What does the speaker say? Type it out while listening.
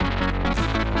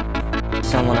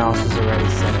Someone else has already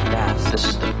said it best. This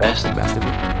is the best of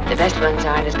it. The best ones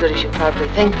aren't as good as you probably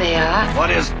think they are.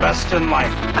 What is best in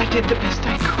life? I did the best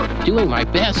I could. Doing my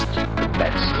best.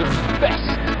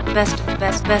 That's the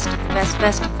best.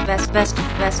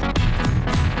 Best.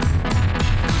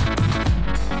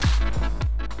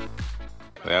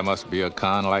 There must be a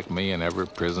con like me in every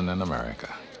prison in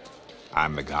America.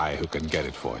 I'm the guy who can get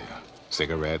it for you.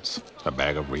 Cigarettes, a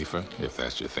bag of reefer, if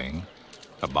that's your thing,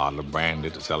 a bottle of brandy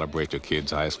to celebrate your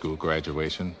kid's high school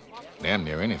graduation, damn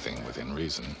near anything within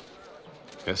reason.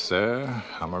 Yes, sir,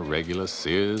 I'm a regular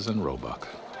Sears and Roebuck.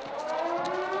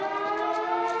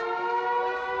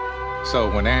 So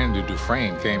when Andy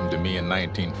Dufresne came to me in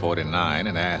 1949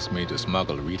 and asked me to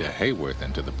smuggle Rita Hayworth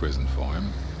into the prison for him,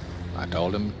 I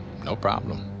told him, no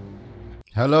problem.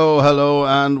 Hello,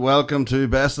 and welcome to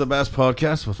Best of the Best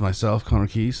podcast with myself, Connor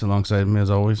Keys, alongside me as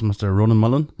always, Mr. Ronan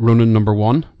Mullen. Ronan number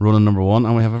one,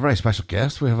 and we have a very special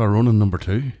guest. We have our Ronan number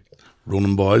 2.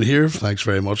 Ronan Boyle here. Thanks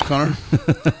very much, Connor.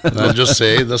 And I'll just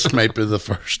say this might be the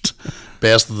first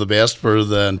best of the best where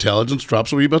the intelligence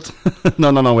drops a wee bit.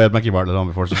 No, we had Mickey Bartlett on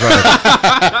before, so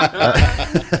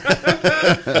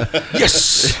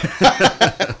yes.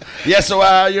 Yeah,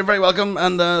 so you're very welcome,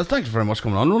 and thanks very much for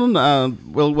coming on, Ronan.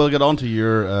 We'll get on to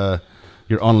your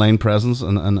online presence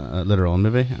and later on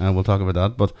maybe, and we'll talk about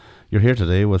that. But you're here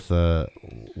today with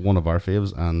one of our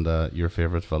faves and your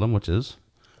favourite film, which is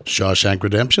Shawshank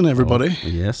Redemption, everybody. Oh,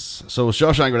 yes. So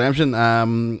Shawshank Redemption,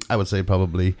 I would say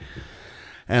probably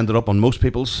ended up on most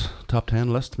people's top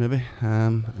 10 list, maybe.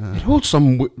 It holds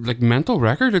some mental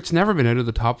record. It's never been out of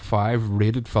the top 5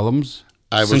 rated films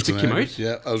since it came out.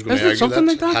 Yeah, I was going to Isn't it argue something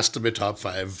like that? Has to be top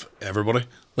 5, everybody.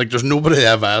 Like, there's nobody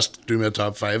I've asked do me a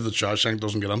top 5 that Shawshank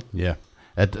doesn't get on. Yeah.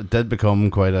 It did become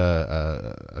quite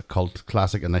a cult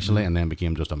classic initially, and then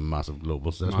became just a massive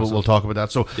global success. We'll talk about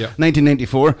that. So,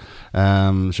 1994,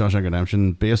 Shawshank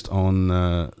Redemption, based on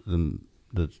the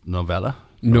novella.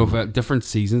 Different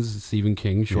seasons, Stephen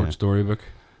King short story book,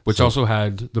 which also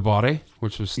had The Body,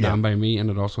 which was Stand By Me, and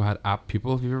it also had Apt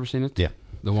Pupil. Have you ever seen it? Yeah.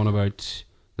 The one about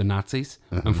the Nazis.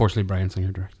 Unfortunately, Bryan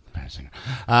Singer directed.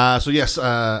 So yes,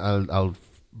 I'll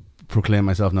proclaim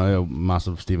myself now a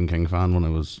massive Stephen King fan when I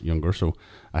was younger, so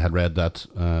I had read that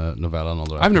novella and all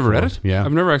the rest. I've never read it. Yeah.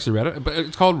 I've never actually read it, but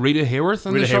it's called Rita Hayworth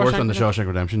and the Shawshank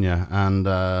Redemption, yeah. And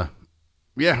I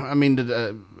mean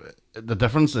the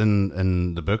difference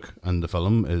in the book and the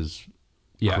film is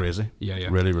crazy. Yeah.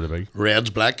 Really, really big. Red's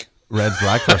black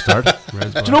for a start. Do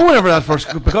you know whenever that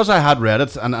first, because I had read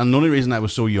it, and the only reason I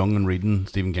was so young and reading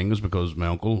Stephen King was because my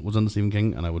uncle was into Stephen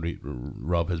King and I would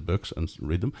rob his books and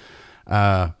read them.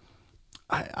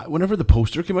 Whenever the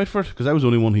poster came out for it, because I was the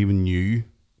only one who even knew,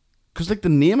 because the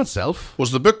name itself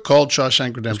was the book called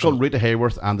Shawshank Redemption. It's called Rita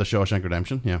Hayworth and the Shawshank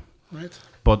Redemption. Yeah, right.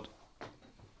 But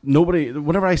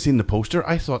whenever I seen the poster,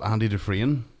 I thought Andy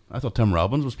Dufresne, I thought Tim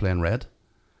Robbins was playing Red.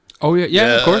 Oh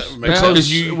yeah, of course. Because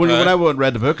when I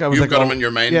read the book, I was got him in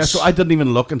your mind. Yeah, so I didn't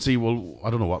even look and see. Well, I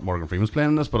don't know what Morgan Freeman's playing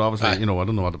in this, but obviously, I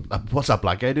don't know what's that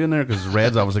black guy doing there, because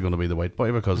Red's obviously going to be the white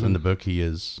boy, because in the book he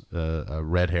is a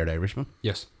red-haired Irishman.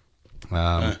 Yes.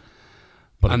 But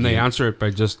they answer it by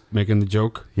just making the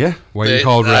joke. Yeah. Why you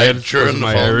called Red? Because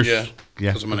my Irish. Yeah.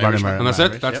 I'm an Irishman. And that's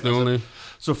it. That's the only.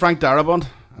 So Frank Darabont,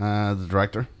 the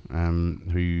director,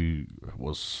 who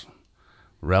was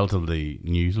relatively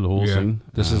new to the whole scene.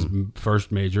 This is his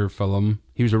first major film.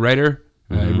 He was a writer.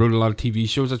 He wrote a lot of TV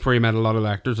shows. That's where he met a lot of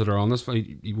actors that are on this.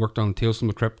 He worked on Tales from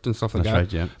the Crypt and stuff like that.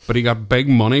 That's right, yeah. But he got big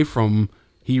money from.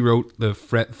 He wrote the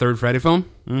third Freddy film,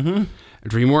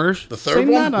 Dream Warriors. The third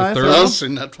one? I've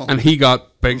seen that one. And he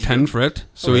got Big Ten for it.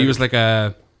 So he was like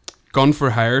a gun for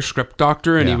hire script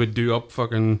doctor, and he would do up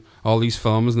fucking all these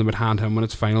films, and they would hand him when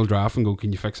it's final draft and go,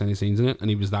 can you fix any scenes in it? And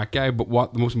he was that guy. But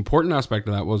what the most important aspect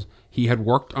of that was, he had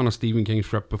worked on a Stephen King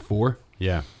script before.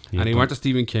 Yeah. And he went to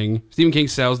Stephen King. Stephen King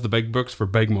sells the big books for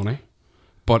big money.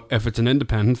 But if it's an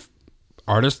independent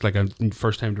artist, like a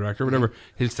first-time director or whatever,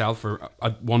 he'll sell for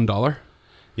 $1.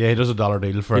 Yeah, he does a dollar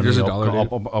deal for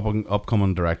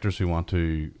upcoming directors who want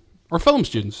to... Or film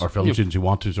students. Students who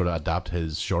want to sort of adapt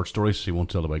his short stories. So he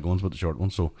won't sell the big ones, but the short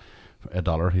ones. So for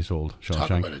 $1 he sold Shawshank.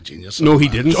 Talk about a genius. No, he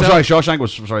didn't sell. Shawshank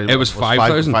was... It was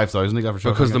 5,000. 5,000 he got for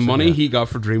Shawshank. Because the money he got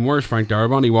for DreamWorks, Frank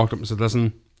Darabont, he walked up and said,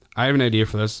 listen, I have an idea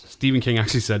for this. Stephen King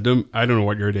actually said to him, I don't know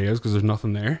what your idea is, because there's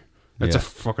nothing there. It's a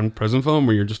fucking prison film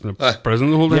where you're just in a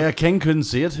prison the whole day. Yeah, King couldn't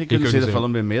see it. He couldn't see the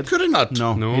film being made. Could he not?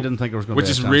 No, he didn't think it was going to be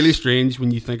Which is really strange when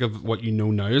you think of what you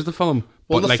know now as the film.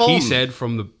 Well, but he said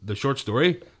from the short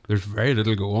story, there's very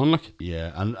little go on.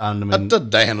 Yeah, and I mean... That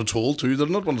did Diana Toll too,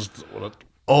 didn't it?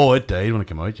 Oh, it died when it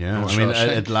came out. Yeah, I mean, sure.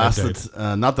 it lasted.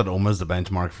 Not that Oma is the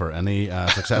benchmark for any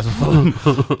successful film,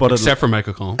 but Except for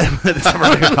Michael Collins.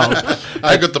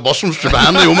 I got the bus from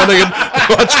Strabane, the woman again.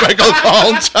 Watch Michael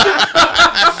Collins.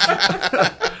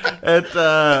 That's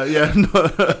the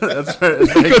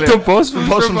bus from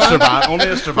Strabane. Only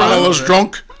a Strabane. And I was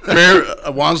drunk. Bear,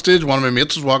 at one stage, one of my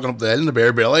mates was walking up the hill in the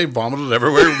bare belly, vomited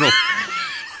everywhere. No.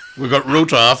 We got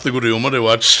wrote off to go to Oma to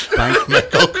watch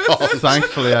Michael Collins.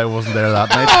 Thankfully, I wasn't there that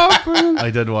night.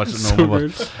 I did watch it. So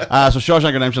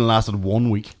Shawshank Redemption lasted 1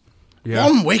 week. Yeah.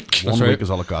 1 week. One right. week is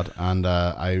all it got, and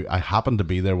I happened to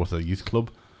be there with a youth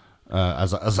club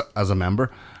as a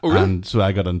member, really? and so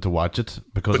I got in to watch it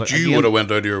because But you would have went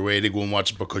out of your way to go and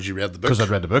watch it because you read the book. because I'd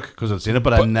read the book, because I'd seen it,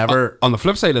 but I never. On the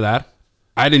flip side of that,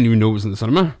 I didn't even know it was in the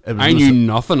cinema. It was I in the knew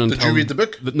nothing until... Did you read the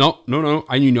book? No.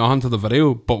 I knew nothing until the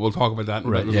video, but we'll talk about that in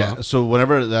a bit as Yeah. well. So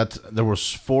whenever there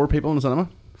was 4 people in the cinema,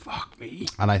 Fuck me.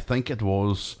 and I think it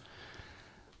was.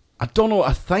 I don't know.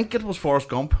 I think it was Forrest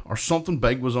Gump or something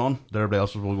big was on. Everybody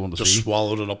else was going to Just see.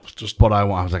 swallowed it up. Just But I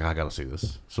was like, I gotta see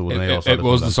this. So when they all It started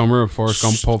was with the summer of Forrest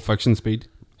Gump, Pulp Fiction, Speed.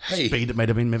 hey, Speed, it might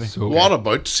have been maybe. what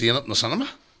about seeing it in the cinema?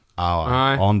 Oh,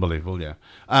 Aye. unbelievable, yeah.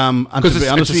 And to Because be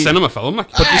it's honest a with you, cinema film. Like,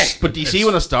 But do you see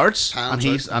when it starts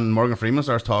hands and Morgan Freeman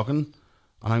starts talking,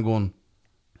 and I'm going,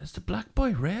 "Is the black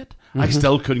boy red?" I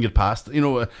still couldn't get past. And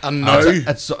now-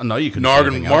 now you can.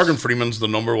 Morgan Freeman's the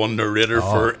 #1 narrator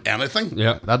for anything.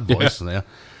 yeah. That voice, yeah.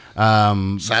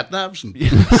 Sat-navs. And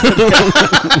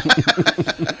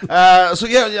So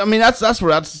yeah, I mean that's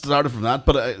where that started from that.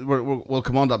 But we'll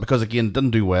come on to that because again, it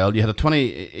didn't do well. You had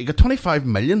you got 25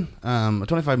 million, a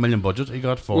 25 million budget. You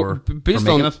got for based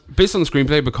making on it. based on the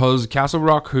screenplay, because Castle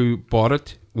Rock, who bought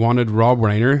it, wanted Rob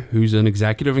Reiner, who's an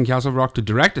executive in Castle Rock, to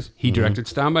direct it. He directed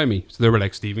Stand By Me, so they were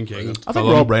like Stephen King. I think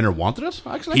Rob Reiner wanted it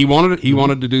actually. He wanted it. He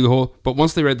wanted to do the whole. But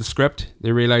once they read the script,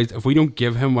 they realized if we don't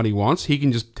give him what he wants, he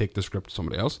can just take the script to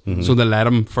somebody else. So they let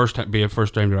him be a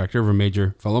first-time director of a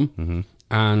major film,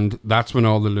 and that's when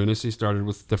all the lunacy started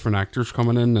with different actors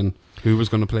coming in and who was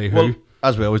going to play who. Well,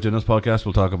 as we always do in this podcast,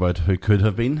 we'll talk about who could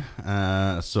have been.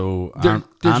 There's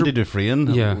Andy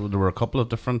Dufresne. Yeah. There were a couple of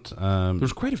different.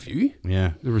 There's quite a few.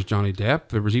 Yeah. There was Johnny Depp.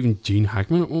 There was even Gene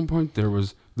Hackman at one point. There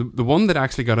was the one that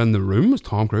actually got in the room was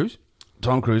Tom Cruise.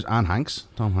 Tom Cruise and Hanks.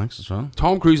 Tom Hanks as well.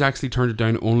 Tom Cruise actually turned it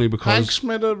down only because Hanks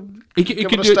made a he give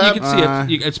could it a do it. You stab. could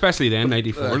see it, especially then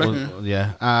 '94.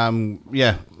 Yeah.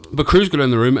 Yeah. But Cruise got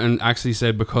in the room and actually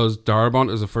said because Darabont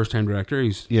is a first-time director,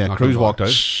 he's Yeah. not Cruise gonna walked bother.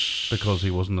 out because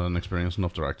he wasn't an experienced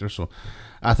enough director. So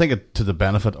I think to the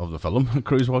benefit of the film,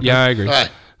 Cruise walked Yeah, out. I agree.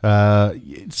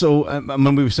 Aye. So I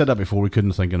mean, we've said that before. We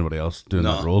couldn't think anybody else doing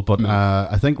that role, but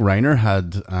I think Reiner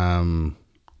had.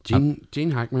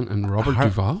 Gene Hackman and Robert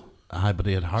Duvall. But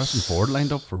he had Harrison Ford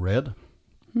lined up for Red.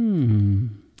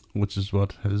 Which is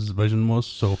what his vision was.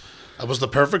 So It was the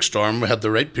perfect storm. We had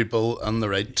the right people and the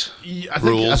right I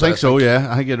rules. think so. Yeah,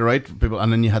 I think you had the right people,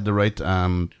 and then you had the right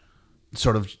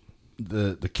sort of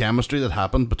the chemistry that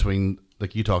happened between,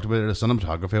 like you talked about, the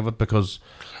cinematography of it. Because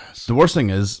the worst thing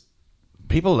is,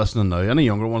 people listening now, any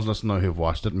younger ones listening now who've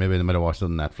watched it, maybe they might have watched it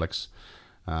on Netflix,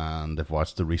 and they've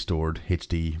watched the restored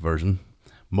HD version.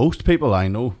 Most people I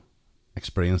know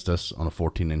experienced this on a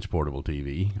 14-inch portable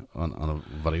TV on a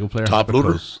video player. Top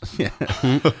loader. Yeah.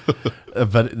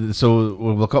 So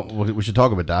we should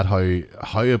talk about that.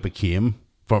 How it became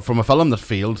from a film that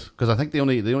failed, because I think they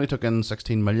only took in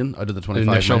 16 million out of the 25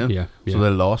 Initial, million. yeah. So they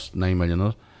lost 9 million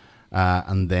of it,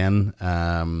 and then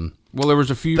Well, there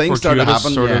was a few things started to fortuitous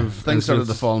happen. sort of Things started to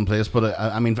incidents. fall in place. But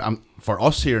I mean, for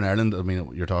us here in Ireland, I mean,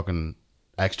 you're talking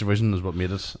Extravision is what made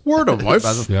it Word of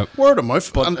mouth. Yep. Word of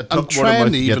mouth. But and it took word of trying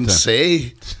mouth to to get even to-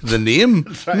 say the name.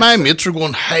 My mates were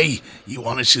going, hey, you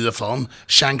want to see the film?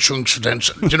 Shang-Chung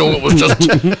Redemption. You know, it was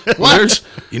just, what?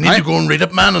 You need to go and read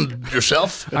it, man, and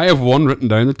yourself. I have one written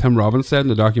down that Tim Robbins said in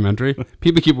the documentary.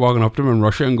 People keep walking up to him in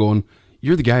Russia and going,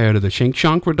 "You're the guy out of the Shink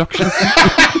Shank reduction."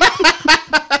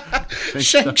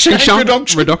 Shang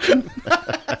reduction.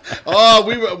 Oh,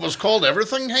 it was called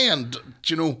everything. Hey, and,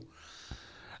 you know,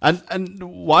 And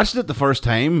watching it the first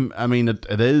time, I mean,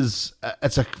 it's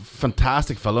a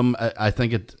fantastic film. I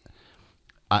think it.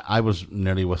 I was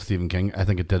nearly with Stephen King. I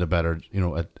think it did a better.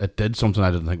 It did something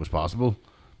I didn't think was possible,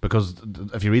 because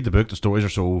if you read the book, the stories are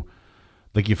so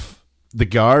like the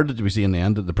guard that we see in the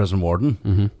end, the prison warden.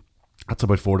 Mm-hmm. That's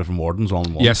about 4 different wardens all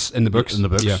in one. Yes, in the books. In the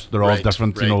books, Yeah. they're all Right,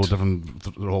 different. right. Different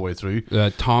the whole way through.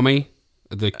 Tommy,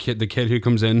 the kid who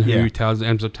comes in, who Yeah.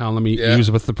 ends up telling him he Yeah. was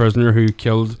with the prisoner who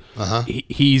killed.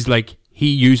 He's like, he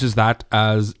uses that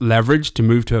as leverage to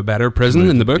move to a better prison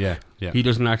in the book. Yeah, yeah. He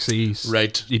doesn't actually.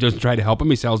 Right. He doesn't try to help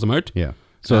him. He sells him out. Yeah.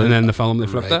 So and then the film they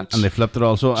flip Right. that. And they flipped it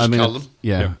also. I mean, kill them.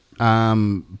 yeah. Yeah.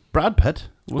 Brad Pitt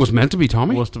Was meant to be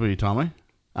Tommy. was to be Tommy,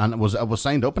 and it was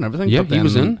signed up and everything. Yeah, but he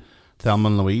was then in. Thelma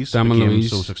and Louise Thelma and became Louise.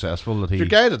 so successful that he The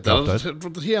guy that dropped did out.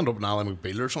 it, did he end up in Ally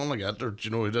McBeal or something like that? Or, do you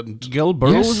know, he didn't. Gil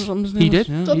Burrows Yes, or something. his name he was?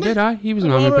 did. Yeah. He did. He was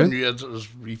an I Ally knew it was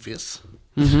reface.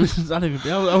 Is that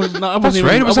even- I was not- I That's wasn't even-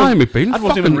 right, it was I Ally wasn't- McBeal. I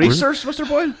wasn't even Fucking researched, Mr.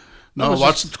 Boyle. No, I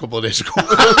watched it a couple of days ago.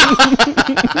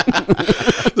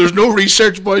 There's no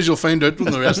research, boys. You'll find out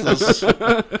when the rest of this.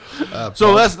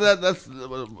 So that's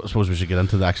I suppose we should get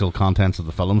into the actual contents of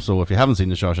the film. So if you haven't seen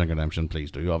The Shawshank Redemption,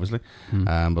 please do, obviously.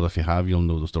 But if you have, you'll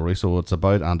know the story. So it's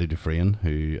about Andy Dufresne,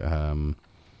 who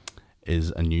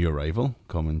is a new arrival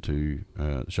coming to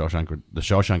the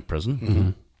Shawshank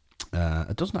prison.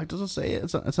 It doesn't. Does it say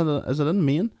is it in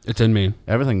Maine? It's in Maine.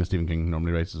 Everything that Stephen King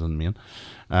normally writes is in Maine.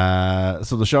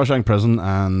 So the Shawshank prison,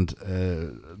 and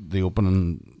the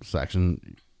opening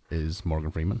section is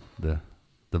Morgan Freeman, the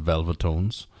Velvet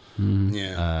Tones.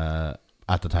 Yeah.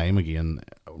 At the time, again,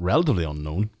 relatively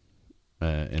unknown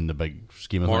in the big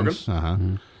scheme of Morgan?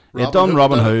 things. He'd done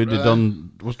Robin Hood. He'd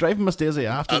done was Driving Miss Daisy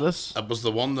after this. It was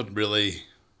the one that really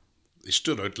he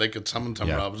stood out. Like it's him and Tim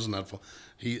Yeah. Robbins and that.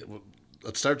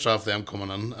 It starts off them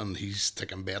coming in and he's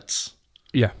taking bets.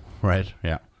 Yeah. Right.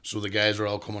 Yeah. So the guys are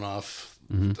all coming off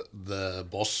the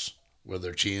bus with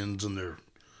their chains and their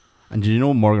And do you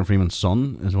know Morgan Freeman's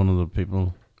son is one of the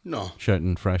people no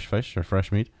shouting fresh fish or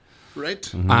fresh meat?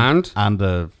 right. And And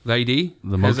the ID,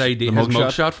 The his mug- ID, the his mugshot.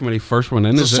 mugshot from when he first went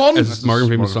in It's is, a son. is Morgan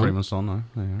Freeman's son. Freeman's son.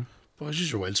 There you are.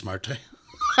 Boys, you're wild smart, eh?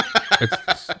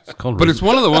 It's called But it's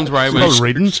one of the ones where I It's called went.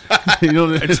 reading. You know,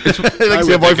 like I see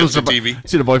a would boy think from it's the Strabane. TV.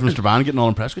 See the boy from Strabane getting all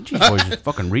impressed. Geez, boys, you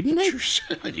fucking reading, eh?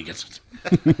 How do you get it?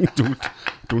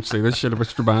 Don't say this shit about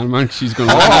Strabane, man. She's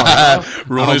gonna.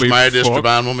 Ronnie's be married to a fucked.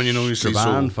 Strabane woman, you know. He's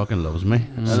Strabane so fucking loves me.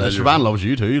 Strabane loves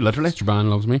you too, literally, Strabane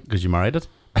loves me. because you married it.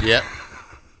 yeah.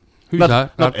 Who's Not-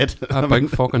 that? not that, it. That big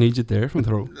fucking idiot there from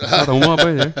Throw. That Oma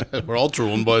boy there. We're all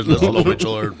Tyrone boys. Let's love each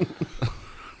other.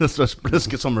 Let's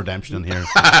get some redemption in here.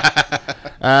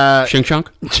 Shink Shank.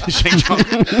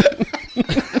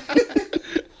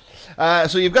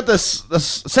 So you've got this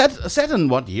set in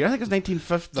what year? I think it's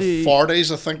 1950. The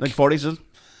 40s, I think. Like 40s.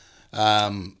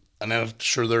 And then I'm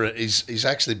sure he's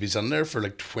actually been in there for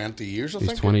like 20 years, I He's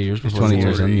think. 20 years He's before 20 the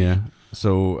years war. in, yeah.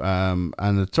 So,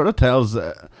 and it sort of tells.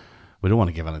 We don't want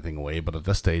to give anything away, but at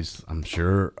this stage,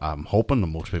 I'm hoping that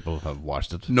most people have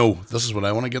watched it. No, this is what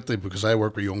I want to get to because I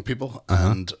work with young people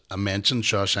and I mentioned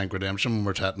Shawshank Redemption when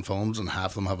we're chatting films and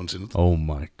half of them haven't seen it. Oh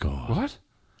my god! What?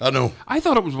 I know. I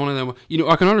thought it was one of them. You know,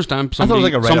 I can understand thought it somebody,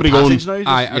 was like a rite of somebody going. passage now, just-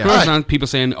 I yeah. can understand people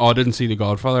saying, "Oh, I didn't see The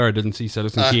Godfather. I didn't see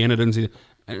Citizen Kane. I didn't see."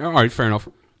 All right, fair enough.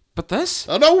 But this,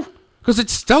 I know. because it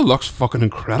still looks fucking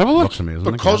incredible. Looks amazing.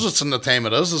 Because yeah. it's in the time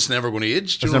it is, it's never going to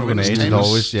age. Do It's you never know, going to when age. It timeless,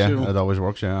 always, you know. it always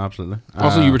works. Yeah, absolutely.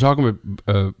 Also, you were talking about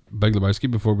Big Lebowski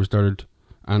before we started,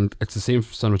 and it's the same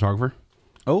cinematographer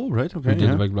Oh right, okay. who did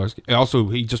Yeah. the Big Lebowski. Also,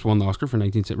 he just won the Oscar for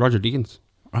 1960. Roger Deakins.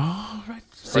 Oh right.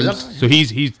 So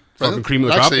he's fucking cream of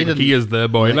the crop. Actually, He is the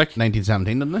boy. Like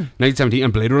 1917, didn't they? 1917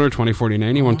 and Blade Runner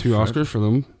 2049. He won 2 Oscars for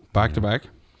them back to back.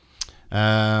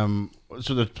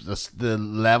 So the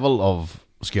level of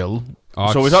skill.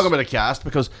 Oh, So we it's- talk about a cast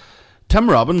because Tim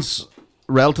Robbins,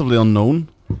 relatively unknown.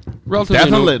 Relatively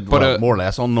Definitely, unknown, but more or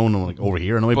less unknown, like over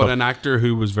here anyway. but But an actor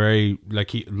who was very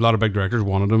like a lot of big directors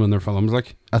wanted him in their films.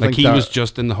 Like I think he that- was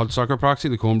just in the Hudsucker Proxy,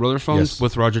 the Coen Brothers films, Yes.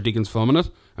 with Roger Deakins filming it.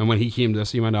 And when he came to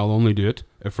this, he went, "I'll only do it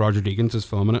if Roger Deakins is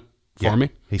filming it for me,"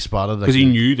 he spotted because he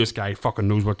knew this guy fucking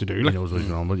knows what to do. he Like, knows what's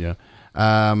going on. But yeah,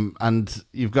 and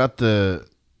you've got the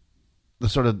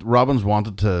sort of Robbins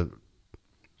wanted to.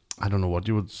 I don't know what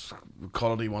you would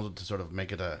call it. He wanted to sort of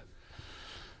make it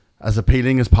as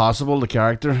appealing as possible, the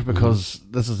character, because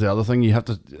this is the other thing. You have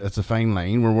to. It's a fine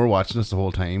line when we're watching this the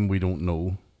whole time. We don't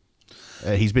know.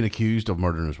 He's been accused of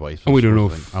murdering his wife, And we don't know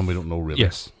sort of thing, and we don't know really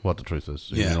Yes. what the truth is.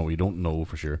 Yeah. You know, we don't know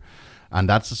for sure, and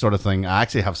that's the sort of thing I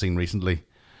actually have seen recently.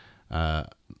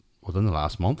 Within the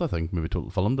last month, I think maybe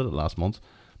Total Film did it last month.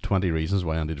 20 reasons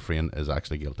why Andy Dufresne is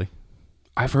actually guilty,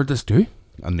 I've heard this too.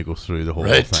 and they go through the whole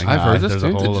Right. thing. I've heard this There's a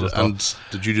too. whole lot of And stuff.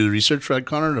 did you do the research, Fred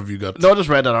Connor? Have you got? No, I just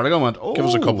read that article and went, oh. Give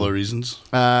us a couple of reasons.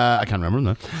 I can't remember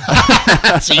them now.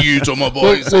 That's a huge on my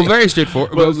boys. Well, very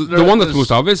straightforward. Well, Well, there- the one that's there's-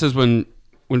 most obvious is when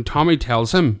Tommy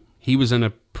tells him he was in a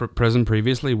prison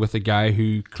previously with a guy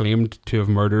who claimed to have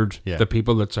murdered Yeah. the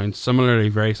people that sound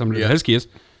very similar Yeah. to his case.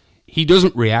 He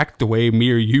doesn't react the way me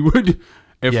or you would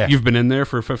if Yeah. you've been in there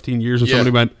for 15 years and Yeah.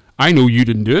 somebody went, "I know you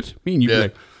didn't do it." Me and you'd Yeah. be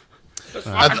like, But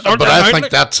I think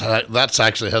that's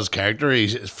actually his character.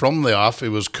 He's from the off. He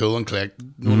was cool and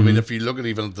collected. You know what I mean? If you look at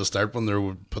even at the start when they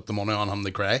would put the money on him,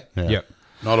 they cry. yeah.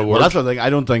 Not a word. Well, that's the thing. I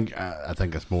don't think. I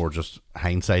think it's more just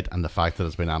hindsight and the fact that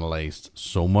it's been analysed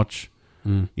so much.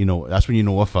 You know, that's when you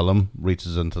know a film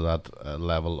reaches into that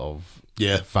level of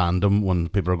fandom when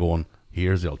people are going,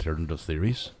 "Here's the alternative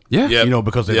theories." Yeah. Yeah. You know,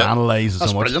 because they've analysed it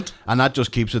That's so much, brilliant. and that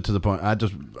just keeps it to the point.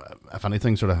 If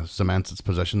anything, sort of cements its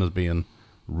position as being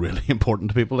really important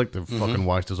to people. Like they've fucking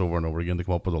watched this over and over again to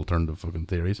come up with alternative fucking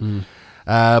theories.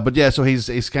 But yeah, so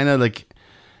he's kind of like.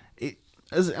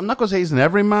 I'm not going to say he's an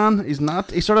everyman. He's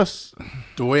not. He's sort of.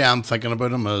 The way I'm thinking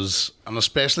about him is, and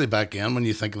especially back then when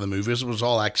you think of the movies, it was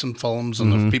all action films,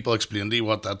 and if people explained to you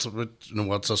what that's about, you know,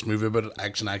 what's this movie about?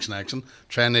 Action, action, action.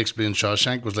 Trying to explain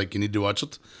Shawshank was like, you need to watch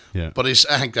it. Yeah. But I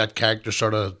think that character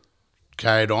sort of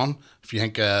carried on. If you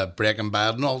think Breaking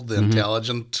Bad and all, the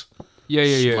intelligent, smart,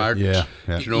 Yeah.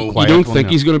 you know, You Quiet don't one, think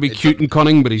yeah. he's going to be cute and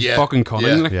cunning, but he's Yeah, fucking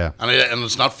cunning. Like. Yeah. and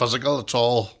it's not physical; it's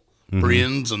all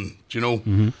brains, and you know,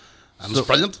 and it's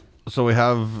brilliant. So we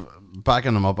have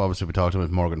backing him up. Obviously, we talked about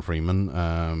Morgan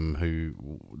Freeman, who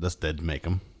this did make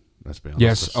him. Let's be honest.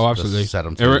 Yes, This- absolutely. this set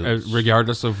him through.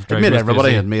 Regardless of It Drive made Race everybody.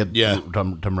 Daisy. It made Yeah.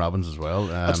 Tim Robbins as well.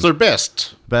 That's their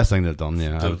best best thing they've done.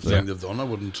 Yeah. I would say. thing they've done. I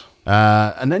wouldn't.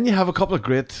 And then you have a couple of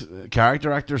great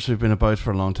character actors who've been about for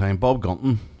a long time. Bob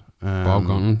Gunton. Bob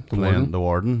Gunton, the playing warden. the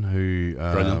warden, who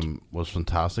Brilliant. was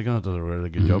fantastic and did a really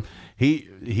good job.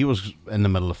 He was in the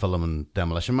middle of filming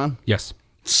Demolition Man Yes.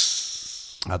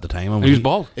 at the time. And He was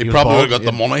bald. He was probably bald. got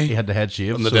the money He had the head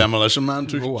shaved. And the so- Demolition Man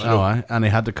too. Oh, wow. Oh, aye. And he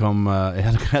had to come. He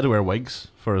had to wear wigs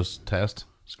for his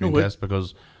screen way. test,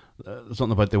 because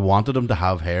something about they wanted him to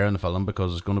have hair in the film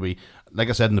because it's going to be, like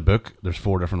I said in the book, there's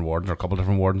 4 different wardens or a couple of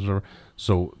different wardens, or whatever.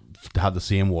 So to have the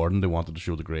same warden, they wanted to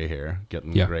show the grey hair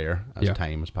getting greyer as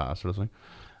time has passed, sort of thing.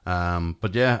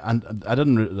 But yeah, and I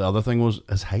didn't. The other thing was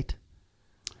his height.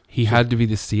 He had to be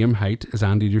the same height as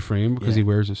Andy Dufresne because he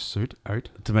wears a suit out.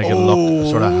 To make it look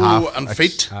sort of half and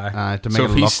feet. to make So it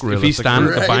if look he's, realistic. if he's standing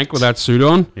at the Right. bank with that suit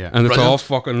on Yeah. and it's all Brilliant.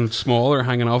 fucking small or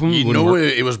hanging off him, You wouldn't know,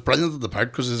 work. he was brilliant at the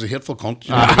part because he's a hateful cunt.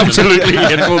 You know? Absolutely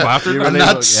hateful bastard. You and really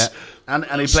that's- look- yeah.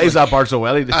 And he plays that part so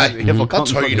well. He Aye,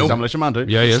 that's how you know. Demolition Man too.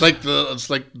 Yeah, he is. It's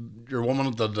like your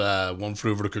woman that one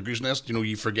flew over the cuckoo's nest. You know,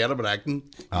 you forget about acting,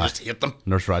 you just hate them.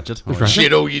 Nurse Ratchet. You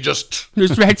know, you just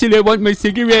Just Ratchet, I want my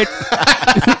cigarette.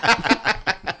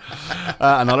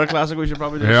 Another classic we should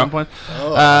probably do Yeah. at some point.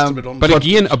 has to be done. But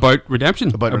again, about redemption.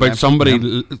 About About redemption, somebody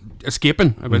yeah.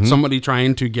 escaping. About somebody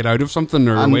trying to get out of something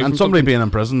or away And from somebody something. being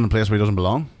in prison in a place where he doesn't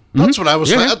belong. that's what I was.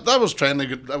 Yeah. I was trying to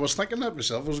get. I was thinking that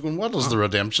myself. I was going, what is the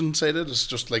redemption side of it? It's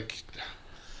just like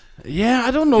Yeah,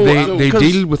 I don't know. They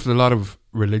deal with a lot of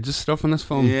religious stuff in this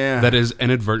film Yeah. that is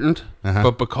inadvertent. Uh-huh.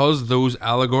 But because those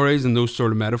allegories and those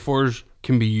sort of metaphors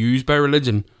can be used by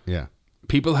religion, Yeah.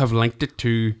 people have linked it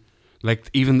to, like,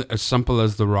 even as simple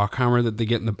as the rock hammer that they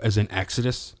get as in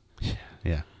Exodus.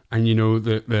 Yeah. And you know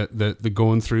the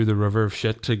going through the river of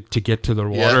shit to get to the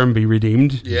water Yeah. and be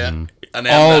redeemed. yeah, and And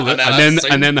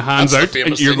then the hands that's out, famous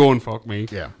and you're scene. going, "Fuck me."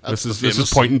 Yeah. That's this the is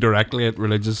famous pointing directly at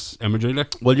religious imagery.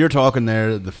 Like, Well, you're talking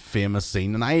there, the famous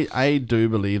scene, and I do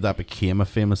believe that became a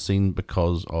famous scene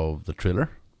because of the trailer.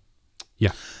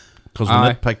 yeah, Because when Aye.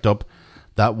 it picked up,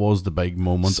 that was the big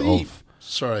moment See, of,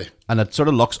 sorry, and it sort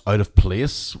of looks out of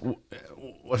place.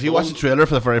 If you watch the trailer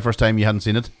for the very first time, you hadn't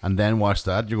seen it, and then watch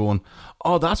that, you're going,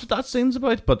 "Oh, that's what that scene's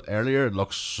about." But earlier, it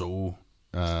looks so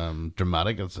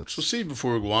dramatic. So see,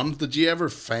 before we go on, did you ever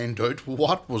find out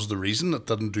what was the reason it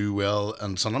didn't do well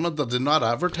in cinema? Did they not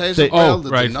advertise it well? oh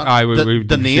Did right, they not? I the, we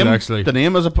the should name, actually. the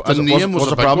name was a was name a a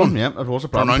big problem. one. Yeah, it was a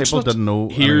problem. Pronounced People it? didn't know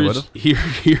anything about it.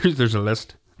 Here's there's a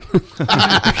list.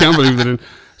 I can't believe they didn't.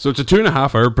 So it's a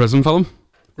 2.5 hour prison film.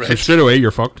 So Right. straight away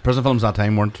you're fucked. Prison films that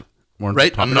time weren't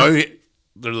Right, and popular. now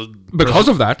they're Because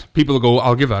of that, people go,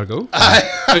 "I'll give that a go."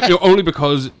 Only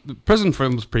because the prison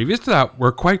films previous to that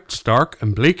were quite stark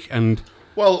and bleak and.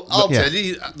 Well, I'll Yeah. tell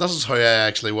you, this is how I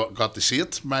actually got to see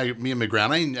it. Me and my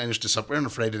granny, I used to sit there on a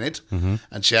Friday night,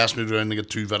 and she asked me to go around to get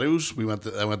 2 videos.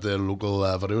 I went to a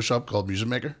local video shop called Music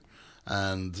Maker,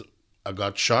 and I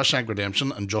got Shawshank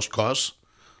Redemption and Just Cause.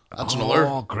 That's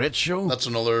Oh, great show. That's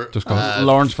another Just Cause.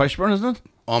 Lawrence Fishburne, isn't it?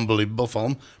 unbelievable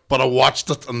film. But I watched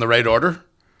it in the right order.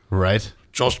 Right.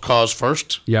 Just Cause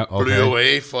first. Yeah. Blew Okay.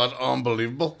 away, thought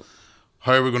unbelievable.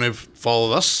 How are we going to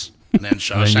follow this? And then And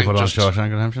then you Shawshank put on just.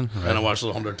 Shawshank Redemption. And Right. I watched it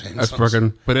 100 times. That's since.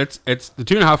 working. But it's the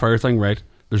 2.5 hour thing, right?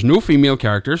 There's no female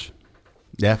characters.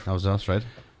 Yeah, that's right.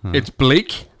 It's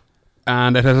bleak,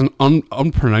 and it has an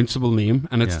unpronounceable name,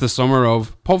 and it's Yeah. the summer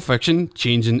of Pulp Fiction,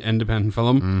 changing independent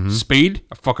film, Speed,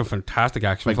 a fucking fantastic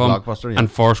action Big film, blockbuster, yeah.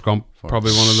 and Forrest Gump,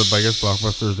 probably one of the biggest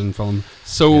blockbusters in film.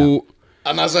 So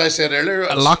And as I said earlier,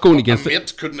 A lot going against my it.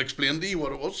 mate couldn't explain to you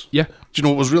what it was. yeah, Do you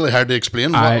know it was really hard to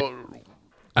explain? I- What-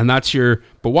 And that's your.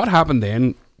 But what happened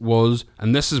then was,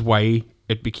 and this is why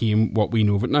it became what we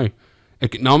know of it now.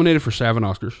 It got nominated for 7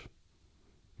 Oscars.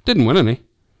 Didn't win any.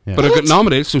 Yeah. But it got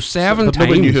nominated, so 7 but times.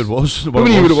 nobody knew who it was.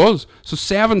 Nobody knew what it was. So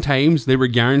 7 times they were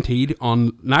guaranteed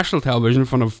on national television in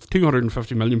front of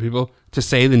 250 million people to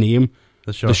say the name,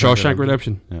 The Shawshank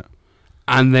Redemption. Yeah.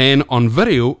 And then on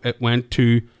video, it went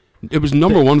to. It was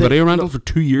number one video rental for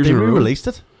 2 years They in a row. re-released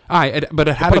it. Aye, but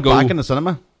it had Put to it go back in the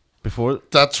cinema before.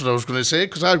 That's what I was going to say,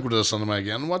 because I'd go to the cinema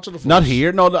again and watch it. Not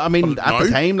here. No, I mean But at the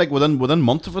now? time, like within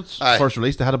months of its Aye. first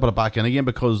release, they had to put it back in again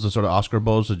because the sort of Oscar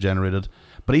buzz had generated.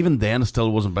 But even then, it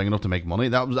still wasn't big enough to make money.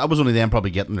 That was only them probably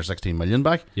getting their 16 million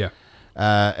back. Yeah.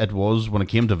 It was when it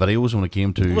came to videos, when it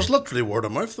came to. It was literally word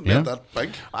of mouth that Yeah. made that big.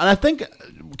 And I think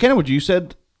kind of what you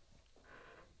said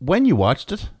when you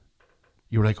watched it,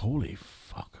 you were like, "Holy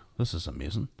fuck, this is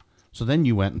amazing." So then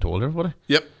you went and told everybody,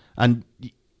 Yep. and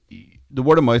the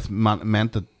word of mouth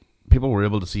meant that people were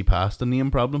able to see past the name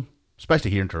problem,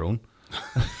 especially here in Tyrone.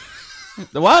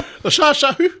 The what? The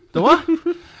Shawshank. The what?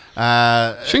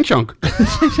 Shing Shong.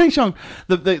 Shing Shong.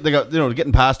 They got,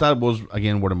 getting past that was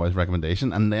again word of mouth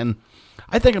recommendation, and then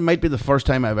I think it might be the first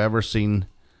time I've ever seen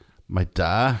my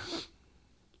dad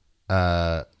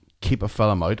keep a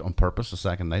film out on purpose the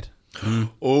second night.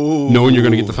 Oh. Knowing you're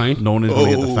going to get the fine. Knowing he was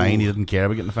going to get the fine, he didn't care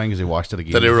about getting the fine because he watched it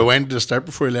again. Did he rewind to the start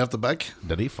before he left the back?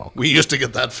 Did he? Fuck. We used to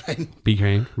get that fine. Be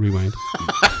kind. Rewind.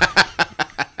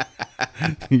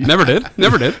 Never did.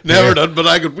 Never did. Never did,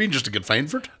 but we used to get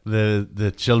fined for it.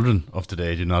 The children of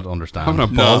today do not understand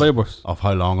Having a ball there, boys. of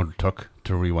how long it took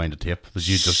to rewind a tape that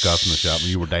you just got from the shop and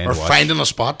you were dying Or to watch. finding a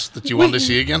spot that you wanted to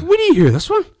see again. When do you hear this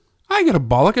one? I got a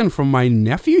bollocking from my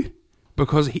nephew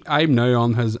because I'm now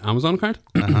on his Amazon account.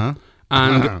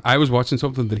 And I was watching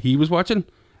something that he was watching.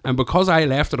 And because I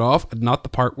left it off and not the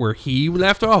part where he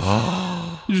left off,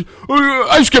 he's,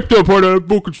 I skipped that part of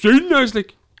the fucking scene. And I was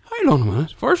like, hold on a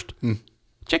minute. First,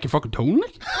 check your fucking tone,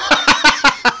 like.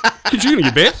 Because you're going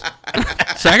to get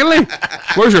bit. Secondly,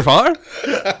 where's your father?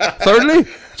 Thirdly,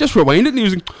 just rewind it and he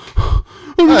was like,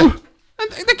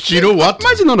 Do you know what?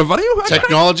 Imagine on a video.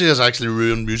 Technology has actually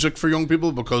ruined music for young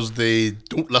people because they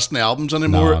don't listen to albums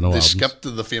anymore. No they albums. skip to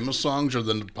the famous songs or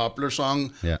the popular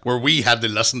song Yeah. where we had to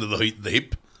listen to the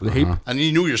heap. The heap. And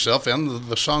you know yourself, and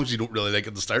the songs you don't really like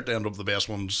at the start end up the best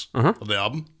ones of the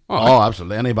album. Oh,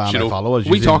 absolutely. Any band I follow is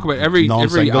We usually talk about every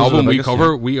non-singles are album the we biggest,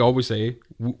 cover. yeah. We always say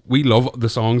we love the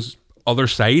songs other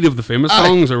side of the famous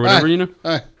songs or whatever, you know.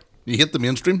 Aye. You hate the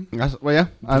mainstream. Well, yeah.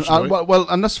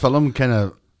 And this film kind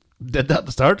of did that at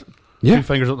the start. Yeah. 2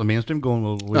 fingers up the mainstream going,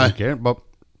 well, we don't care. But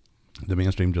the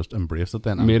mainstream just embraced it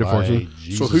then. and Made a by fortune.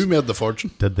 So who made the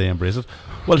fortune? did they embrace it?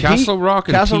 Well, Castle Rock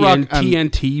and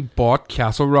TNT bought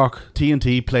Castle Rock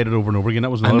TNT played it over and over again. That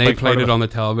was another and they big part played of it on the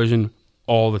television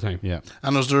all the time. Yeah.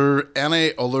 And is there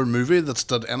any other movie that's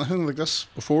did anything like this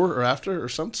before or after or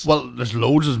since? Well, there's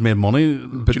loads that's made money,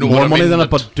 but you know more what I money mean? than it.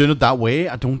 That- But doing it that way,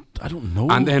 I don't know.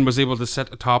 And then was able to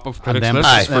sit atop of critics' then-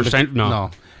 lists Aye. for cent. No.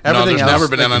 No, Everything there's else, never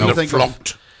been like, anything you that think of-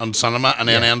 flopped on cinema and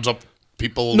then ends up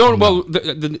people. No, well,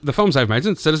 the films I've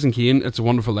mentioned, Citizen Kane, It's a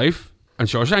Wonderful Life, and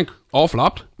Shawshank, all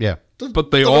flopped. Yeah. But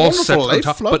they Did A all Wonderful sit Life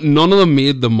atop. flop? But none of them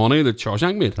made the money that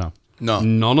Shawshank made. No.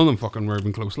 None of them fucking were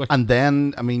even close. Like. And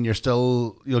then, I mean,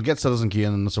 you'll get Citizen Kane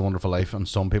and It's a Wonderful Life in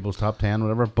some people's top 10,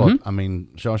 whatever. But, I mean,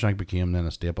 Shawshank became then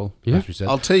a staple, Yeah. as we said.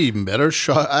 I'll tell you even better.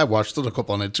 I watched it a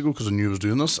couple of nights ago because I knew I was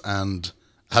doing this and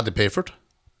had to pay for it.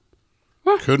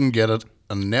 What? Couldn't get it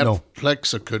on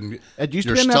Netflix. I couldn't. It used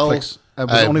You're to be on still- Netflix.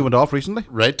 It only went off recently.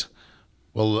 Right.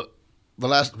 Well,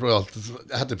 I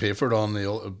had to pay for it on the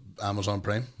old Amazon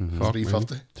Prime.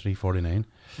 $3.50. $3.49.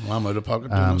 Well, I'm out of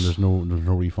pocket doing this. There's no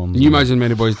refunds. Can you imagine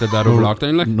many boys did that over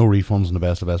lockdown? Like, No refunds in the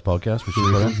Best of Best podcast. Which is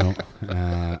brilliant.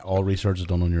 No. All research is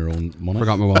done on your own money.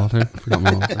 forgot my wallet here. Forgot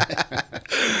my wallet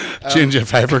there. Change your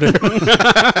favorite.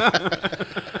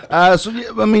 So yeah,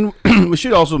 I mean, we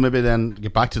should also maybe then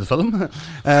get back to the film.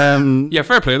 Yeah,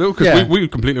 fair play though, because Yeah. we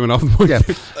completely went off the point.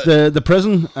 Yeah, the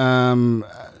prison,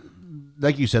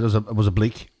 like you said, it was a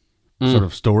bleak sort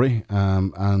of story,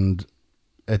 and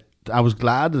I was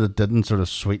glad that it didn't sort of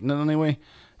sweeten it anyway.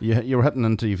 You were hitting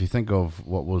into, if you think of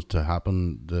what was to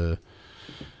happen, the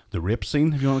rape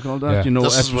scene, if you want to call it that. Yeah. You know,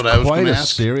 This it is what I was quite going to a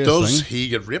ask. serious Does thing. he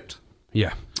get raped?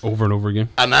 Yeah, over and over again.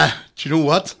 And do you know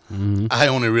what? I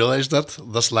only realised that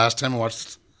this last time I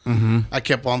watched it. I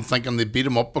kept on thinking they beat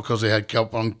him up because they had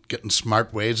kept on getting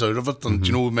smart ways out of it. And do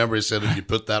you know, remember he said, if you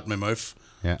put that in my mouth,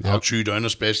 Yeah. I'll chew down,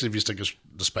 especially if you stick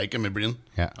the spike in my brain.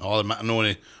 Yeah.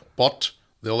 But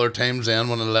the other times then,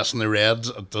 when the lesson they read,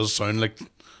 it does sound like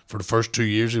for the first 2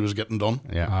 years he was getting done.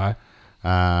 Yeah.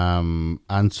 Aye.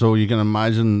 And so you can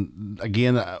imagine,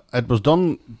 again, it was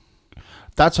done.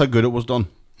 That's how good it was done.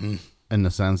 in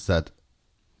the sense that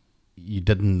you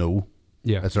didn't know.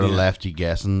 Yeah. It sort of left you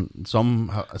guessing. If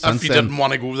you didn't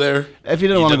want to go there, if you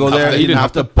didn't want to go didn't there, have to. you didn't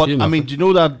have to. But You didn't I have mean, to. do you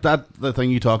know that the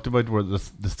thing you talked about, where the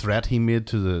threat he made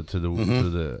to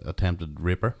the attempted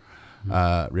rapist,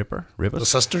 the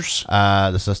sisters.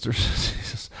 the sisters.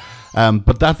 Jesus.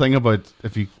 But that thing about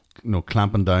if you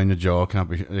clamping down your jaw can't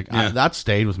be that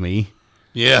stayed with me.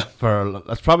 Yeah.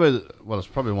 It's probably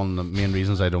one of the main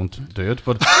reasons I don't do it.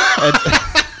 But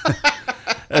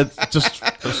it's just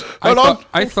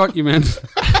I thought you meant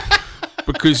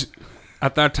because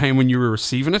at that time when you were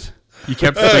receiving it, you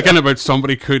kept thinking about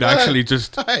somebody could actually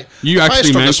just. Aye. You I actually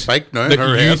stuck a meant spike now in that her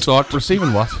you head. thought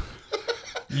receiving what?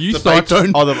 you The thought bite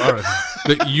down. All right.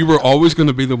 that you were always going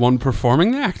to be the one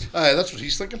performing the act. Aye, that's what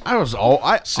he's thinking.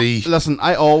 See. Listen,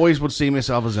 I always would see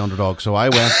myself as the underdog, so I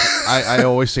went. I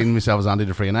always seen myself as Andy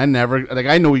Dufresne. I never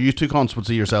I know you two cons would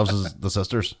see yourselves as the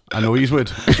sisters. I know you would.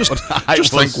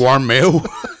 Just think warm mayo.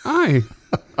 Aye,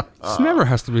 it never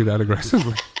has to be that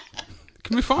aggressively. It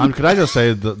can be fun. And could I just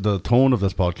say the tone of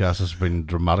this podcast has been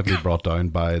dramatically brought down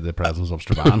by the presence of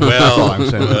Strabane. That's all Well, I'm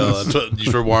saying. that's what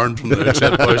you were warned from the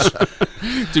outset, boys.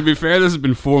 To be fair, this has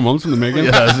been 4 months in the making.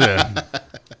 Yes, yeah.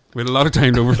 We had a lot of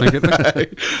time to overthink it.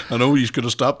 Like. I know you could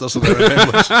have stopped us at the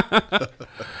right time,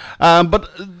 boys. But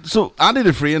so Andy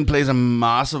Dufresne plays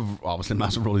obviously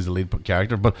massive role. He's the lead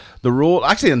character, but the role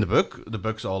actually in the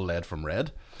book's all led from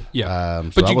Red. Yeah,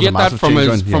 So but that you was a get that massive from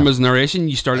change his on- his narration.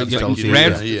 You started getting still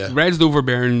Red. see it, yeah. Red's the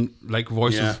overbearing like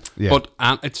voice Yeah. of, Yeah.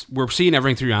 but we're seeing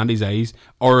everything through Andy's eyes,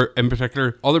 or in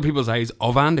particular other people's eyes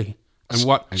of Andy and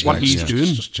what he's Genius.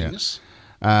 doing. Just genius.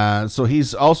 So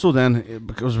he's also then,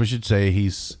 because we should say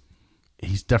he's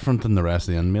different than the rest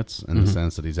of the inmates in the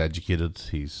sense that he's educated,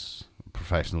 he's a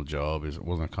professional job, he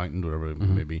was an accountant, whatever it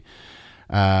may be.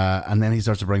 And then he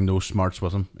starts to bring those smarts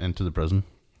with him into the prison.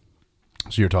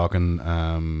 So you're talking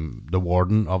the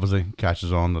warden obviously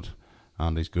catches on that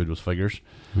Andy's good with figures,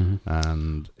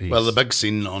 and Well, the big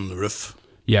scene on the roof.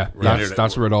 Yeah,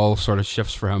 that's where it all sort of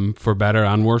shifts for him, for better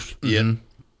and worse. Yeah.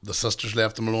 The sisters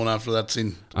left him alone after that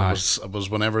scene. Aye. It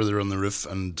was whenever they were on the roof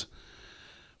and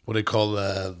what do you call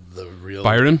the real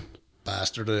Byron.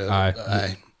 bastard?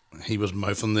 Aye. He was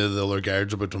mouthing the other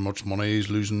guards about how much money he's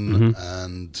losing,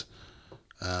 and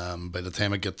by the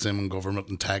time it gets him and government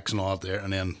and tax and all that there,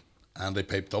 and then Andy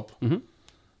piped up.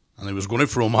 And he was going to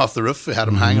throw him off the roof. He had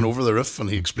him hanging over the roof, and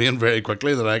he explained very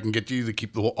quickly that I can get you to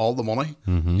keep all the money.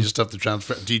 You just have to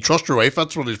transfer. Do you trust your wife?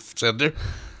 That's what he said there.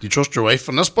 Do you trust your wife?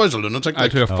 And this boy's a lunatic. I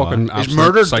to a fucking he's absolute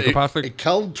murdered. psychopath. He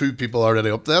killed 2 people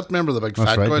already up there. Remember the big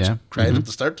fat right, guy yeah. cried at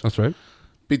the start? That's right.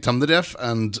 Beat him to death,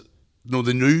 and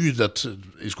they knew that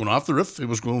he's going off the roof. He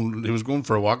was going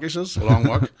for a walk. He says a long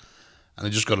walk, and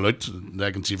he just got out.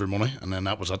 They can see for money, and then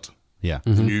that was it. yeah.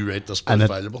 They knew right this And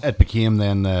was it, valuable. it became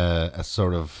then a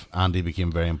sort of Andy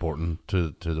became very important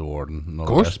to the warden. And all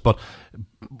the course. rest. But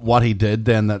what he did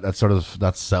then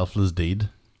that selfless deed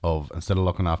of instead of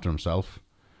looking after himself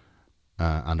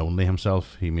and only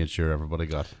himself, he made sure everybody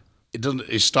got.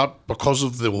 He stopped because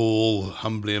of the whole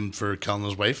him blamed for killing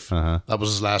his wife. That was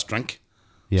his last drink.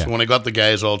 Yeah. So when he got the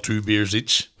guys all 2 beers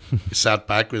each, he sat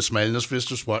back with a smile on his face,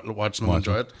 just watching them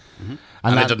enjoy it.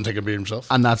 And he didn't take a beer himself.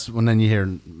 And that's when then you hear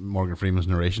Morgan Freeman's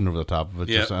narration over the top of it.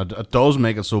 Yeah. Just, it does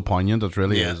make it so poignant. It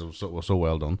really Yeah. is so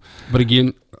well done. But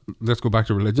again, let's go back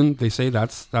to religion. They say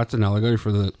that's an allegory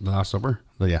for the Last Supper,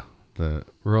 But yeah, the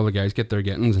where all the guys get their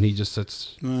gettings and he just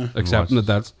sits accepting Watch.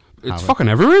 that's it's fucking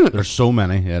everywhere in it. there's so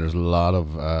many. Yeah, there's a lot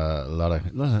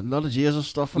of Jesus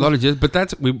stuff. A lot of jizz, but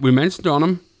that's we mentioned on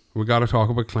him. We got to talk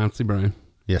about Clancy Brown.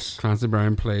 yes. Clancy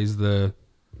Brown plays the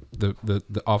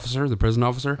officer, the prison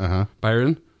officer,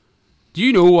 Byron. Do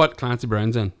you know what Clancy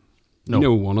Brown's in? No. You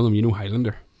know one of them. You know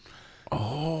Highlander.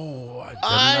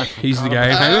 Aye. He's the guy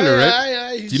in Highlander, right?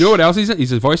 Aye, Do you know what else he's in?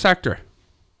 He's a voice actor.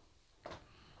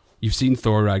 You've seen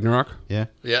Thor Ragnarok. Yeah.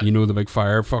 Yeah. You know the big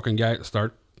fire fucking guy at the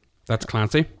start. That's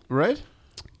Clancy. Right.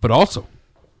 But also,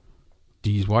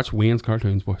 do you watch Wayne's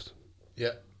cartoons, boys?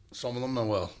 Yeah. Some of them are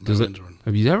well. Does it?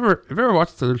 Have you ever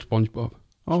watched the little SpongeBob?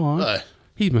 Oh, Aye.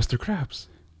 He's Mr. Krabs.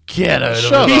 get out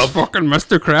Shut He's up. fucking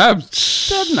Mr. Krabs.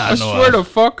 Didn't I swear to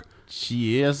fuck.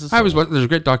 Jesus. There's a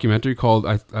great documentary called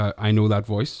I Know That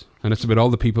Voice, and it's about all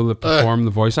the people that perform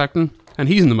the voice acting, and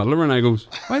he's in the middle of it, and I goes,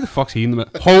 why the fuck's he in the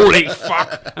middle? Holy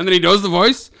fuck! And then he does the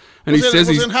voice, and he says was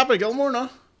he's in Happy Gilmore, no?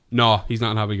 no, he's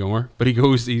not in Happy Gilmore, but he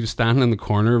was standing in the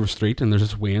corner of a street, and there's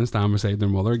this Wayne standing beside their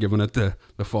mother, giving it the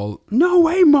full no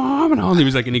way, mom, and all, and he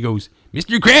was like, and he goes,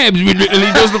 Mr. Krabs, and he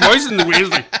does the voice, and the Wayne's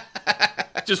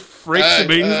like, just freaks the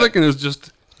beans, like, and is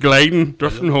just gliding,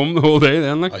 drifting home the whole day.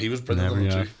 Then, like, Oh, he was brilliant in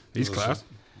yeah. it too. He's There was class.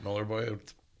 Another boy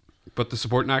out. But the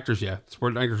supporting actors,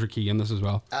 supporting actors are key in this as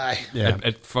well. Aye. Yeah.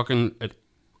 It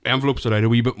envelopes it out a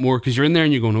wee bit more because you're in there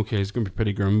and you're going, okay, it's going to be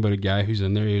pretty grim about a guy who's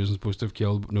in there he wasn't supposed to have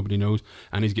killed, but nobody knows,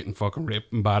 and he's getting fucking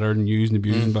raped and battered and used and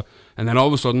abused, and then all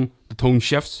of a sudden the tone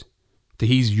shifts to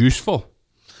he's useful.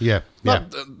 Yeah. Yeah.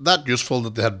 That useful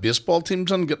that they had baseball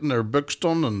teams in getting their books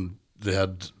done, and they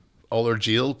had all their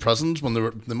jail prisons when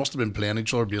they must have been playing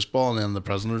each other baseball, and then the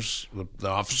prisoners, the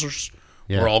officers,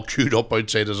 were all queued up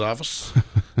outside his office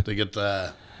to get.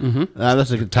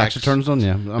 That's like tax returns done,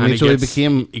 yeah. I mean,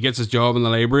 he gets his job in the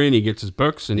library, and he gets his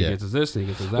books, and he gets his this, and he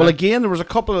gets his that. Well, again, there was a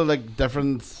couple of like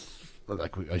different,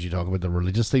 like as you talk about the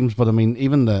religious themes, but I mean,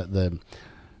 even the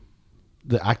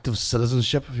active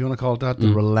citizenship, if you want to call it that,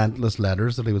 the relentless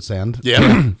letters that he would send,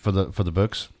 for the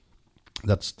books.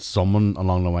 That's someone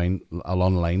along the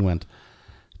line went,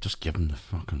 just give him the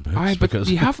fucking books. Aye, but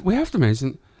we have to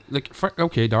mention, like,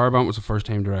 Darabont was a first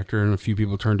time director, and a few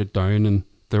people turned it down, and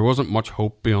there wasn't much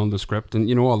hope beyond the script,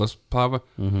 and all this palaver.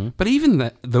 But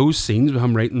even those scenes with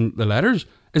him writing the letters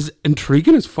is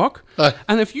intriguing as fuck.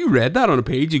 And if you read that on a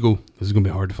page, you go, "This is going to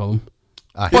be hard to film."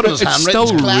 But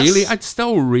it's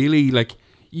still really like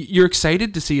you're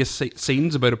excited to see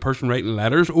scenes about a person writing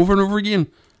letters over and over again,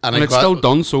 and it's still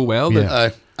done so well.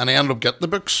 And I ended up getting the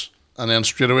books. And then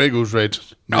straight away goes, right,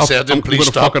 we said to him, please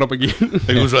stop. Fuck it up again.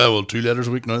 He goes, well, 2 letters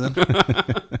a week now then.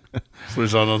 So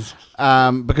he's on it.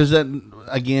 Because then,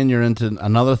 again, you're into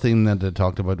another thing that they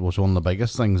talked about was one of the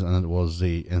biggest things, and it was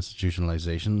the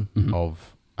institutionalization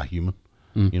of a human.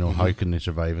 How can they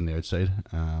survive on the outside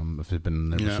if they've been in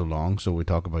there for so long? So we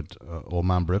talk about old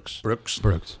man Brooks. Break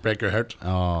your heart.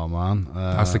 Oh, man.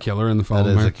 That's the killer in the film.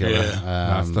 That is the killer.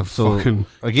 That's the fucking...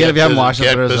 Again, if you haven't watched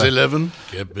it, get busy living,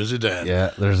 get busy dying.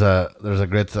 Yeah, there's a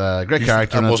great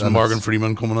character. That wasn't Morgan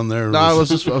Freeman coming in there. No, I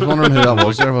was wondering who that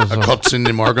was. There was a cut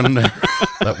Cindy Morgan there.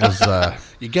 That was...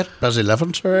 you get busy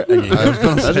living, sir, and you get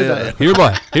busy dying.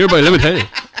 Hereby, let me tell you.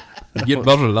 You get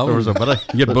better love. There was a bit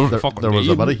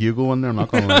of Hugo in there. I'm not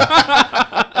going to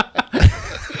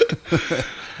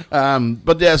lie.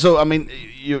 But yeah, so I mean,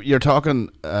 you're talking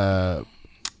the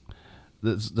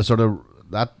sort of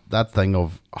that thing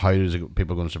of how is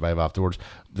people going to survive afterwards.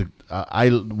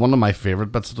 One of my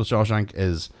favorite bits of the Shawshank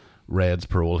is Red's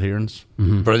parole hearings.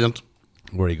 Brilliant,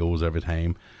 where he goes every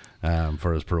time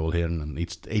for his parole hearing, and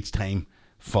each time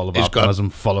full of optimism,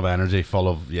 full of energy, full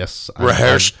of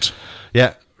rehearsed.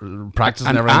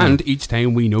 Practicing and each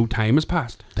time we know time has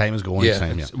passed. Time is going.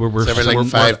 We're every like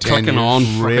 5, 10 clicking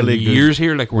on really years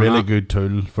here. Like we're really good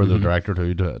tool for the director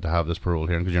to have this parole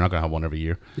hearing, because you're not going to have one every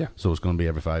year. Yeah. So it's going to be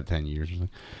every 5, 10 years or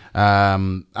something.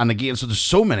 And again, so there's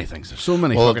so many things. There's so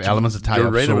many fucking elements that tie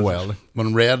up so well.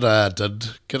 When Red did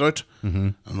get out, I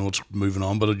know it's moving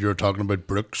on, but you're talking about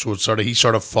Brooke, so it's he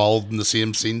sort of followed in the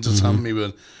same scenes as him. He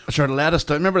would sort of let us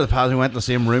down. Remember the past we went to the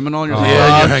same room and all? You're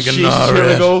thinking, no,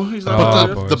 Red.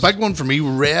 But the big one for me,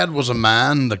 Red was a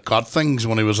man that got things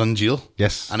when he was in jail.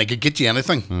 Yes, and he could get you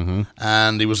anything,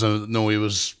 and he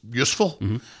was useful.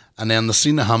 And then the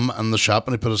scene of him in the shop,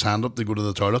 and he put his hand up to go to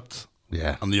the toilet.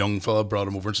 Yeah. And the young fella brought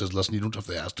him over and says, listen, you don't have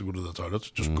to ask to go to the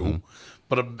toilet, just go.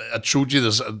 But it showed you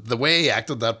this, the way he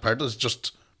acted that part is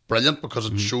just brilliant, because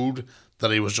it showed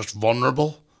that he was just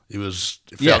vulnerable. He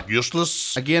felt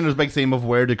useless. Again, there's a big theme of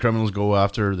where do criminals go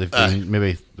after they've been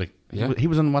maybe like he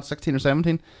was in 16 or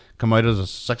 17, come out as a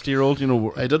 60-year-old.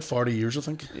 I did 40 years, I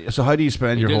think. So how do you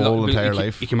spend your whole entire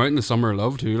life? He came out in the summer of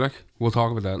love too. Like we'll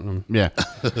talk about that. Yeah,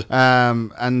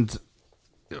 and.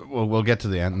 We'll get to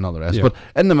the end and all the rest. Yeah. But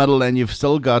in the middle, then you've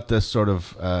still got this sort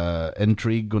of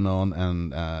intrigue going on,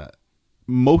 and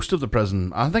most of the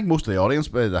prison, I think most of the audience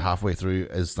by the halfway through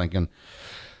is thinking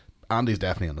Andy's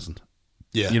definitely innocent.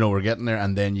 Yeah, we're getting there,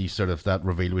 and then you sort of that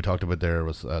reveal we talked about there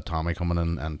with Tommy coming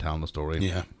in and telling the story.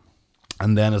 Yeah,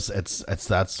 and then it's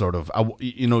that sort of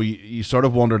you sort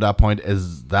of wonder at that point,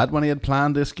 is that when he had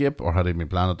planned to escape, or had he been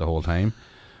planning it the whole time?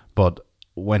 But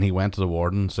when he went to the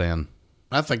warden saying,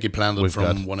 I think he planned it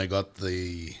from when I got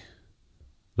the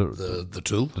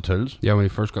tool. The tools? Yeah, when he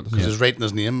first got the tool. Because he was writing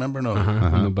his name, remember? No.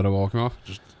 And a bit of walking off.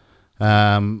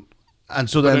 And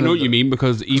so then I know what you mean,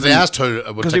 because even they asked how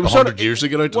it would take 100 years to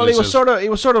get out. Well, he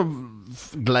was sort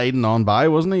of gliding on by,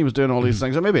 wasn't he? He was doing all these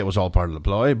things. And maybe it was all part of the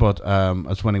ploy, but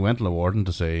it's when he went to the warden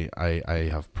to say, I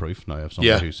have proof now of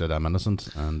somebody who said I'm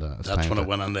innocent, and that's when it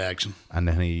went into action. And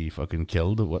then he fucking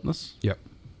killed the witness. Yep.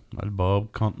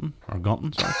 Bob Gunton,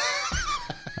 sorry.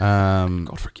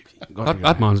 God forgive you.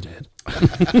 That man's dead.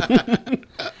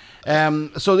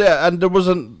 So yeah, and there was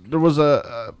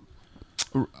a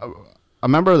I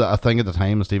remember that a thing at the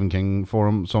time, the Stephen King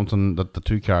forum, something that the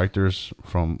two characters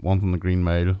from one from the Green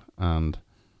Mile and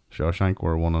Shawshank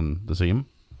were one and the same.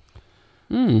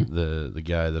 The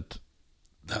guy that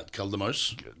killed the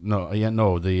mouse.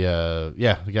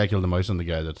 the guy killed the mouse and the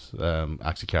guy that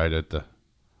actually carried out the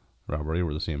robbery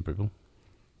were the same people.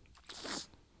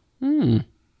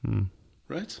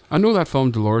 Right. I know that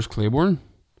film Dolores Claiborne.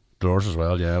 Dolores as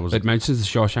well, yeah. It mentions the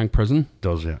Shawshank Prison.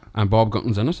 Does, yeah. And Bob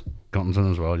Gunton's in it. Gunton's in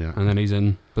as well, yeah. And then he's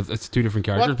in, but it's two different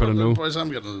characters. But I know Boys,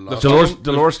 I'm getting lost.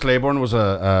 Dolores Claiborne was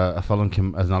a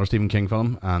film, another Stephen King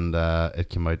film, and it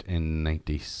came out in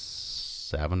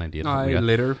 97, 98. something like that.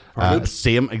 later.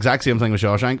 Exact same thing with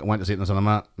Shawshank. I went to see it in the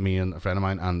cinema, me and a friend of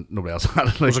mine, and nobody else had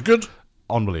it. Was it good?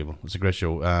 Unbelievable. It's a great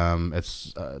show.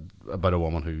 It's about a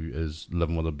woman who is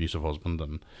living with an abusive husband,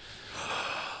 and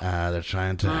they're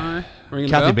trying to.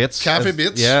 Kathy Bates. Kathy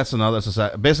Bates. Yeah, it's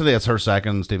another. Basically, it's her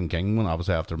second Stephen King one,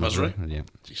 obviously after Misery. Yeah.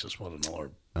 Jesus, what another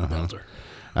belter.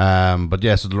 But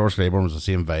yeah, so Dolores Claiborne was the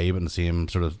same vibe and the same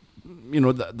sort of,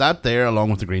 that there along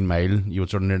with the Green Mile, you would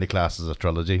sort of nearly class as a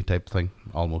trilogy type thing,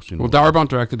 almost. Well, Darabont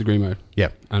directed The Green Mile.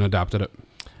 Yeah, and adapted it.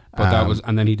 But that was,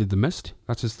 and then he did The Mist.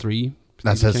 That's his three.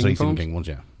 That's his three films. Stephen King ones.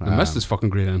 Yeah, The Mist is fucking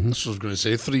great. This was going to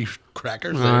say 3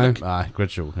 crackers. Great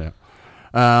show. Yeah.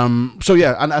 So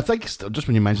yeah, and I think just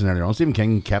when you mentioned earlier on, Stephen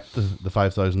King kept the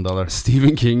 $5,000.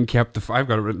 Stephen King kept I've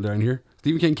got it written down here.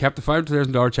 Stephen King kept the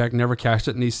 $5,000 check, never cashed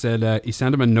it, and he said he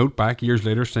sent him a note back years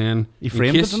later saying, he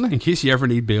framed it, didn't he? In case you ever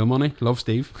need bail money, love,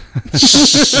 Steve.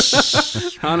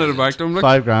 Handed it back to him. Look.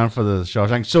 $5,000 for the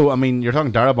Shawshank. So I mean, you're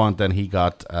talking Darabont. Then he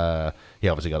got he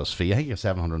obviously got his fee. I think he got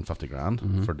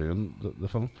 $750,000 for doing the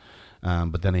film.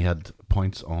 But then he had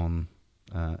points on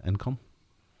income.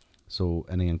 So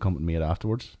any income it made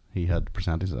afterwards, he had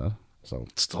percentage of that. So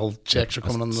still checks are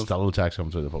coming in. Still checks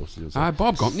coming through the post.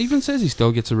 Bob Gunton even says he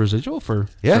still gets a residual for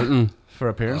for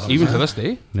appearances, even to this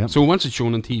day. Yep. So once it's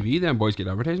shown on TV, then boys get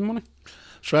advertising money.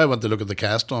 So I went to look at the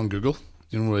cast on Google.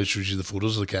 You know where it shows you the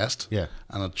photos of the cast? Yeah.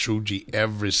 And it showed you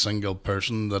every single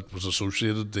person that was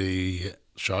associated the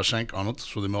Shawshank on it.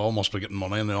 So they all must be getting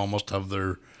money and they all must have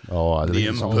their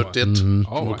name put it.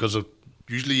 Because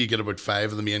usually you get about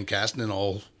 5 of the main cast and then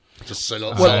all just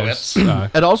silhouettes.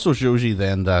 It also shows you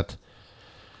then that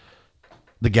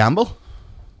the gamble,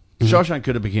 Shawshank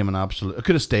could have became an absolute. It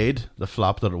could have stayed the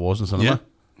flop that it was in cinema. Yeah.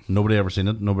 Nobody ever seen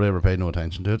it. Nobody ever paid no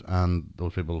attention to it, and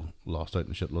those people lost out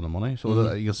in a shitload of money.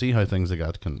 So you can see how things like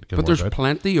that can But work there's out.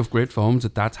 plenty of great films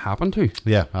that's happened to.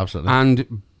 Yeah, absolutely.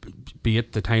 And be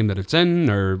it the time that it's in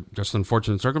or just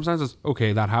unfortunate circumstances,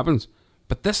 okay, that happens.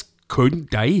 But this couldn't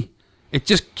die. It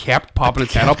just kept popping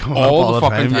its head up all the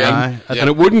fucking time. Yeah. And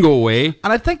it wouldn't go away.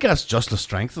 And I think that's just the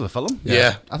strength of the film.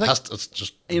 Yeah. I think it's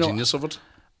just the genius of it.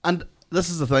 And this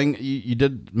is the thing, you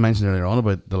did mention earlier on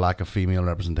about the lack of female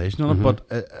representation on it, but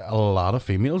a lot of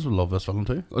females would love this film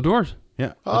too. Adored.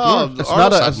 Yeah. It's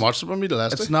not as much for me the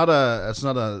last It's not a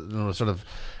sort of,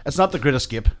 it's not the Great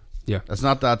Escape. Yeah. It's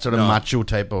not that sort of macho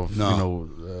type of,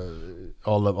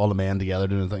 all the men together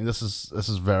doing the thing. This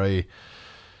is very,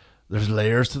 there's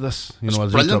layers to this. It's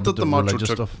as brilliant that the religious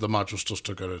machos just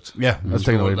took it out. Yeah, that's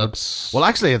taken away. Well,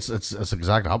 actually, it's the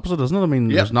exact opposite, isn't it? I mean,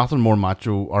 there's nothing more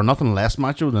macho or nothing less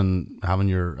macho than having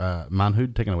your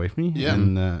manhood taken away from you. Yeah.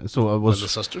 And so it was By the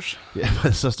sisters. Yeah, by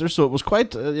the sisters. So it was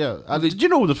quite. Did you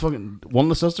know that fucking one of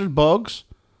the sisters, Boggs,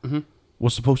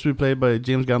 was supposed to be played by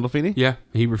James Gandolfini? Yeah,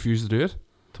 he refused to do it.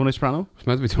 Tony Soprano. He was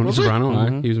meant to be Tony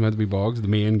Soprano. He was meant to be Boggs, the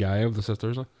main guy of the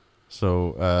sisters.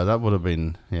 So that would have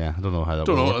been, I don't know how that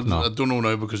would have worked. I don't know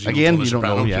now because Again, Tony you don't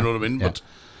Soprano, know, you know what I mean? Yeah. But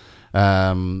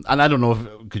and I don't know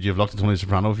if could you have looked at Tony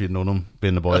Soprano if you'd known him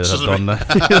being the boy that had done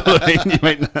that. You know what I mean? You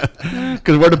might,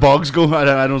 because where the Bogs go,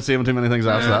 I don't see him too many things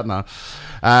after that now.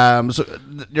 So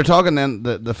you're talking then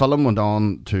the film went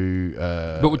on to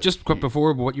but just quick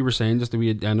before what you were saying, just a wee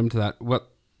addendum to that, what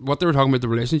they were talking about, the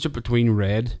relationship between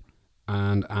Red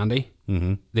and Andy.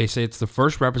 They say it's the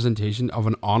first representation of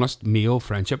an honest male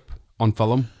friendship on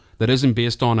film that isn't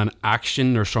based on an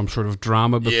action or some sort of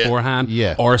drama beforehand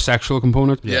or a sexual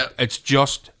component. Yeah. It's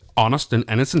just honest and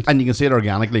innocent. and you can see it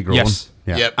organically growing. Yes.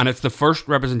 Yeah. Yep. And it's the first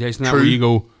representation of that where you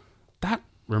go, that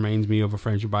reminds me of a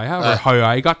friendship I have, or how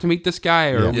I got to meet this guy,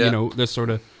 or this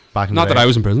sort of. Back in Not the that day. I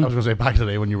was in prison. I was going to say back in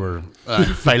the day when you were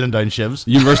filing down shivs.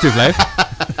 University of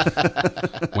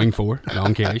Life. Wing 4,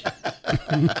 long cage.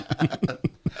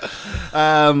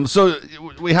 So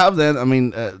we have then. I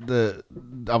mean,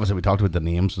 obviously we talked about the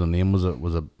name. So the name was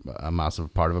a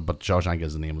massive part of it. But Shawshank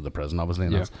is the name of the prison, obviously.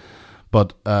 And that's,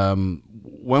 but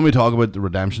when we talk about the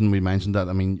redemption, we mentioned that.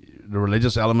 I mean, the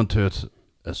religious element to it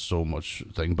is so much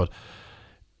thing. But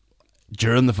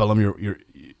during the film,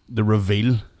 the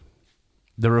reveal.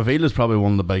 The reveal is probably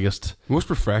one of the biggest. Most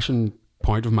refreshing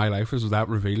point of my life was that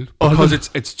reveal, because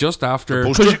it's just after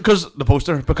Because the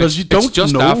poster. Because you don't it's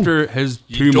just know. after his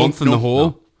You 2 months in the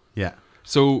hole. Yeah.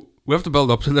 So we have to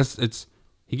build up to this.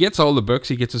 He gets all the books.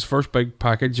 He gets his first big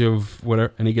package of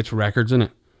whatever, and he gets records in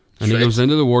it. And he goes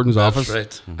into the warden's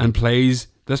office and plays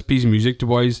this piece of music to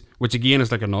boys, which again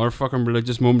is like another fucking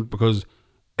religious moment because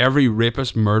every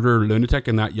rapist, murderer, lunatic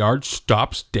in that yard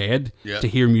stops dead to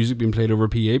hear music being played over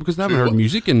PA because they haven't heard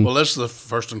music. And well, this is the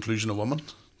first inclusion of women.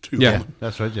 Women.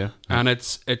 That's right. Yeah, and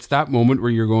it's that moment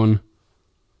where you're going,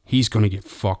 he's going to get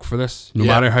fucked for this, no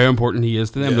matter how important he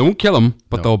is to them. They won't kill him,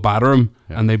 but they'll batter him,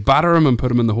 and they batter him and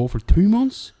put him in the hole for 2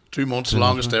 months. 2 months, the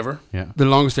longest ever. Yeah, the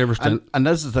longest ever stint. And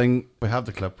that's the thing. We have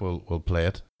the clip. We'll play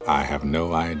it. I have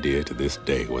no idea to this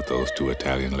day what those 2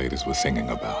 Italian ladies were singing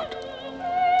about.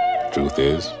 Truth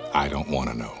is, I don't want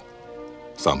to know.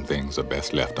 Some things are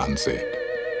best left unsaid.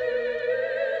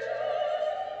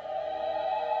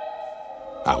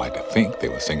 I like to think they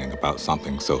were singing about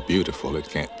something so beautiful it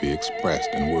can't be expressed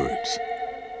in words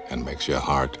and makes your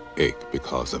heart ache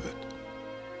because of it.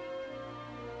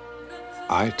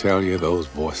 I tell you, those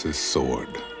voices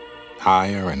soared,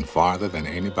 higher and farther than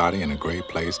anybody in a great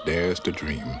place dares to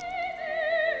dream.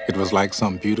 It was like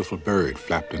some beautiful bird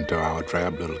flapped into our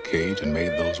drab little cage and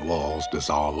made those walls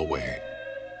dissolve away.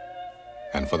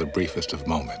 And for the briefest of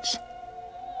moments,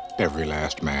 every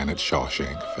last man at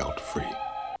Shawshank felt free.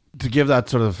 To give that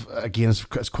sort of, again,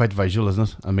 it's quite visual, isn't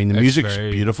it? I mean, the music's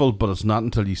beautiful, but it's not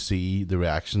until you see the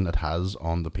reaction it has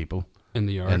on the people. In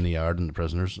the yard, and the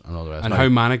prisoners and all the rest. And how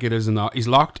manic it is in that. He's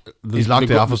locked the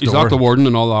office door. He's locked the warden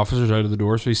and all the officers out of the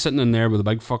door. So he's sitting in there with a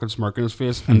big fucking smirk on his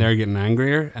face, and they're getting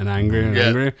angrier and angrier and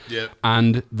angrier. Yeah.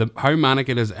 And how manic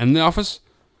it is in the office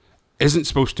isn't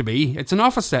supposed to be. It's an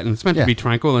office setting. It's meant to be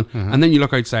tranquil. And then you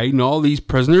look outside, and all these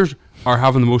prisoners are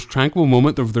having the most tranquil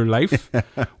moment of their life,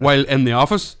 while in the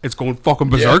office it's going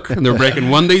fucking berserk, and they're breaking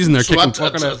Wendy's and they're kicking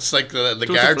fucking. It's like the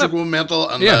guards are going mental,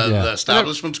 and the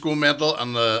establishment's going mental,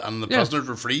 and the prisoners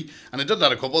were free. And he did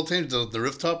that a couple of times. Did it at the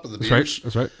rooftop with the beers.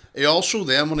 That's right. He also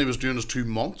then, when he was doing his 2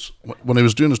 months,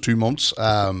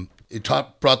 he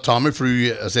brought Tommy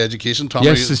through his education. Tommy,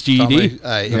 yes, his GED.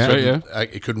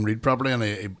 He couldn't read properly, and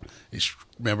he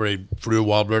remember he threw a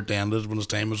wobbler at the end when his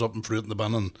time was up and threw it in the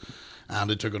bin, and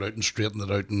Andy took it out and straightened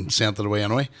it out and sent it away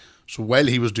anyway. So while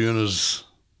he was doing his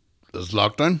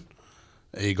lockdown,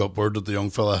 he got word that the young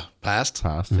fella passed.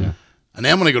 Yeah. And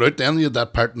then when he got out, then he had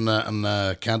that part in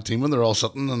the canteen when they're all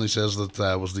sitting, and he says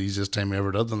that was the easiest time he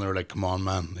ever did, and they were like, "Come on,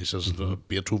 man!" He says,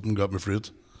 "Beethoven got me through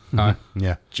it." Yeah.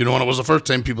 Do you know when it was the first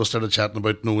time people started chatting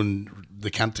about knowing they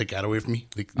can't take that away from me?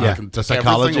 They can the take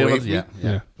psychology away of it. from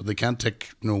me, but they can't take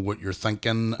what you're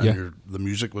thinking, and the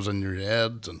music was in your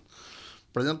head, and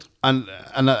brilliant. And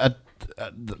I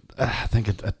think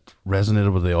it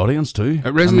resonated with the audience too.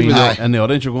 It resonated in the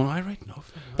audience. You're going, "I right enough."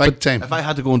 Big time. If I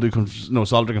had to go and do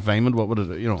solitary confinement, what would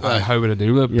it? How would I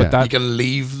do it? Yeah. But that, you can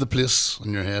leave the place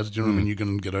in your head. Do you know what I mean? You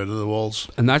can get out of the walls.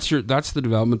 And that's the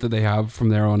development that they have from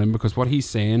there on in, because what he's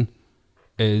saying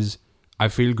is, I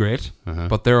feel great,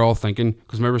 but they're all thinking,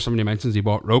 because remember somebody mentions he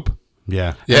bought rope.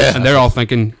 Yeah. And they're all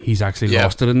thinking he's actually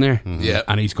lost it in there. Yeah.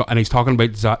 And he's talking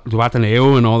about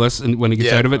Duataneo and all this, and when he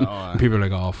gets out of it, and people are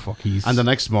like, "Oh fuck, he's." And the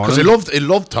next morning, because he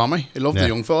loved Tommy, he loved the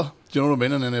young fella. Do you know what I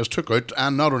mean? And then he was took out,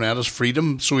 and not only that, his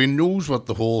freedom. So he knows what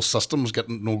the whole system's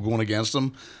going against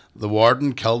him. The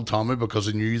warden killed Tommy because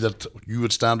he knew that you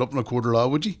would stand up in a court of law,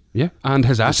 would you? Yeah, and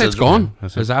his asset's gone.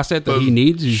 His asset that he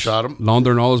needs, he's shot him,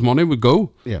 laundering all his money, would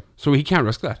go. Yeah, so he can't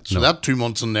risk that. So that 2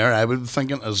 months in there, I would be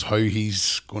thinking, is how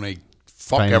he's going to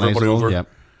fuck everybody over. Yeah.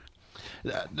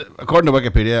 According to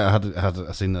Wikipedia, I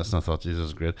had seen this and I thought, Jesus,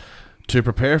 is great. To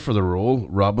prepare for the role,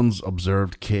 Robbins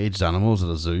observed caged animals at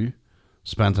a zoo,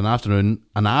 spent an afternoon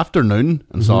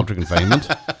in solitary confinement,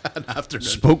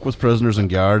 spoke with prisoners and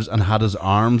guards, and had his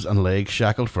arms and legs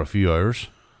shackled for a few hours.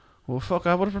 Well, fuck,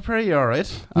 I would have prepared you all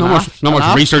right. Not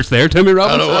much research there, Timmy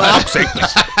Robbins.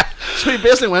 So he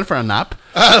basically went for a nap.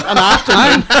 An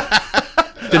afternoon.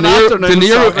 De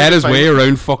Niro ate his way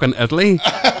around fucking Italy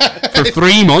for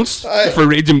 3 months for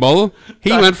Raging Bull.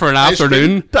 He went for an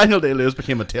afternoon. Daniel Day-Lewis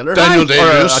became a tailor. Daniel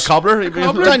Day-Lewis. A cobbler.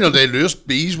 Daniel Day-Lewis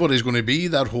bees what he's going to be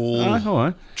that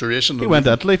whole duration. He went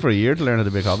to Italy for a year to learn how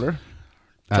to be a cobbler.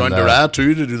 Joined Dara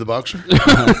too to do the boxer.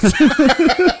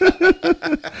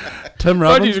 Tim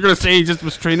Robbins. I thought you were going to say he just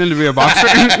was training to be a boxer.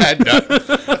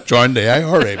 Joined the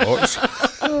IRA box.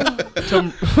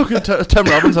 Tim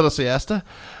Robbins had a siesta.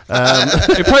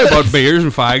 He probably bought beers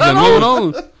and fags and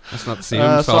all. That's not the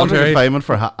same. Solitary confinement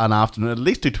for an afternoon, at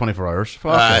least 24 hours.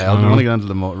 Fuck hell, I don't want to get into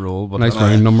the role. But nice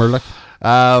round number, like.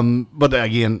 But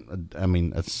again, I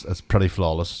mean, it's pretty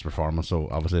flawless performance. So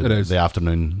obviously, the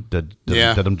afternoon did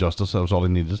him justice. That was all he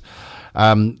needed.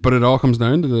 But it all comes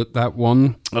down to that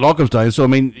one. It all comes down. So I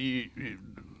mean,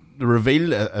 the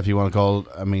reveal, if you want to call it,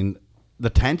 I mean, the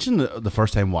tension the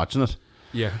first time watching it.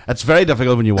 Yeah. It's very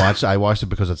difficult when you watch. I watched it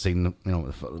because I'd seen,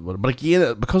 but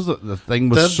again, because the thing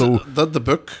was the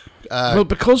book. Well,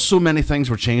 because so many things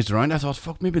were changed around, I thought,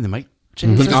 fuck, maybe they might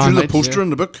change. Did things. you They the might, poster in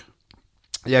the book?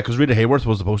 Yeah, because Rita Hayworth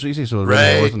was the poster, you see, so Rita Right.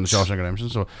 Hayworth and the Shawshank Redemption.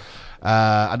 So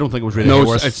I don't think it was Rita No,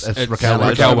 Hayworth. it's Raquel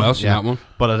Welch. Raquel Welch in that one.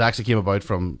 But it actually came about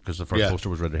from because the first Yeah. poster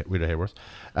was Rita Hayworth.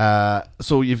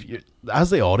 So you, as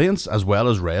the audience, as well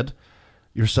as Red,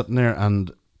 you're sitting there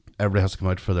and everybody has to come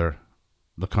out for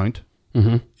the count.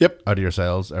 Yep. Out of your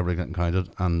cells, everybody getting counted,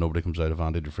 and nobody comes out of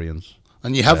Andy Dufresne's.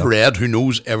 And you have Red, who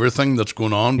knows everything that's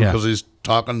going on Yeah. because he's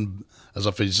talking as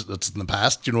if it's in the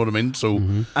past. You know what I mean? So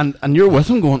And you're with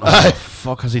him going, oh,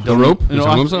 fuck, has he done rope? You He's know,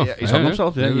 hung after- himself. Yeah, he's Yeah, hung yeah.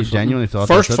 himself. Yeah, Yeah, you that's genuinely thought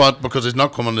first that's it. thought because he's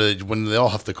not coming to when they all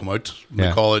have to come out. When Yeah.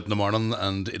 They call out in the morning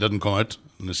and he didn't come out,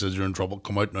 and they said you're in trouble.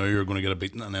 Come out now, you're going to get a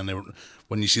beating. And then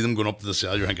when you see them going up to the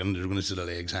cell, you're thinking you're going to see the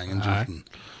legs hanging. And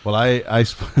Well, I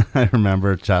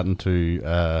remember chatting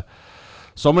to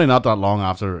somebody not that long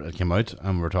after it came out,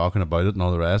 and we were talking about it and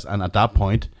all the rest. And at that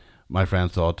point, my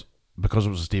friend thought, because it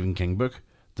was a Stephen King book,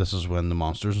 this is when the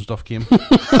monsters and stuff came.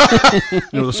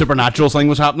 The supernatural thing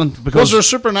was happening. Because was there a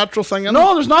supernatural thing in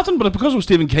no, it? there's nothing. But because it was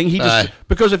Stephen King, he just Aye.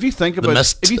 because if you think about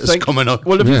Mist if you is think coming up.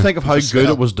 well, if you Yeah. think of how The good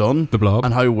cell. it was done, The Blob.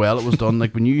 and how well it was done,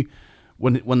 like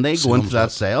when they go into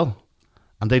that cell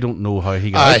and they don't know how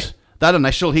he got Aye. out. That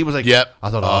initial, he was like, Yep. I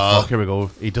thought, oh fuck, here we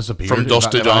go. He disappeared From dusk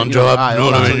to Aye, dawn, you know, job. aye, No,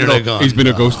 oh, no, you you're know, not gone. He's been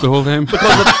a ghost the whole time. Fuck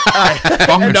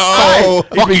no.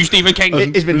 Fuck you, Stephen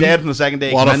King. He's been dead from the second day.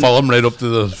 he Want came to in. follow him right up to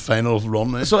the final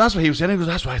run? Eh? So that's what he was saying. He goes,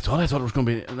 that's what I thought. I thought it was going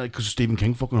to be like because Stephen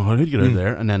King fucking how did he get out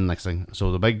there? And then next thing,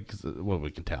 so the big, well,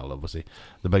 we can tell obviously.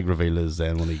 The big reveal is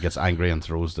then when he gets angry and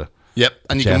throws the. Yep,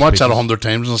 and you chess can watch that pieces. 100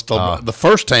 times and still. The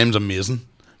first time's amazing.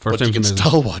 First but you time's can amazing.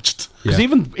 still watch it. Because Yeah.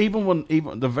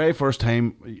 even the very first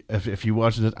time, if you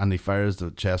watch it and he fires the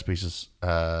chess pieces,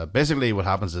 basically what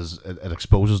happens is it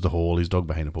exposes the hole he's dug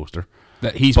behind a poster.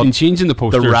 That he's But been changing the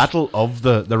posters. The rattle of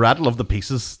the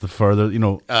pieces, the further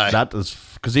Aye. that is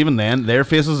because even then their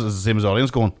faces is the same as the audience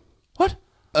going, what?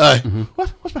 Aye.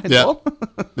 What's behind Yeah. the wall?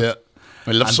 Yeah.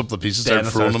 He lifts And up the pieces, then start it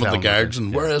throwing starts them at the telling guards, them,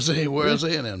 and yeah. where is he? Where is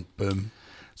he? And then boom.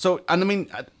 So, and I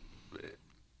mean,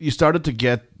 you started to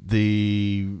get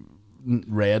the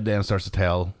Red then starts to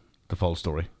tell the full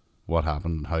story. What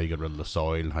happened, how you get rid of the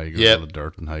soil, how you get Yeah. rid of the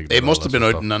dirt, and how you get He rid of must all have that been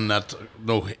out sort of and on that.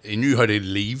 No, he knew how to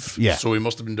leave. Yeah. So he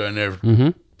must have been down there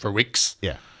for weeks. stuff.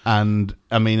 Yeah. And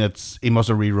I mean, he must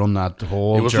have rerun that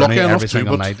whole He was journey lucky enough every to,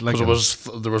 single but night. Like, because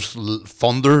there was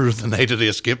thunder the night that he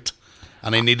escaped,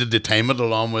 and he needed to time it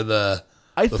along with the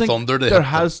think thunder. To there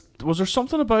hit was there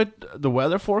something about the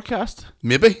weather forecast?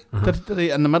 maybe. Did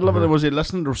he, in the middle of it, was he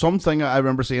listening to something? I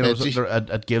remember seeing it, Edgy.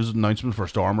 it gives an announcement for a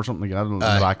storm or something like that in the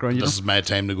background. You know, This is my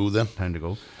time to go then. time to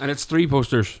go. And it's 3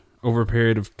 posters over a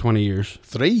period of 20 years.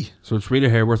 3. So it's Rita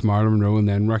Hayworth, Marilyn Monroe, and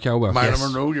then Raquel Welch. Marilyn Yes.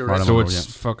 Monroe, you're Marilyn right. So Monroe,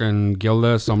 it's fucking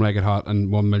Gilda, Some Like It Hot,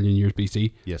 and 1 million years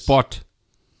BC. Yes. But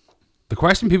the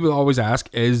question people always ask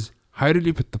is, how did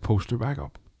he put the poster back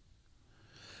up?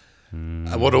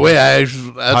 What the way I'd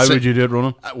How say, would you do it,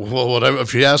 Ronan? well, whatever.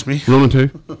 If you ask me, Ronan 2.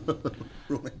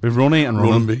 We've Ronnie and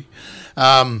Roland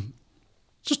Ronan. B.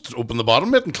 Just open the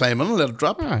bottom bit and climb in and let it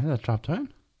drop. Ah, that dropped down.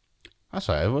 That's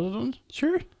how I would have done it.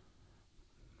 Sure.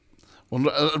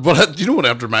 Well, but you know what?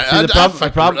 After my, See,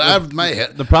 I have my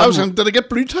head. the problem- I was saying, did I get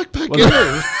blue tack back Well,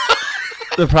 in?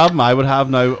 The problem I would have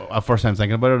now, first time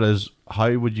thinking about it, is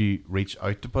how would you reach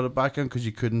out to put it back in because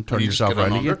you couldn't turn You just yourself get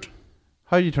around it again? under it.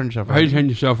 How do you turn yourself How around? did you turn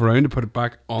yourself around to put it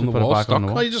back on the put it wall? back on Stuck? the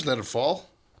wall? Why you just let it fall?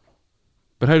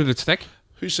 But how did it stick?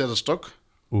 Who said it stuck?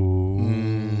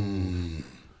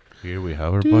 Here we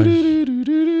have her, boys.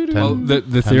 Well,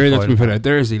 the theory that's been put out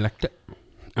there is he licked it,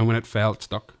 and when it fell, it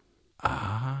stuck.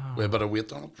 We better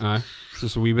wait on it. Aye.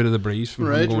 Just a wee bit of the breeze from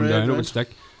Right, going right, down, it right. would stick.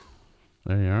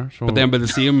 There you are. So But then by the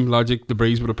same logic, the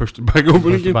breeze would have pushed it back open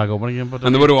pushed it again. back open again. But,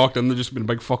 And they would have walked in, there'd just been a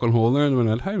big fucking hole there, and they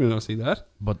went, how did I not see that?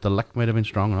 but the lick might have been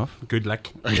strong enough. Good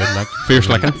lick. Good lick. Fierce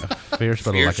licking. Fierce bit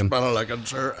of Fierce licking. bit of licking,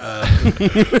 sir.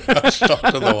 Stuck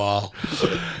to the wall. So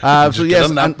Just yes, get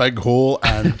in that and big hole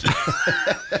and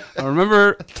I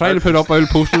remember trying to put up old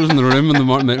posters in the room in the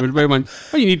morning. Everybody went,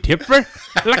 oh, you need tape for it?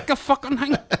 Lick a fucking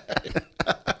thing.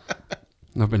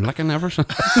 And I've been licking ever since.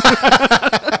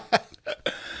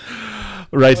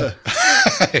 right.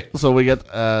 So we get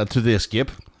to the escape,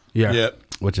 yeah.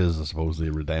 which is, I suppose,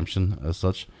 the redemption as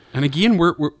such. And again,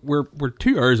 we're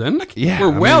 2 hours in. Like, Yeah,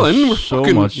 we're I well mean, in. We're so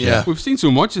fucking, much, yeah. We've seen so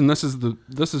much, and this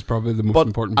is probably the most But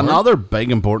important part. another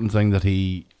big important thing that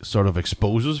he sort of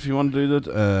exposes, if you want to do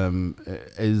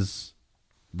that, is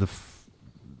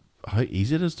how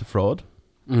easy it is to fraud.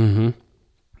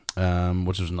 Mm-hmm.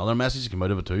 Which was another message that came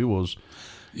out of it too, was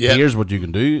Yeah. Here's what you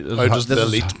can do. This How is does this the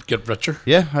is elite get richer?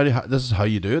 Yeah, this is how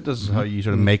you do it. This is how you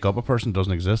sort of make up a person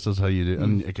doesn't exist. This is how you do it.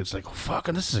 And it gets like, oh, fuck,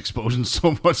 and this is exposing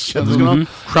so much shit that's going on.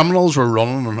 Criminals were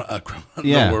running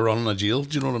Yeah. were running a jail.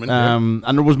 Do you know what I mean?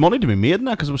 And there was money to be made in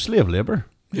that because it was slave labour.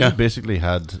 Yeah. You basically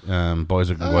had boys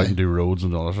that could go out and do roads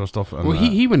and all that sort of stuff. And, Well,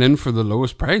 he went in for the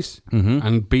lowest price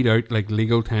and beat out like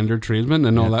legal tender tradesmen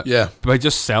and all that. Yeah. By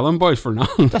just selling boys for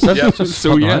nothing. That's it. Yeah.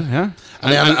 So yeah, yeah.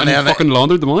 and then fucking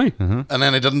laundered the money. And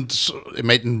then he didn't. He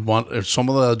mightn't want some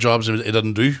of the jobs he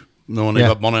didn't do. No, and he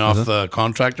Yeah. got money off the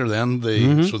contractor. Then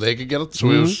so they could get it. So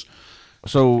he was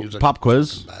So, was a pop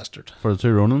quiz bastard. for the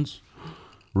two Ronans.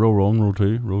 Row 1, row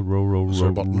 2,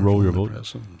 row your boat.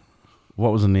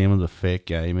 What was the name of the fake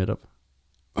guy he made up?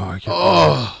 Oh, I can't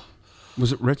remember.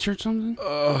 Was it Richard something?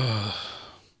 I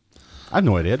have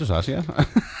no idea. Just ask you.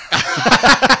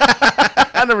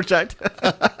 I never checked.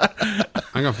 I'm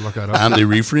gonna have to look that up. Andy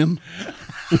Refrain.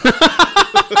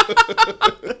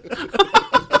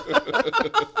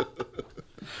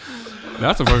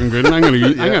 That's a fucking good one. I'm gonna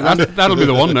use. That'll be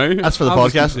the one now. That's for the I'll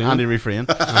just podcast. keep saying Andy it. Refrain.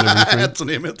 That's the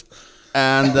name of it.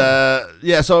 And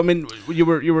yeah, so I mean,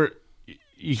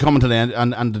 you come to the end,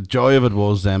 and the joy of it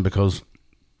was then because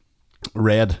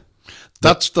Red.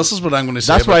 This is what I'm going to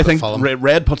say. That's about why I the think film.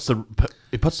 Red puts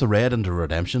the red into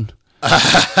redemption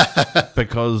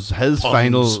because his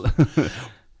final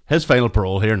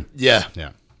parole here. Yeah, Yeah.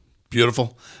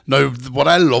 beautiful. Now, what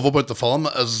I love about the film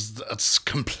is it's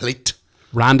complete.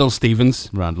 Randall Stevens.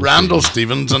 Randall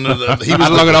Stevens, and he Had was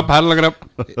to look it up. Had to look it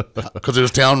up. because he was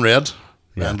telling Red,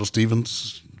 Yeah. Randall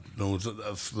Stevens,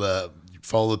 if you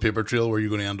follow the paper trail, where you're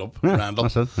going to end up, Randall.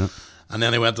 That's it. Yeah. And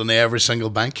then he went into every single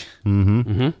bank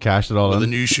Cashed it all with the in.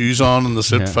 new shoes on and the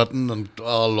suit Yeah. fitting, and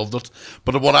I loved it.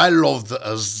 But what I loved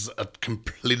is it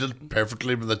completed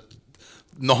perfectly, but that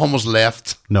nothing was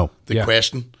left. No. The Yeah.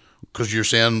 question, because you're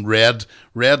saying Red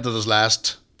did his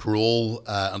last parole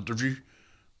interview,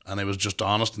 and he was just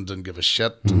honest and didn't give a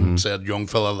shit and said, "Young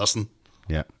fella, listen,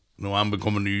 Yeah. no, I'm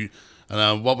becoming new."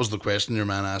 And what was the question your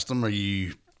man asked him? Are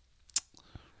you,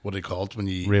 what do you call it when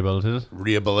you Rehabilitated.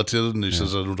 rehabilitated? And he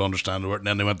says, "I don't understand the word." And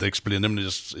then they went to explain to him, and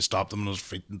he stopped him on his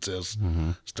feet and says,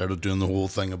 started doing the whole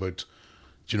thing about,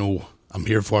 "Do you know, I'm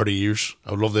here 40 years.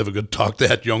 I would love to have a good talk to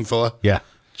that young fella." Yeah.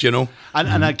 Do you know?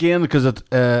 And again, because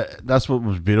that's what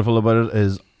was beautiful about it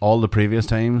is all the previous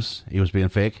times he was being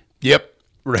fake, Yep.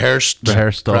 Rehearsed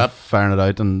stuff, crap. firing it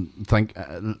out, and Saying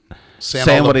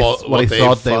saying all what the he bu- what he they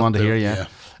thought they thought wanted to they- hear.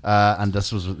 Yeah. And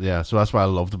this was so that's why I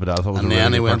loved it. But I thought it was And a really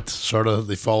then he good went part. sort of,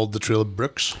 they followed the trail of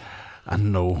Brooks.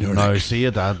 And no, like- see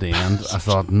it at the end. I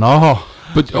thought no,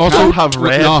 But We also can't have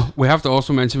Red. No, we have to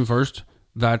also mention first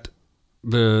that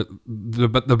the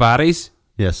baddies.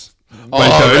 yes, Oh,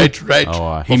 down. right.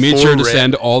 Oh, He made Before sure to Red-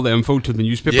 send all the info to the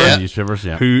newspaper. Yeah. newspapers.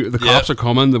 Yeah, Who the cops are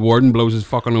coming? The warden blows his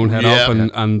fucking own head Yeah.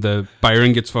 off, and the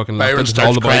Byron gets fucking Byron lifted. starts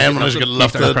all the boys crying get when he's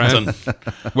lifted. getting He starts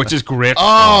lifted, crying. Which is great.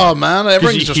 Oh man,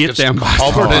 everything you just hate gets them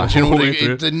covered bastards. in. You know, All the way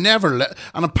through they never let.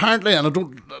 And apparently, and I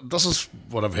don't. This is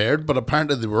what I've heard, but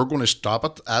apparently they were going to stop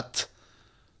it at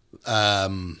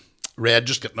Red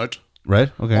just getting out.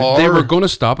 right. Okay. Or, They were going to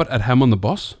stop it at him on the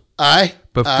bus aye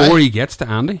before aye, he gets to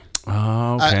Andy,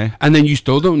 Oh, okay. and then you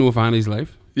still don't know if Andy's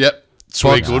live. Yep.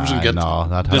 So he goes and gets. no,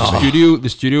 that The has the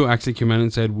studio actually came in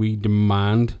and said, "We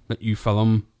demand that you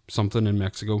film something in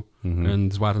Mexico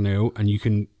and Zhuatanejo, and we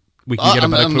can get a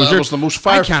bit of and closure." that was the most I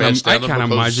far-fetched can't ending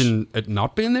because- imagine it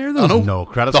not being there though. I know. no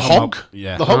credits. The coming hug. up.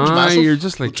 Yeah, The hug's Aye, massive. you're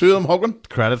just like- the two of them hugging.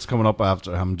 credits coming up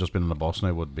after him just being on the bus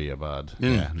now would be a bad.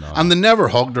 Yeah, no. And they never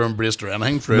hugged or embraced or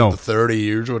anything throughout No. the 30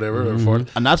 years or whatever. Or 40.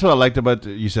 And that's what I liked about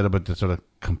you said about the sort of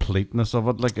completeness of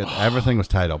it. Like everything was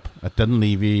tied up. It didn't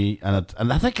leave you, and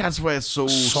I think that's why it's so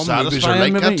Some satisfying. movies are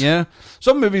like maybe. that. Yeah,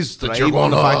 some movies That thrive you're on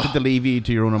going, the fact "Oh, that they leave you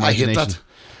to your own I hate imagination. that.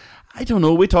 I don't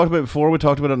know. We talked about it before. We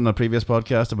talked about it in a previous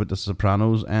podcast about the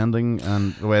Sopranos ending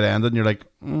and the way it ended. And you're like,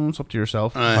 it's up to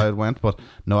yourself Aye. how it went. But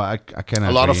no, I kind of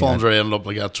A lot of films are ending up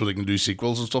like that so they can do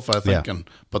sequels and stuff, I think. Yeah.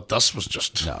 But this was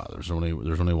just. No, there's only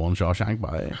one Shawshank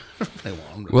by.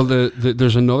 Well,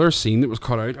 there's another scene that was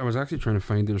cut out. I was actually trying to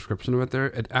find the description of it there.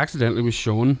 It accidentally was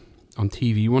shown on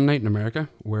TV one night in America,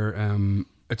 where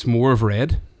it's more of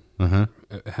Red,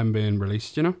 him being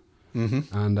released, you know,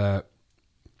 and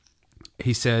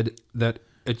he said that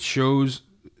it shows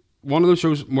one of them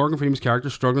shows Morgan Freeman's character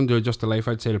struggling to adjust to life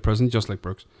outside of prison, just like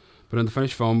Brooks. But in the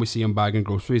finished film, we see him bagging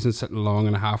groceries and sitting along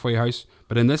in a halfway house.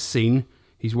 But in this scene,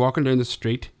 he's walking down the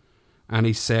street, and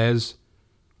he says,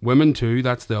 "Women too,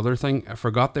 that's the other thing. I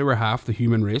forgot they were half the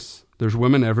human race. There's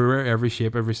women everywhere, every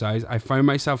shape, every size. I found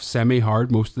myself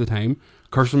semi-hard most of the time,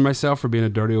 cursing myself for being a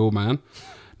dirty old man.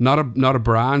 Not a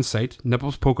bra in sight,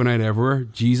 nipples poking out everywhere.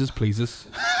 Jesus pleases."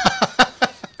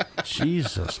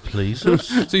 Jesus, please. So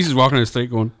he's just walking down the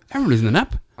street going, everybody's in the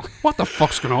nip. What the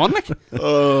fuck's going on? Like, Do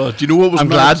you know what was I'm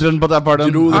mad? glad you didn't put that part in.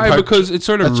 You know the aye, part- because it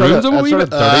sort of It's ruins him a it's wee sort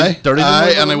bit. of dirty.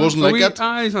 Aye, and I wasn't like it.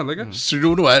 Aye, he's not like it. So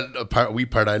you know what? A wee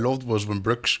part I loved was when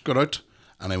Brooks got out,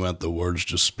 and I went, the words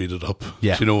just speeded up.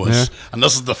 Yeah. Do you know, it's, and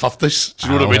this is the 50s. Do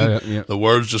you know what I mean? yeah. The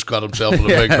words just got himself in a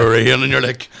big hurry, and you're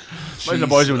like, Imagine the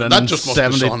boys who went in that just must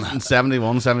be 70, son.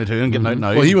 71, 72 and getting out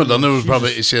now. Well, he went in. There was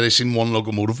probably he said he seen one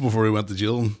locomotive before he went to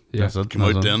jail. And Yeah. That's it, came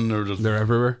that's out it. then. Or just, They're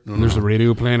everywhere. And there's the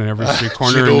radio playing in every street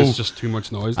corner, you and know. it's just too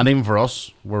much noise. And even for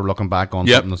us, we're looking back on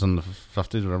Yep. something that's in the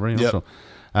 50s or whatever. You know, Yep.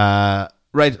 so,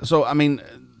 right. So, I mean,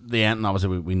 the ending,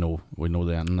 obviously, we know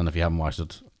the ending. And if you haven't watched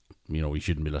it, you know, we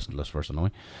shouldn't be listening to this first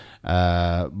anyway.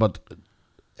 But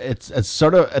it's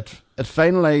sort of, it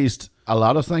finalised a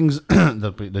lot of things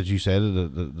that you said,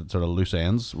 the sort of loose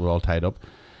ends were all tied up.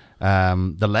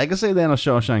 The legacy then of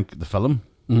Shawshank, the film.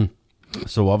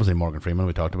 So obviously Morgan Freeman,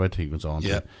 we talked about, he goes on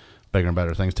Yeah. to bigger and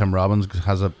better things. Tim Robbins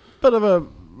has a bit of a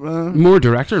More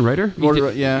director and writer. More he dir-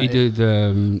 did, yeah. He did.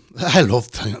 I love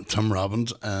Tim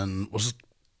Robbins, and was it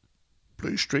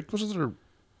Blue Streak? Was it? Or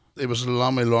it was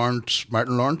Martin Lawrence.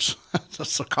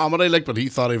 That's a comedy, like, but he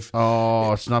thought of.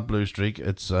 Oh, it's not Blue Streak.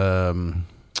 It's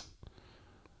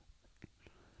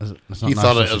it's not He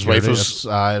thought National his wife Security. was-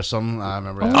 It's, some. I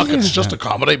remember. Oh, it's just a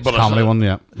comedy, but comedy one.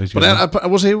 Yeah, He's But good. then,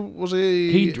 was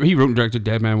he? he wrote and directed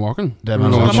Dead Man Walking. Dead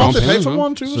Man With Walking. Sean Monty Penn as Python well.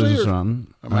 one too, was Susan he? Or? Sarandon.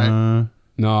 Am I-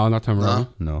 No, not Tim Robbins.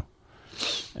 No.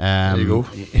 There you go.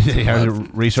 Yeah,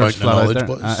 research Strike the flat out knowledge, there.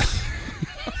 boys.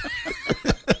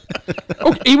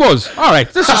 Oh, he was. All right,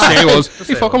 let's just say he was.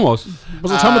 He fucking was.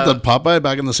 Was it him that did Popeye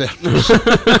back in the 70s?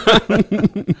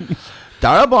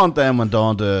 Darabont then went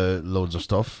on to loads of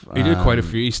stuff. He did quite a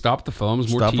few. He stopped the films,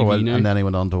 more Stuff for a while, TV now. and then he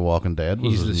went on to Walking Dead.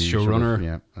 was He's the his new showrunner.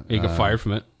 yeah, He got fired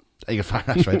from it. He got fired.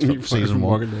 That's right. He From got fired season from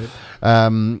one. Walking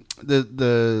Dead.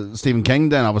 The Stephen King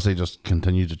then obviously just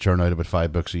continued to churn out about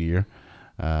 5 books a year.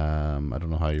 I don't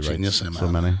know how he writes Genius, so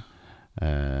man.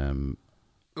 many.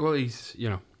 Well, he's,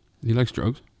 he likes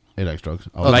drugs. He likes drugs.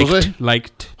 Oh, does he?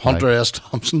 Liked. Hunter S.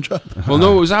 Thompson job. Well,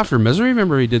 no, it was after Misery.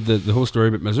 Remember, he did the whole story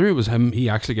about Misery. It was him. He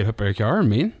actually got hit by a car in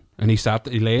Maine, and he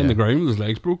lay in the ground with his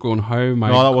legs broke, going, "How am I?"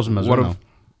 No, that wasn't Misery, what no. if-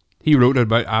 He wrote it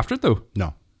about after it though.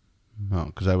 No,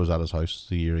 because I was at his house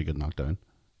the year he got knocked down.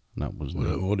 And that was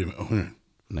What do you mean?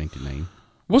 99.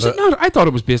 Was it not? I thought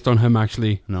it was based on him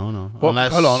actually. No. What?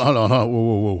 Unless Hold on.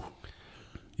 Whoa.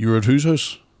 You were at whose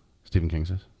house? Stephen King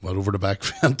says. What, over the back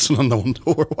fence and on the window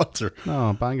or what? Or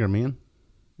No, Bangor, Maine,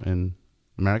 in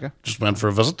America. just went for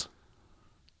a visit?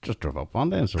 Just drove up one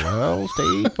day and said, "Well,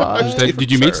 Steve, bye."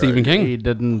 Did you meet Stephen King? He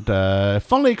didn't.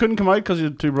 Funnily, he couldn't come out because he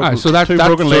had two broken, so that two sort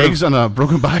broken of- legs and a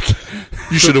broken back.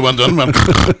 You should have went in, man.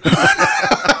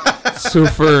 So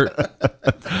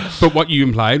but what you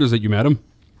implied was that you met him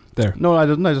there. No, I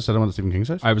didn't. I just said I went to Stephen King's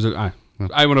house. I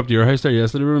went up to your house there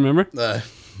yesterday. Remember?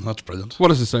 That's brilliant. What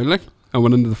does it sound like? I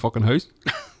went into the fucking house.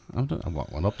 I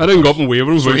went up. I didn't go up and wave at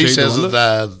him. So he outside the says window.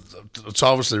 that it's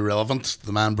obviously relevant.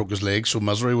 The man broke his leg, so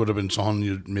Misery would have been something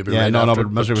you'd maybe Yeah, right no, after.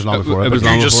 but Misery was long before. it was but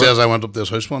long He just before. says I went up to his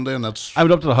house one day, and that's I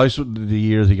went up to the house the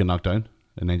year he got knocked down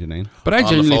in '99. But I On the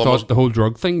genuinely film thought was- the whole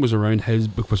drug thing was around his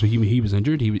because he was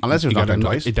injured. Unless he was knocked down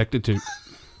twice. addicted to.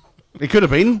 It could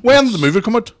have been. when did the movie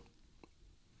come out.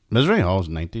 Misery? Oh, it was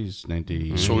 90s,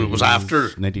 90. So it was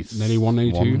after. 91,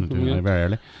 92, something like that. very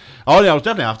early. Oh yeah, it was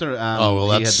definitely after. Oh,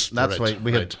 well, he that's that's right, why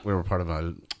we right. were part of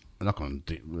a. I'm not going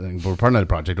to. We were part of a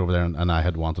project over there, and I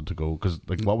had wanted to go because,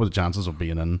 like, what were the chances of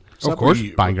being in? Of course.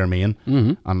 Bangor, Maine,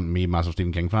 and me, massive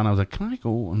Stephen King fan. I was like, can I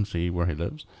go and see where he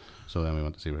lives? So then we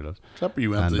went to see where he lives. Is that where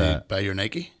you went And, to buy your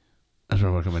Nike? That's where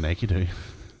we're working with Nike too.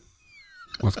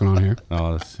 What's going on here?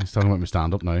 Oh, he's talking about me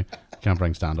stand up now. Can't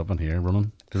bring stand up in here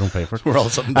running. They don't pay for it. We're all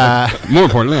sitting down. More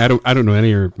importantly, I don't know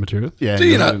any of your material. Yeah, Do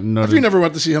you nor- not? nor Have does- you never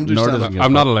went to see him do nor stand does up? he give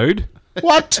I'm a not fuck. allowed.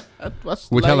 What?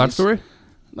 What's We tell that lies? story.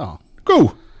 No.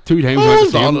 Go. 2 times. went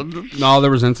to see Hold him. on. No, there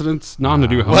was incidents. Nothing to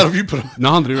do with him. What have you put?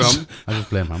 Nothing to do with him. I just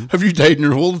blame him. Have you died in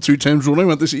your hole the 2 times when I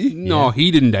went to see? No, he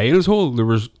didn't die in his hole. There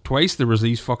was twice. There was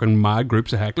these fucking mad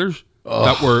groups of hecklers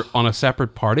that were on a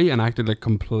separate party and acted like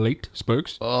complete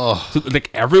spooks. Oh, So,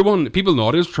 like everyone, people in the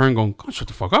audience trying going, God, shut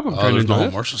the fuck up! I'm trying to there's enjoy no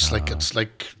it. worse. It's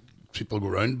like people go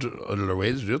around out of their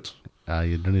way to do it.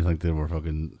 You didn't think they were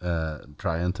fucking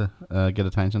trying to get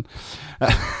attention?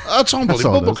 That's all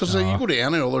unbelievable it is. because you go to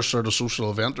any other sort of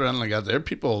social event or anything like that, there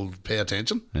people pay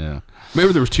attention. Yeah.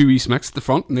 Maybe there was 2 East Mix at the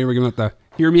front, and they were giving it the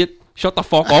 "Here, mate, shut the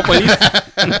fuck up." Will you?"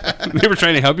 They were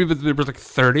trying to help you, but there was like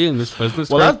 30 in this business.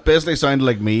 Well, crowd. that basically sounded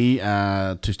like me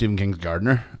to Stephen King's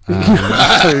gardener,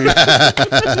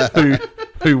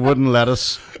 who wouldn't let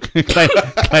us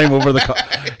climb over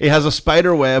the. He has a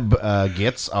spider web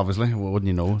gates. Obviously, wouldn't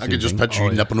you know? I could just picture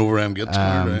you nipping over them gates.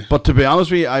 But to be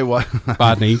honest with you, I was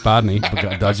Bad knee. dodgy.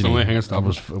 the only thing that stopped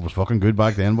It was fucking good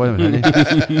back then, boy. I'm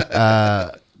telling you.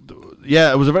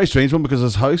 Yeah, it was a very strange one because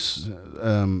his house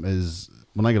is.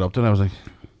 When I got up to it, I was like,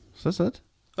 "Is this it?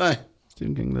 Aye.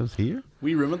 Stephen King lives here."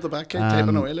 We room at the back,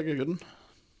 typing away like a good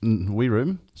one. We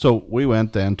room. So we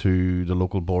went then to the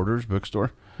local Borders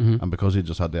bookstore, and because he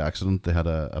just had the accident, they had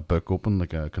a book open,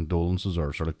 like a condolences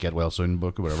or sort of get well soon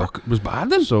book or whatever. Fuck, it was bad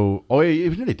then. So, he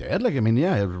was nearly dead. Like, I mean,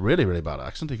 yeah, it was really, really bad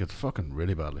accident. He got fucking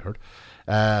really badly hurt.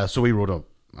 So we wrote up,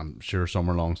 I'm sure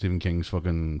somewhere along Stephen King's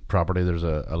fucking property, there's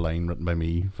a line written by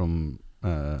me from.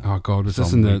 Oh God, was this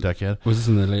some in the decade. Was this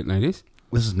in the late 90s?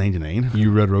 This is 99. You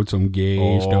wrote some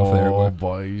gay stuff there, boy.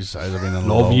 Boys, I'd have been in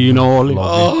Love you and all.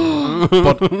 love you.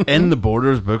 But in the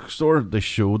Borders bookstore, they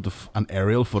showed an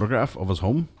aerial photograph of his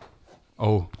home.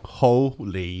 Oh,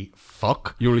 Holy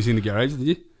fuck! you only seen the garage, did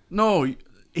you? No,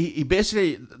 he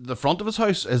basically, the front of his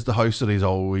house is the house that he's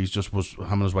always just was him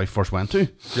and his wife first went to.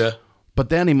 Yeah. But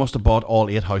then he must have bought all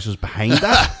 8 houses behind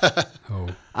that. Oh,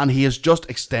 And he has just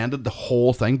extended the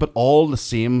whole thing, but all the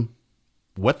same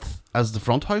width as the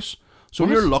front house. So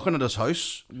when you're looking at his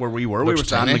house where we were Looks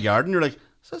standing in the tiny. garden, you're like,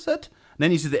 is this it? And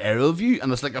then you see the aerial view,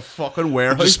 and it's like a fucking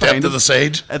warehouse. Just step behind to it. the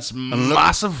side. It's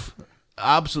massive.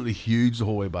 Absolutely huge the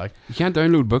whole way back. you can't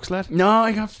download books, lad. No,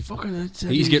 I got fucking.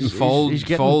 He's getting full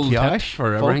cash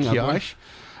for everything, Full that boy.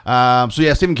 cash. So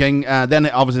yeah, Stephen King. Then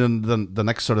obviously the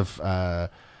next sort of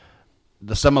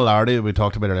the similarity that we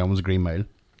talked about earlier on was the Green Mile.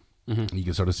 You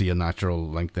can sort of see a natural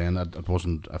link. Then it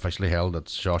wasn't officially held.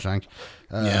 It's Shawshank.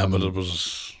 Yeah, but it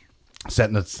was set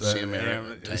in its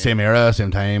Same era,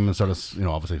 same time, and sort of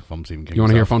obviously from Stephen King. You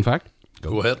want to hear a himself. fun fact?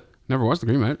 Go ahead. Never was the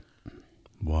Green Mile.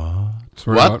 What?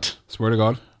 Swear What? To God. Swear to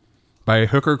God. By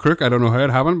hook or crook, I don't know how it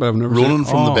happened, but I've never Ronan seen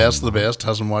from the Oh, best of the best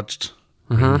hasn't watched.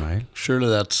 Green Mile. Surely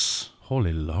that's.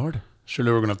 Holy Lord!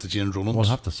 Surely we're gonna have to change Ronan. We'll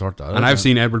have to sort that out. it. And I've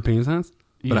seen Edward Penis Hands,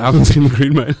 but Yeah. I haven't seen the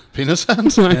Green Mile. penis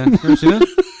hands. Yeah, you ever seen it?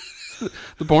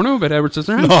 The porno about Edward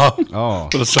Scissorhands. Oh, Oh,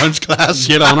 but it sounds class.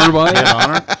 Get on her, boy. get on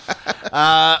her.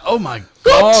 Oh my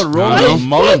God, Roland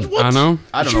Mullen. I know.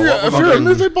 I don't know what If we're you're a fucking-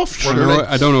 movie buff, surely.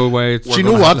 I don't know why it's. Do you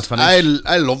know gonna have what? to finish.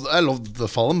 I loved the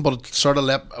film, but it sort of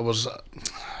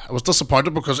I was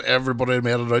disappointed because everybody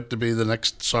made it out to be the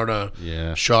next sort of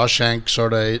Yeah. Shawshank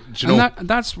sort of. Do you know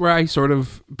that's where I sort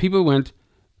of people went.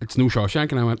 It's no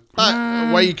Shawshank, and I went.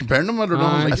 why are you comparing them? I don't know.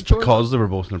 Like It's each other. because they were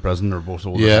both in the prison, they're both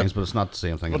older Yeah. things, but it's not the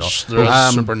same thing at all. But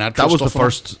there's supernatural that was the stuff in it.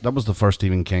 first. That was the first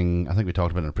Stephen King. I think we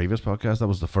talked about it in a previous podcast. That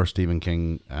was the first Stephen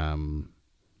King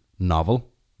novel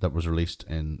that was released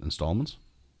in installments.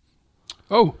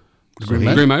 Oh, Green he-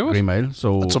 Mile? Green Mile was? Green Mile.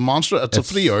 So It's a monster. It's a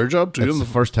 3-hour job too. It's and the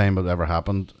first time it ever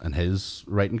happened in his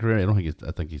writing career. I don't think.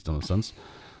 I think he's done it since.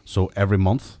 So every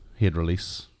month he'd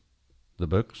release the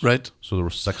books. Right. So there were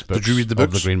 6 books. you read the of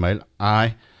books? the Green Mile?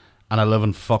 Aye. And I live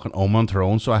in fucking Oma,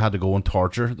 Tyrone, so I had to go and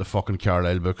torture the fucking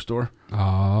Carlisle bookstore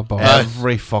Oh, boy.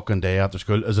 every fucking day after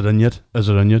school. Is it in yet? Is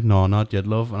it in yet? No, not yet,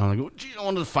 love. And I'm like, oh, gee, I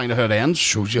wanted to find out how it ends.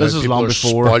 Shows you this how is people long are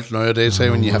before. spoilt nowadays. Hey,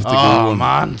 when you have to go. Oh and-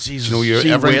 man, Jesus! You know, you're-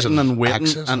 See, everything's waiting in and waiting,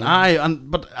 access and now.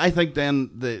 but I think then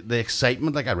the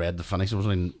excitement. Like I read the finish. It was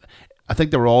only, I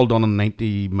think they were all done in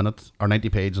 90-minute or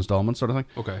 90-page installments, sort of thing.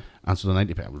 Okay. And so the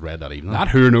 90-page, I read that evening. That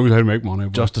who knows how to make money.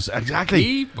 Boy. Justice, exactly.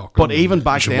 He fucking But even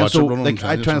back should then, watch so it, Ronan, like, I'm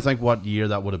I'm trying telling to think what year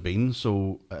that would have been.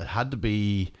 So it had to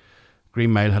be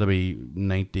Green Mile had to be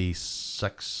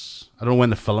 96. I don't know when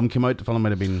the film came out. The film might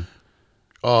have been.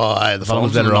 Oh, aye, the The film film's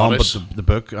was in later the on, but noughties. the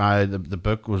book, the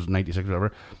book was 96 or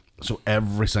whatever. So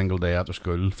every single day after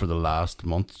school for the last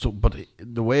month. So, but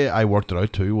the way I worked it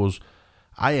out too was,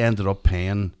 I ended up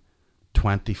paying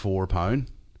 £24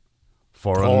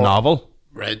 for a Oh. novel.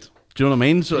 Right. Do you know what I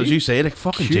mean? So as you say, like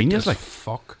fucking Cute genius, as like.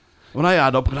 fuck. When I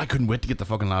add up, because I couldn't wait to get the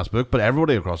fucking last book, but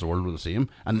everybody across the world were the same.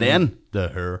 And then the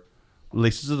Her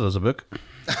releases it as a book.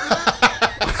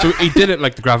 So he did it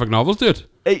like the graphic novels did.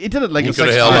 He did it like You a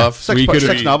coulda six, held off. six, We book- coulda-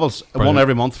 6 novels, one Brilliant.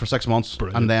 every month for 6 months.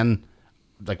 Brilliant. And then,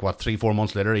 like, what, 3-4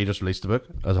 months later, he just released the book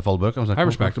as a full book. I was like, I oh,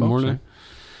 respect for him more fuck's now. sake.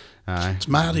 Aye. It's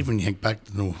mad even when you think back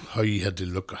to know how you had to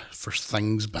look for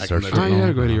things back Search in for the Ah, day. you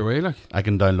gotta go out of your way, like. I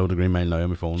can download the Green Mile now on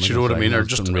my phone. Do you know what I mean? Or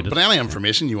just read it. but any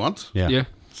information you want. Yeah. Yeah.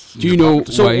 Do you know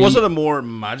So why? was it a more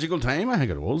magical time? I think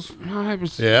it was. No, I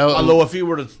was. Yeah. Although if you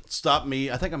were to stop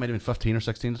me, I think I might have been 15 or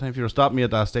 16 at the time. If you were to stop me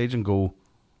at that stage and go,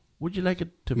 would you like it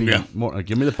to be Yeah. more?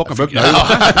 Give me the fucking book now.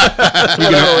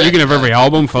 You can have every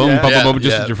album, film, Yeah. blah, just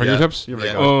Yeah, at your yeah. fingertips. You're like,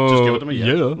 Yeah. oh, just give it to me.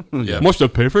 Yeah. Yeah. Must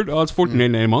have paid for it. Oh, it's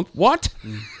 $14.99 a month. What?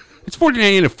 It's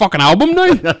 $49 in a fucking album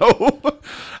now.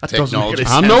 That doesn't make any Technology. I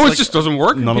sense. know, it Like, just doesn't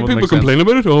work. none of it People makes complain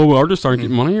about it. Oh, artists aren't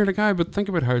getting money. You're the guy, but think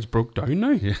about how it's broke down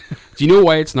now. Do you know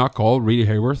why it's not called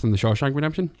Rita Hayworth and the Shawshank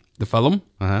Redemption, the film?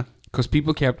 Uh-huh. Because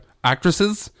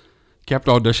actresses kept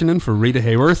auditioning for Rita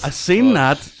Hayworth, I seen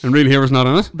that. and Rita Hayworth's not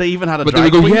in it. They even had a But they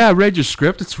drag would go, queen. yeah, I read your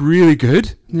script. It's really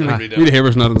good. And you're like, Rita Rita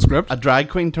Hayworth's not in the script. A drag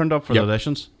queen turned up for Yep. the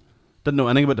auditions. Didn't know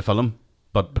anything about the film,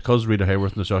 but because Rita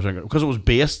Hayworth and the Shawshank, because it was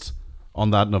based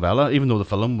on that novella, even though the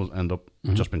film was end up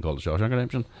just being called the Shawshank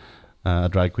Redemption, a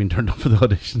drag queen turned up for the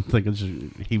audition thinking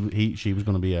she was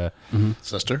going to be a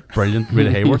Sister. brilliant Rita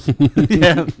Hayworth.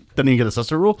 Yeah, didn't even get a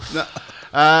sister role.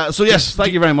 So yes,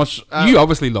 thank you very much. You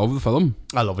obviously love the film.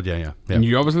 I love it. Yeah. And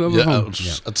you obviously love the Yeah, film.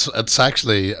 it's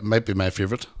actually, it might be my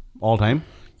favourite. All time.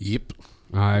 Yep.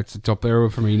 It's up there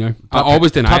for me now. I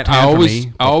always deny top it. 10 I for always,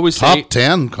 me. I always say Top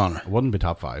 10, Connor. It wouldn't be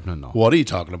top 5. No. What are you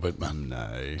talking about, man? No.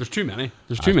 there's too many.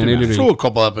 There's too many to Throw do. a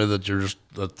couple at me that you're just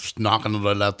that's knocking it out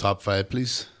of that top 5,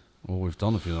 please. Well, we've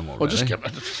done a few of them already. Well, just give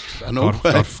it. I know.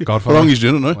 Godfather. How long he's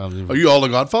doing it now? Well, you've- Are you all the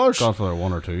Godfathers? Godfather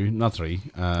 1 or 2, not 3.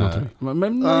 three.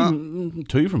 Maybe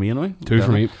 2 for me anyway. 2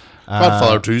 for me.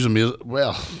 Godfather 2's amazing.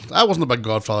 Well, I wasn't a big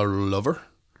Godfather lover.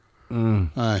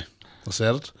 Aye, I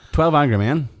said it. 12 Angry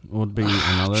Men would be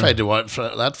another. Tried to watch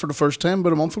that for the first time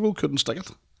about a month ago. Couldn't stick it.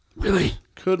 Really?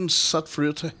 Couldn't sit through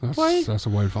it. That's a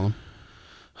wild film.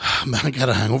 Man, I got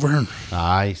a hangover. And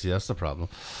Aye, see, that's the problem.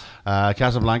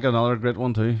 Casablanca, another great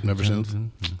one too. Never seen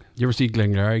it. You ever see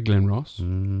Glen Ross?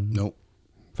 no.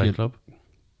 Fight Club.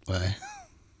 Aye.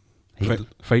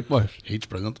 Fight what? Heat's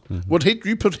brilliant. Would Heat,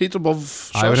 you put Heat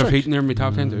above I would have Shawshank? Heat in there in my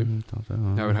top 10 too.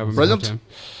 I would have him in my Brilliant. top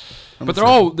 10. But they're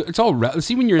all, it's all,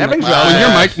 see when you're in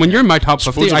Everything's when you're in my top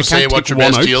 50, Suppose I you say can't what's take your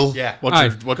one best out. deal. Yeah.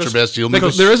 What's your best deal? Like,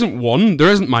 Because there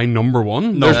isn't my number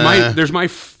one. There's my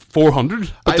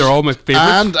 400, but they're all my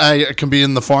favorites. and I can be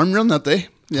in the farm run that day.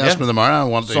 You ask me tomorrow. I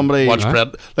want to Somebody- watch Aye.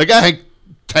 Predator. Like I think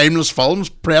timeless films.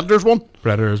 Predator's one.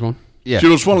 Predator is one. Yeah. Do you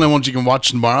know, it's one of the ones you can watch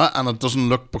tomorrow, and it doesn't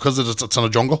look because it's in a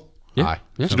jungle. Yeah. Aye.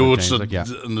 Yeah. You know, it's Change, like, yeah.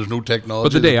 and there's no technology.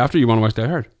 But the day after, you want to watch Die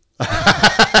Hard.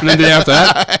 And then the day after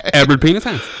that, Edward Penis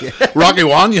Hands. Rocky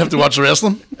One, you have to watch the rest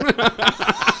of them.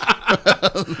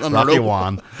 Rocky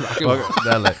One.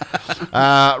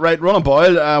 Right, Ronan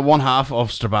Boyle, one half of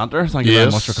Strabanter. Thank you very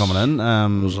Yes. much for coming in. I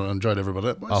enjoyed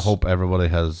everybody. I hope everybody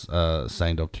has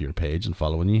signed up to your page and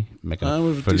following you, making a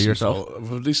we've fool of yourself.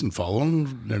 We've a decent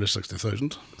following, nearly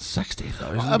 60,000.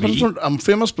 60,000. I'm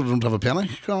famous, but I don't have a penny.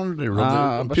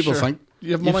 But People sure. think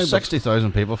you have You've money. but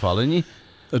 60,000 people following you.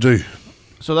 I do.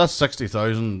 So that's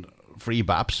 60,000 free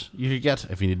baps you could get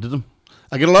if you needed them.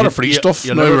 I get a lot of free stuff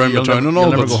now around the town and all.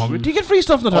 You'll never but go hungry. Do you get free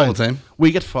stuff in the all town? the time.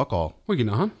 We get fuck all. We can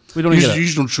on. We don't You, even get it.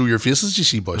 you don't show your faces, you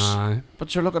see, boys. Aye.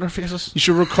 But sure, look at our faces. You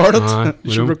should record it. Aye, You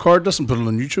we should don't. record this and put it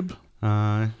on YouTube.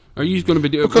 Aye. Are you going to be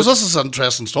doing? Because this is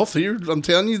interesting stuff here. I'm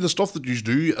telling you, the stuff that you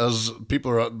do as people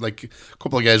are like a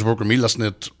couple of guys work with me,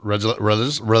 listening to it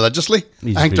religiously.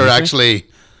 Easy I think for they're you, actually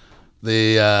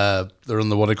they're in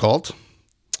the what they call it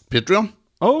Patreon.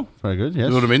 Oh, very good. Yes. You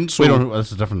know what I mean? So we don't. This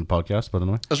is a different podcast, but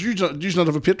anyway. do you not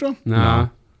have a Patreon? Nah.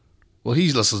 Well,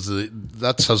 he listens to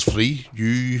that's his free.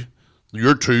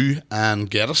 You're two and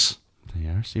get us.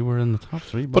 Yeah, see, we're in the top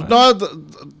 3. But no,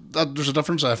 there's a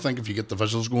difference. I think if you get the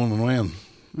visuals going away, and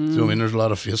do you know what I mean? There's a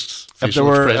lot of if facial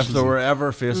there expressions. were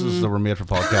ever faces that were made for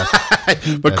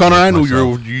podcasts, But Connor, I know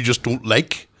myself. you just don't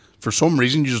like. For some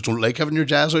reason, you just don't like having your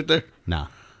jazz out there. Nah.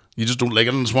 You just don't like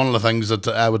it, and it's one of the things that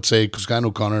I would say, because I know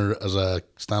Connor as a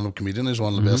stand-up comedian is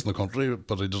one of the best in the country,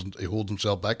 but he holds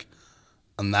himself back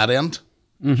on that end.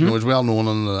 You know, he's well known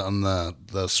on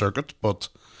the circuit, but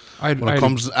when it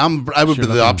comes, I would be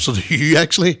the opposite of you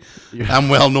actually. I'm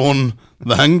well known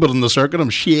the thing, but on the circuit, I'm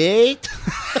shit.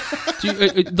 Do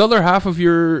you, the other half of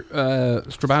your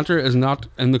Strabanter is not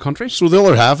in the country. So the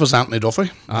other half is Anthony Duffy.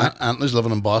 Anthony's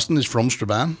living in Boston. He's from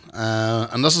Strabane.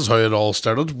 And this is how it all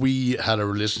started. We had a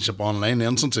relationship online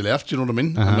then since he left, you know what I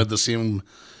mean? And we had the same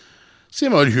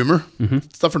old humour.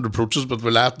 It's different approaches, but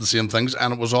we laughed at the same things.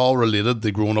 And it was all related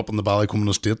to growing up in the Ballycummin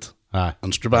estate Aye.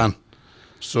 in Strabane.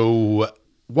 So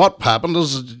what happened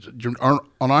is on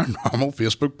our normal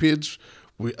Facebook page,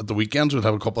 at the weekends we'd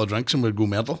have a couple of drinks and we'd go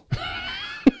mental.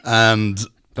 And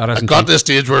That I hasn't got changed. to the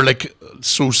stage where, like,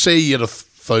 so say you had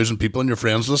 1,000 people on your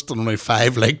friends list and only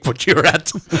 5 like what you're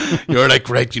at. You're like,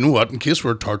 right, you know what? In case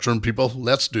we're torturing people,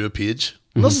 let's do a page.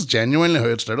 And this is genuinely how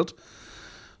it started.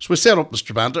 So we set up the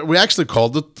Strabanter. We actually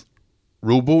called it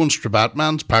Robo and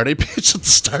Strabatman's party page at the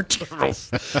start.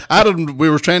 We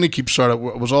were trying to keep sort of,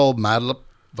 it was all Mad Lib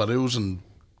videos and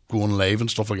going live and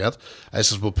stuff like that. I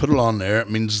says, we'll put it on there. It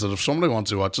means that if somebody wants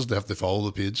to watch us, they have to follow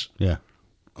the page Yeah.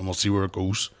 and we'll see where it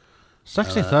goes.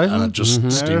 60,000. And it just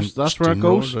That's where it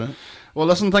goes. steamrolled, right? Well,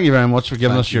 listen, thank you very much for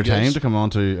giving Thank us your you, guys. time to come on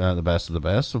to the best of the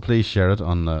best. So please share it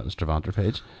on the Stravander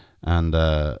page, and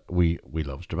we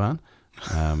love Stravan.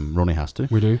 Ronnie has to.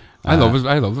 We do. I love the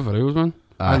videos, man.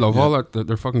 I love all that.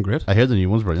 They're fucking great. I hear the new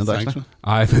one's brilliant. Thanks, Actually, man.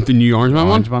 I think the new Orange Man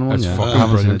Orange Man one. That's Yeah, fucking I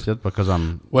haven't seen brilliant. it yet because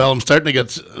I'm. Well, I'm starting to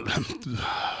get. Don't even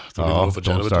know if I don't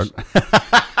chatted start. with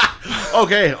this.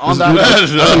 Okay, on that.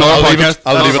 I'll leave it.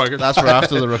 I'll leave it. That's for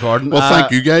after the recording. Well, thank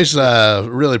you guys.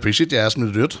 Really appreciate you asking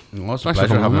me to do it. Well, it's a Thanks for pleasure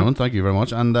coming having on, you on. Thank you very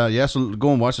much. And so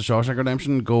go and watch the Shawshank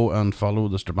Redemption. Go and follow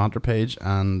the Strabanter page,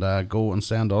 and go and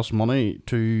send us money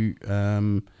to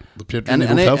The Patreon any,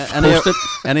 you don't have. any,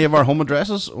 any of our home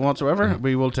addresses whatsoever.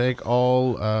 We will take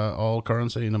all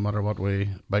currency, no matter what way,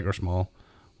 big or small,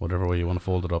 whatever way you want to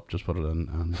fold it up. Just put it in,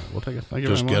 and we'll take it. Thank you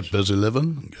Just very much. get busy living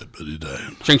and get busy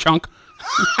dying. Chink chunk.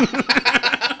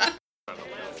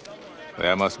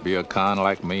 There must be a con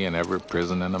like me in every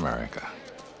prison in America.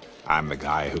 I'm the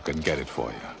guy who can get it for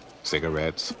you.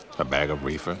 Cigarettes, a bag of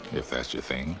reefer, if that's your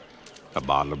thing, a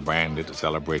bottle of brandy to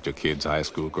celebrate your kid's high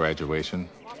school graduation,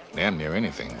 damn near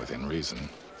anything within reason.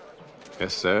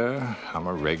 Yes, sir, I'm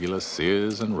a regular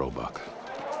Sears and Roebuck.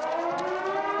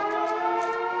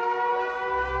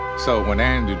 So when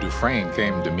Andy Dufresne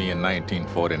came to me in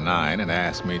 1949 and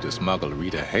asked me to smuggle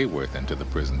Rita Hayworth into the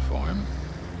prison for him,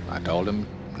 I told him,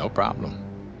 no problem.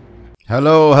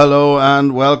 Hello,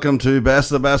 and welcome to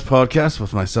Best of the Best podcast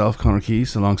with myself, Connor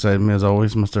Keys, alongside me as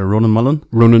always, Mr. Ronan Mullen.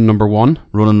 Ronan number 1.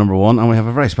 Ronan number 1, and we have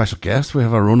a very special guest. We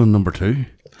have our Ronan number 2.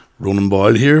 Ronan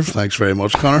Boyle here. Thanks very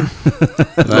much, Connor.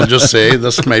 And I'll just say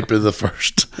this might be the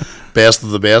first best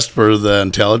of the best where the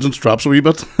intelligence drops a wee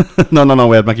bit. No,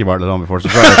 we had Mickey Bartlett on before, so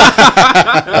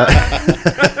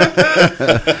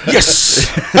Yes.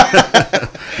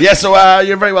 yeah, so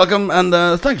you're very welcome, and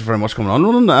thank you very much for coming on,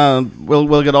 Ronan.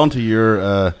 We'll get on to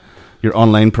your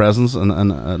online presence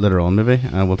and later on maybe,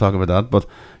 and we'll talk about that. But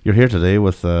you're here today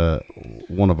with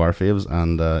one of our faves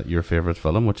and your favourite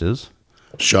film, which is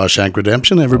Shawshank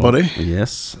Redemption, everybody.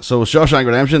 yes. So Shawshank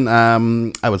Redemption,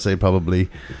 I would say probably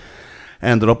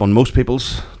ended up on most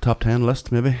people's top 10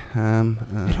 list, maybe.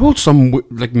 It holds some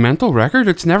mental record.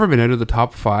 It's never been out of the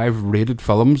top 5 rated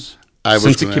films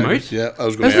since it came out. Yeah, I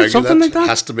was going Isn't to it argue something that. like that?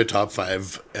 Has to be top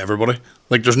 5, everybody.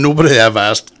 Like, there's nobody I've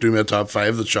asked do me a top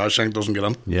 5 that Shawshank doesn't get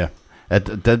on. Yeah.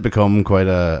 It did become quite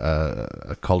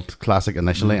a cult classic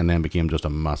initially, and then became just a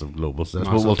massive global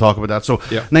success. We'll talk about that. So,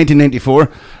 Yeah. 1994,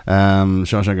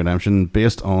 Shawshank Redemption,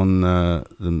 based on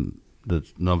the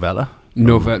novella.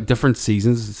 Different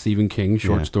seasons of Stephen King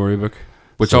short story book,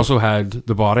 which also had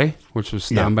The Body, which was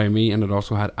Stand By Me, and it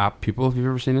also had Apt People. Have you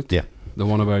ever seen it? Yeah. The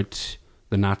one about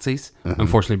the Nazis.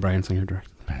 Unfortunately, Bryan Singer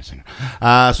directed.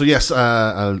 So yes,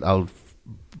 I'll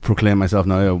proclaim myself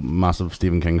now a massive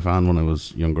Stephen King fan when I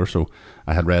was younger. So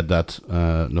I had read that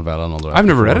novella and all that. I've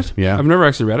never read it. Yeah, I've never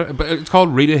actually read it, but it's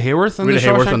called Rita Hayworth and Rita the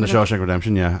Hayworth Shawshank and the Shawshank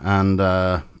Redemption. Yeah, and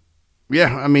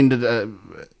I mean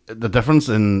the difference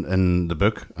in the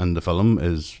book and the film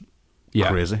is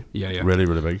crazy. Yeah. Really,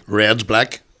 really big. Red's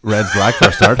black. Red's black for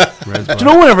a start. Do you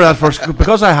know whenever that first,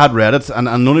 because I had read it, and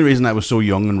the only reason I was so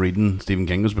young and reading Stephen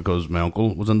King was because my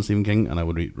uncle was into Stephen King, and I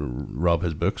would rob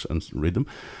his books and read them.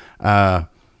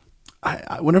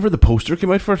 Whenever the poster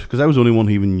came out for it, because I was the only one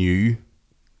who even knew,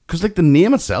 because like the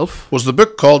name itself Was the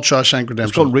book called Shawshank Redemption?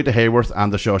 it's called Rita Hayworth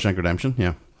and the Shawshank Redemption.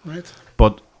 Yeah, Right.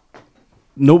 but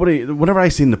nobody. Whenever I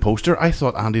seen the poster, I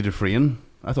thought Andy Dufresne.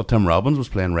 I thought Tim Robbins was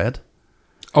playing Red.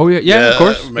 Oh yeah, of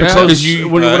course. makes Yeah, sense.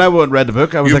 When I read the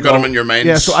book, I was You've like, got him in your mind.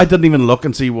 Yeah, so I didn't even look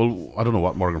and see. Well, I don't know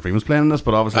what Morgan Freeman's playing in this,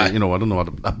 but obviously, I don't know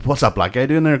what's that black guy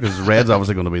doing there, because Red's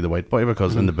obviously going to be the white boy,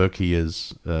 because in the book he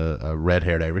is a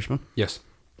red-haired Irishman. Yes.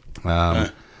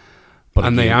 But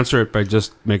And they again- answer it by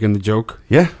just making the joke.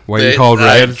 yeah, Why you called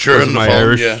Red? Sure, Because in the my film,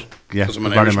 Irish. yeah. yeah, 'Cause I'm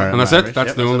an very Irishman. Irish. And that's it.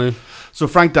 That's the only. So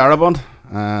Frank Darabont,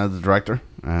 the director,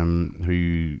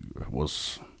 who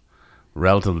was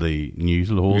relatively new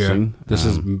to the whole thing. This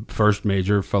is first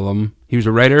major film. He was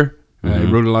a writer. He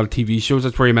wrote a lot of TV shows.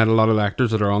 That's where he met a lot of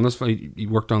actors that are on this. He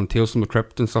worked on Tales from the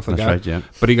Crypt and stuff like That's that. right, yeah.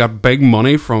 But he got big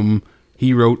money from.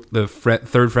 He wrote the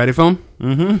third Freddy film,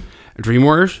 Dream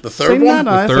Warriors, The third Seen one? that,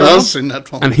 I The thought. third one? Seen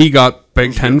that one. and he got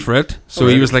big 10 for it. So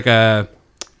he was like a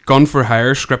gun for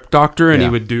hire script doctor, and he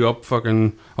Yeah. would do up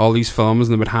fucking all these films,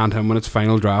 and they would hand him when its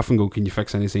final draft and go, "Can you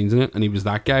fix any scenes in it?" And he was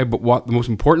that guy. But what the most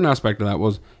important aspect of that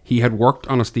was, he had worked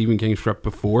on a Stephen King script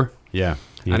before. Yeah,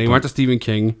 And he went to Stephen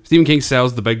King. Stephen King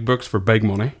sells the big books for big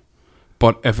money.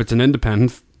 But if it's an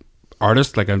independent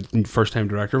artist, like a first-time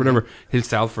director or whatever, he'll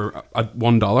sell for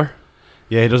 $1.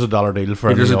 Yeah, he does a dollar deal for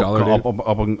He does any a dollar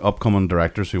deal. upcoming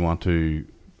directors who want to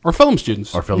or film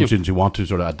students, or film Yeah. students who want to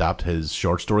sort of adapt his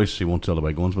short stories. He won't sell the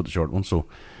big ones, but the short ones. So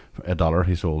for $1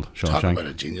 he sold Talk about Shawshank.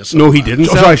 a genius. No, he didn't.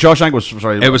 Oh, sell sorry, Shawshank was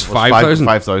sorry. It was 5,000.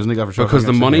 5,000 he got for Shawshank. because the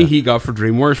actually, money yeah. he got for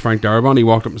DreamWorks, Frank Darabont, he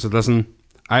walked up and said, "Listen,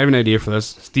 I have an idea for this."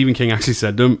 Stephen King actually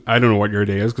said to him, "I don't know what your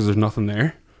idea is because there's nothing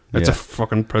there. It's Yeah. a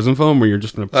fucking prison film where you're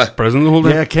just in a prison the whole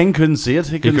time." Yeah, King couldn't see it.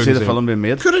 He couldn't see couldn't the see film being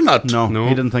made. Could he not? No, No.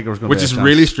 he didn't think it was going to Which be is a chance.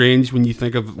 really strange when you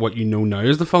think of what you know now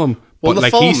as the film. Well, But the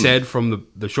like he film- said from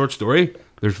the short story,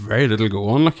 there's very little go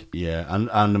on. Like, Yeah, and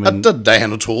I It mean, did die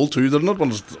in a toll too, didn't it?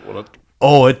 When it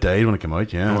oh, it died when it came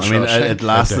out. Yeah, Oh, I mean, Shawshank. it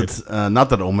lasted. Not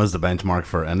that Oma is the benchmark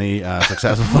for any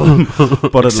successful film,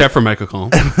 but except for Michael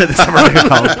Collins.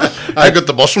 I got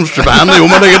the bus from Strabane, the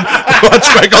woman again. Watch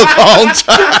Michael Collins.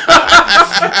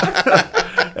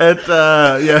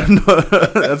 yeah, no,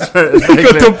 that's very, it's very got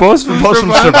clear. the bus from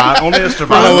from Strabane. Only a And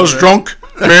Strabane. I was drunk.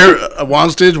 Bear, at one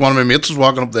stage, one of my mates was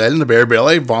walking up the aisle in the bare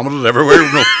belly, vomited everywhere.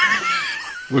 No,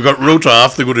 we got wrote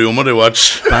off to go to Oma to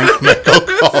watch Michael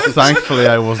Collins. Thankfully,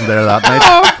 I wasn't there that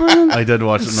night. I did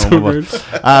watch it. No, but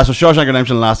so Shawshank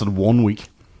Redemption lasted 1 week.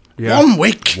 1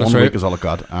 week. One right. week is all it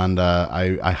got, and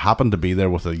I happened to be there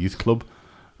with a youth club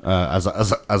as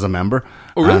a member,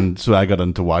 really? and so I got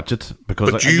in to watch it because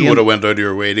But you would have went out of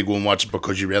your way to go and watch it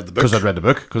because you read the book. because I'd read the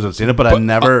book because I'd seen it, but I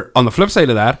never. On the flip side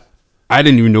of that, I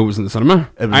didn't even know it was in the cinema.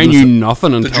 It was I in the knew cin-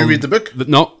 nothing until. Did you read the book?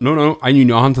 No. I knew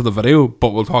nothing until the video, but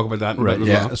we'll talk about that in a Right, bit as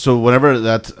yeah. well. So whenever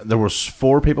that there was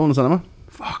 4 people in the cinema,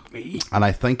 Fuck me. and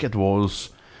I think it was.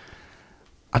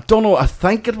 I don't know. I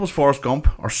think it was Forrest Gump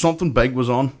or something big was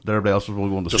on. That everybody else was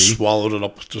really going to Just see. swallowed it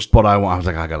up. Just But I was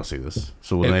like, I gotta see this.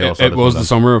 So when they all It started was with the that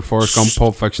summer of Forrest Gump,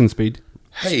 Pulp Fiction, Speed.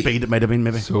 hey, speed, it might have been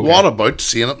maybe. So what about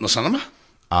seeing it in the cinema?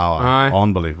 Oh, Aye.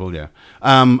 unbelievable! Yeah.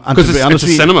 And because to be it's honest a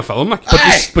with you- cinema film. Like,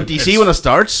 But do you see when it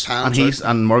starts and Hands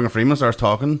and Morgan Freeman starts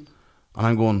talking, and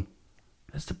I'm going,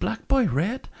 "Is the black boy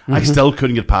red?" I still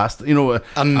couldn't get past. And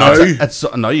now- it's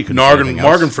now you can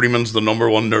Morgan Freeman's the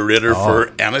 #1 narrator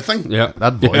for anything. yeah,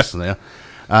 that voice. Yeah.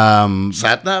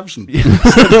 Sat navs and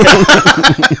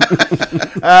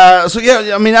So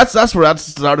yeah, I mean that's where that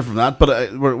started from that.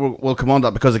 But we'll come on to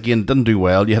that because again, it didn't do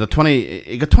well. You had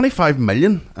he got 25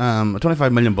 million, a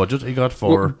 25 million budget he got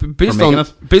for based making on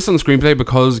it. based on the screenplay,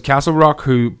 because Castle Rock,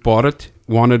 who bought it,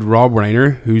 wanted Rob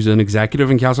Reiner, who's an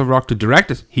executive in Castle Rock, to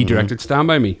direct it. He directed Stand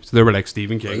By Me, so they were like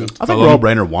Stephen King. I think film. Rob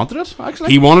Reiner wanted it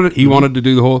actually. He wanted it. He wanted to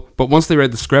do the whole. But once they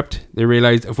read the script, they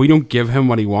realized if we don't give him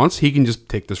what he wants, he can just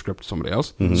take the script to somebody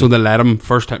else. So they let him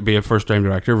be a first-time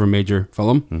director of a major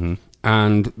film,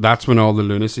 and that's when all the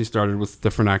lunacy started with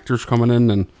different actors coming in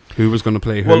and who was going to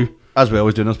play who. Well, as we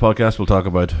always do in this podcast, we'll talk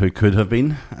about who could have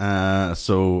been.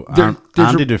 So There's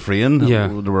Andy a- Dufresne. Yeah.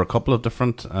 There were a couple of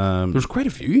different. There's quite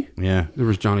a few. Yeah. There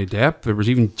was Johnny Depp. There was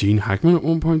even Gene Hackman at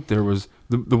one point. There was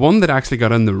the one that actually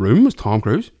got in the room was Tom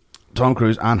Cruise. Tom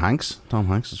Cruise and Hanks. Tom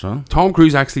Hanks as well. Tom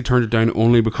Cruise actually turned it down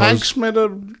only because Hanks made a.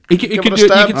 he give could it a do it. You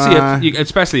stab. could see it,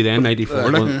 especially then '94.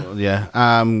 like. Well, yeah.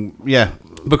 Yeah.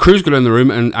 But Cruise got in the room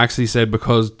and actually said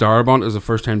because Darabont is a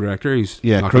first-time director, he's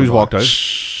Yeah. not Cruise gonna walked bother.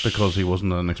 out because he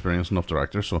wasn't an experienced enough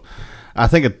director. So I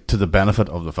think it to the benefit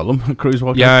of the film, Cruise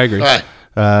walked Yeah, out. I agree.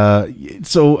 Aye.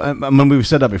 So I mean, we've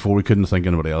said that before. We couldn't think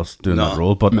of anybody else doing No. that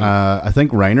role, but I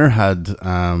think Reiner had.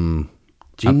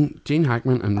 Gene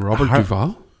Hackman and Robert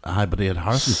Duvall. But he had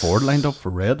Harrison Ford lined up for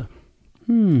Red.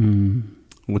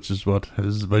 Which is what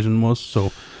his vision was.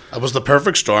 So It was the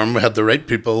perfect storm. We had the right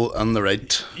people and the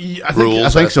right I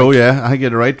rules. think so. Yeah, I think you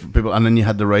had the right people, and then you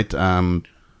had the right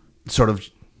sort of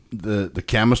the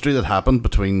chemistry that happened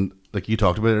between, like you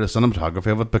talked about, the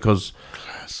cinematography of it. Because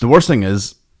the worst thing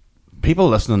is, people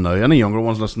listening now, any younger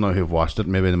ones listening now who've watched it,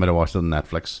 maybe they might have watched it on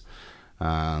Netflix,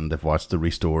 and they've watched the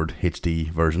restored HD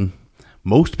version.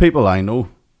 Most people I know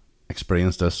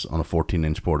experienced this on a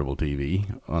 14-inch portable TV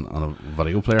on a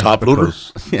video player. Top loader.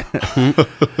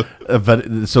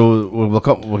 So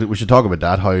we should talk about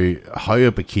that. How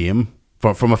it became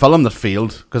from a film that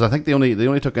failed, because I think they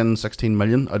only took in 16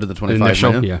 million out of the 25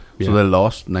 Initial, million. yeah. So they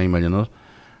lost 9 million of it,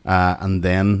 and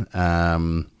then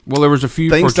Well, there was a few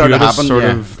things started to fortuitous happen. sort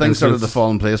Yeah, of things started to incidents.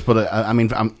 fall in place. But I mean,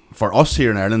 for us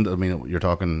here in Ireland, I mean, you're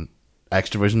talking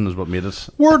Extravision is what made it.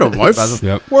 Word of mouth.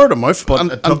 Yep. Word of mouth. But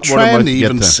and it took word of trying mouth to to get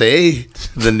even to- say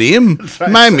the name.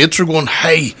 My mates were going,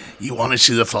 hey, you want to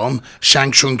see the film?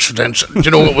 Shang-Tsung's Redemption. Do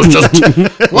you know, it was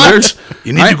just, what?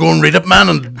 You need to go and read it, man,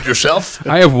 and yourself.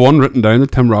 I have one written down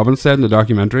that Tim Robbins said in the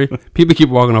documentary. People keep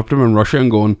walking up to him in Russia and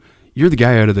going, "You're the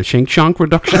guy out of the Shink Shank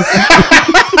reduction."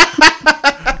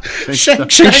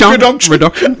 Shang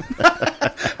reduction.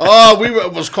 Oh,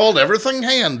 it was called everything,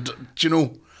 hey, and, do you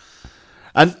know,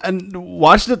 And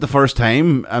watching it the first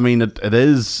time, I mean,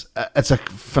 it's a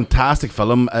fantastic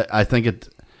film. I think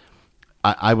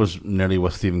I was nearly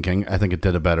with Stephen King. I think it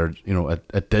did a better,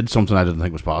 it did something I didn't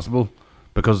think was possible.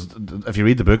 Because if you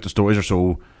read the book, the stories are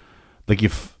so, like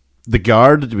the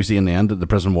guard that we see in the end, the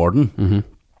prison warden,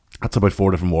 that's about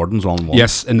 4 different wardens on one.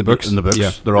 Yes, in the books.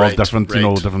 Yeah. They're all different,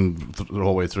 different the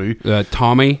whole way through.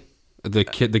 Tommy, the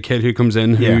kid who comes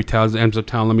in, who ends up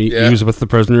telling him he was with the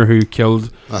prisoner who killed.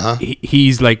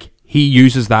 He's like, he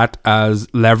uses that as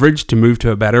leverage to move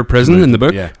to a better prison in the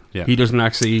book. Yeah. He doesn't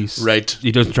actually. Right.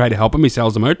 He doesn't try to help him. He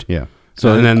sells him out. Yeah.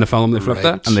 So and then the film they flipped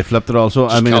that. And they flipped it also.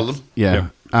 Just killed him. Yeah.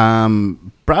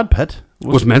 Brad Pitt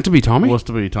was meant to be Tommy. Was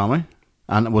to be Tommy,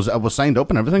 and it was signed up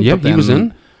and everything. Yeah, but he was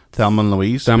in. Thelma and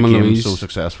Louise became so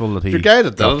successful that he. The guy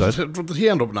that dropped did he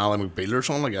end up in Ally McBeal or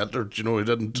something like that? Or do you know he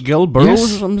didn't? Gil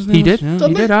Burrows or something. He did. Yeah.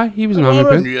 He did. He was in Ally I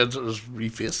McBeal. knew it was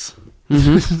reface. That's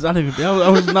right.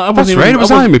 It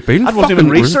was Ally McBeal. That wasn't even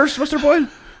research, Mr. Boyle.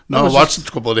 No, I watched it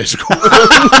a couple of days ago.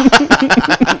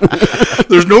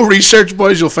 There's no research,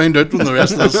 boys. You'll find out when the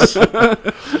rest of this.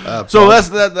 So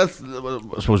that's. I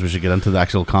suppose we should get into the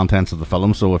actual contents of the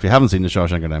film. So if you haven't seen The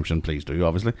Shawshank Redemption, please do,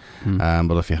 obviously.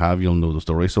 But if you have, you'll know the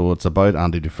story. So it's about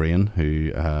Andy Dufresne,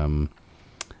 who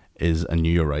is a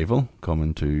new arrival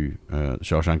coming to the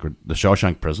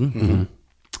Shawshank prison.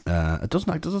 It does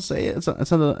it say is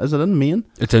it in Maine?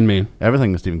 It's in Maine.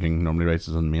 Everything that Stephen King normally writes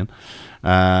is in Maine.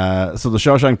 So the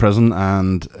Shawshank prison,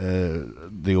 and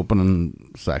the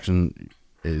opening section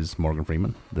is Morgan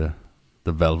Freeman, the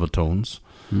Velvet Tones.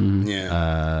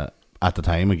 At the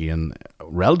time, again,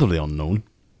 relatively unknown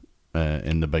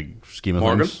in the big scheme of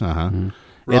Morgan? things.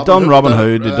 He'd done Robin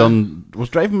Hood. He'd done was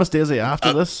Driving Miss Daisy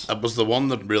after this. It was the one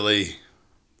that really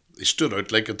he stood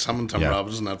out. Like it's him and Tim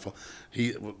Robbins and that.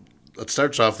 It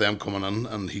starts off them coming in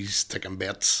and he's taking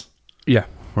bets. Yeah.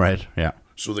 Right. Yeah.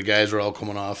 So the guys are all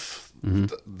coming off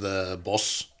the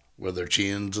bus with their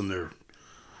chains and their.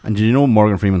 And do you know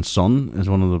Morgan Freeman's son is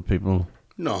one of the people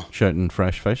No. shouting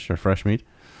fresh fish or fresh meat?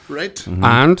 Right.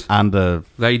 And the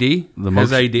ID, his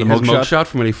mugshot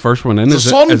from when he first went in The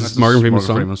son? is Morgan Freeman's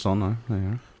son. Freeman's son. There you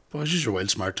are. Boys, you're wild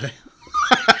smart, hey?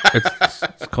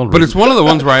 It's called But it's one of the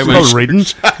ones where I went reading.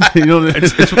 You know,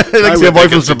 it's like see a boy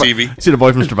from see the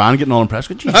boy from Strabane getting all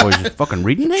impressed. Gee, boys, you fucking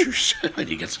reading it? How do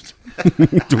you get it?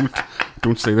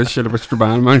 don't say this shit about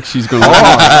Strabane, man. She's gonna.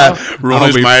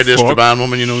 Rona's married to a Strabane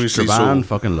woman, you know. You see, Strabane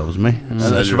fucking loves me.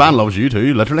 Strabane loves you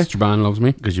too, literally. Strabane loves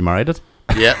me because you married it.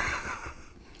 Yeah.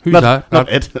 Who's that?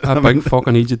 That big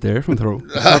fucking idiot there from Throw.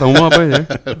 I don't know about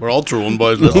there. We're all Tyrone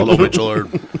boys. Let's love each other.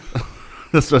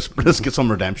 Let's get some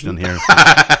redemption in here.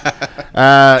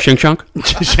 Shink Shank.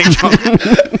 Shink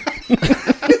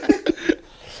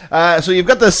Shank. So you've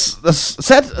got this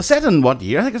set in what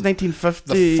year? I think it's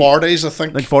 1950. The 40s, I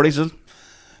think. Like 40s.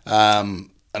 And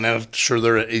then I'm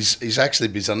sure he's actually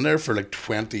been in there for like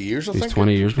 20 years, I think. He's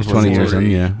 20 years before 20 years in,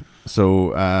 yeah.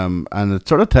 So, and it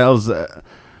sort of tells...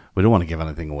 we don't want to give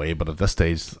anything away, but at this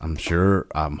stage, I'm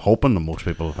hoping that most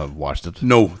people have watched it.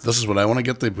 No, this is what I want to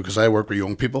get to, because I work with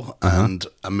young people, and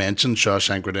I mentioned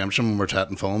Shawshank Redemption when we're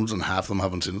chatting films, and half of them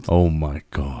haven't seen it. Oh my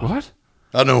God. What?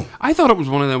 I know. I thought it was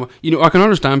one of them. You know, I can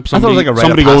understand I somebody, thought it was like a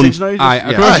somebody rite of going. passage now, I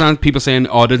can understand people saying,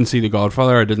 "Oh, I didn't see The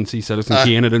Godfather. I didn't see Citizen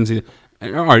Kane. I didn't see."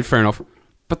 All right, fair enough.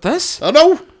 But this, I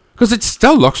know, because it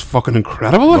still looks fucking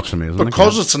incredible. Looks amazing.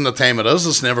 Because it's in the time it is.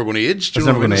 It's never going to age. It's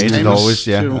never going to age. It always,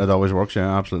 it always works.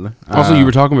 Yeah, absolutely. Also, you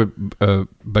were talking about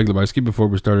Big Lebowski before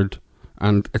we started,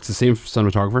 and it's the same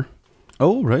cinematographer.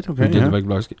 Oh, right. Okay. Who did the Big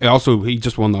Lebowski? Also, he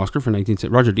just won the Oscar for 1960.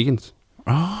 Roger Deakins.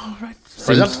 Oh, right.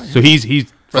 So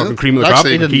he's fucking cream of the crop.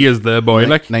 He is the boy,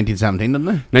 like 1917, didn't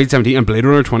he? 1917 and Blade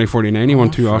Runner 2049. He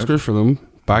won 2 Oscars for them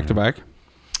back to back.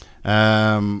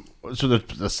 So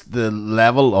the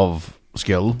level of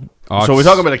skill. Oh, so we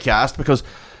talk about a cast because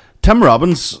Tim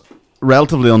Robbins,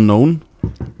 relatively unknown.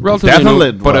 Definitely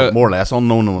unknown, but more or less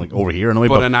unknown, like over here anyway.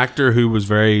 But an actor who was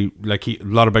very like a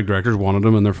lot of big directors wanted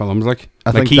him in their films.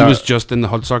 I think he was just in the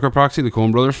Hudsucker Proxy, the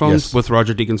Coen Brothers films, with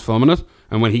Roger Deakins filming it.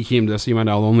 And when he came to this, he went,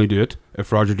 "I'll only do it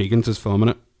if Roger Deakins is filming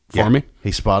it for me."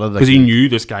 He spotted because he knew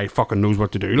this guy fucking knows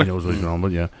what to do. He knows what he's going on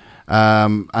with, yeah.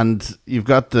 And you've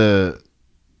got the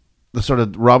sort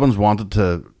of Robbins wanted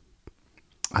to,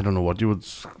 I don't know what you would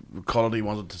call it. He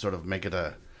wanted to sort of make it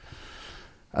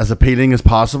as appealing as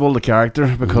possible, the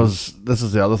character, because this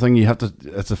is the other thing. You have to.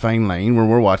 It's a fine line where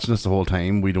we're watching this the whole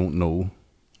time. We don't know.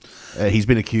 He's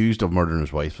been accused of murdering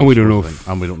his wife, and we don't know.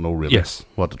 And we don't know really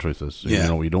what the truth is. Yeah. You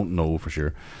know, we don't know for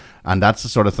sure. And that's the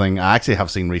sort of thing I actually have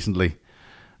seen recently.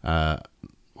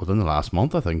 Within the last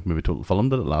month, I think maybe Total Film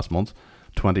did it last month.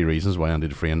 20 reasons why Andy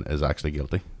Dufresne is actually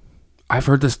guilty. I've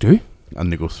heard this too.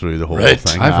 and they go through the whole Right.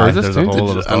 thing. I've heard this there's a too. whole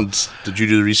lot of stuff. And did you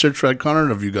do the research, Red Connor?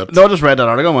 Have you got? No, I just read that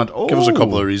article and went, oh. Give us a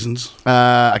couple of reasons.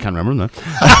 I can't remember them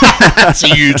now.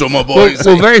 See you, to my Well, boys.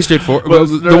 well, very straightforward. Well,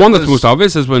 the there one that's is- most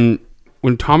obvious is when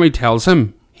Tommy tells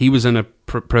him he was in a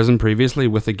prison previously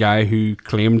with a guy who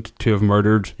claimed to have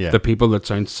murdered Yeah. the people that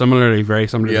sound very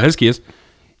similar Yeah. to his case.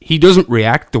 He doesn't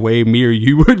react the way me or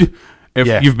you would if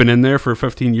Yeah. you've been in there for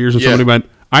 15 years and Yeah. somebody went,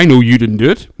 I know you didn't do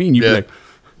it. Me and you Yeah. be like,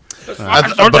 But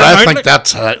I think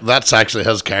that's actually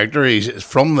his character. He's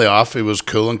from the off. He was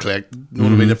cool and collected. You know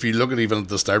what I mean? If you look at even at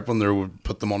the start when they would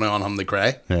put the money on him, they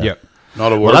cry. yeah.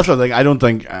 Not a word. Well, that's the thing. I don't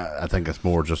think. I think it's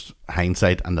more just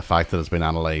hindsight and the fact that it's been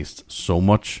analysed so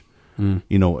much.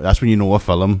 You know, that's when you know a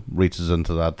film reaches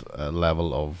into that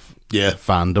level of Yeah.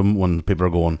 fandom when people are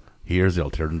going, "Here's the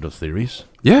alternative theories."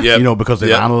 Yeah. Yeah. You know, because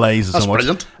they've Yeah. analysed it That's so much,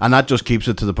 brilliant. and that just keeps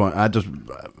it to the point.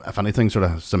 If anything, sort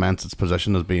of cements its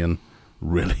position as being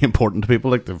really important to people.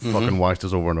 Like they've fucking watched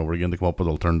this over and over again to come up with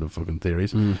alternative fucking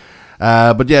theories.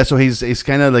 But yeah, so he's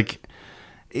kind of like.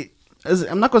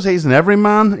 I'm not going to say he's an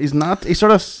everyman. He's not. He's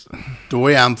sort of. The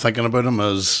way I'm thinking about him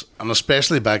is, and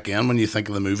especially back then when you think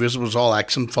of the movies, it was all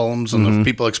action films, and if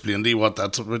people explained to you what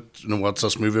that's about, you know, what's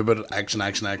this movie about? Action,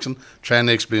 action, action. Trying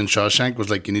to explain Shawshank was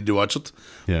like, you need to watch it.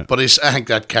 Yeah. But I think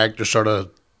that character sort of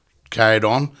carried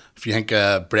on. If you think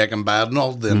Breaking Bad and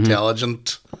all, the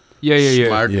intelligent, Yeah.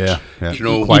 smart, Yeah. you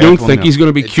know, You Quiet don't one, think yeah. he's going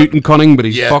to be cute and cunning, but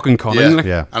he's Yeah, fucking cunning. yeah. Like.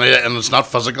 Yeah. and it's not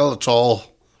physical, it's all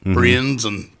brains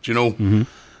and, you know,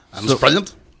 and it's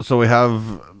brilliant. So we have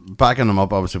backing him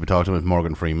up. Obviously, we talked about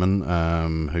Morgan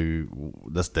Freeman, who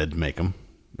this did make him.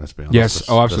 Let's be honest. Yes, This-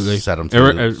 oh, this absolutely. set him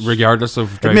through. Regardless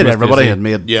of It made everybody. It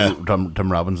Admit. made Yeah.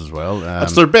 Tim Robbins as well.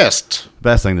 That's their best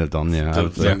best thing they've done. Yeah, I the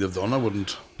would say. thing they've done. I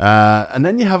wouldn't. And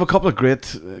then you have a couple of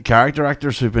great character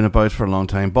actors who've been about for a long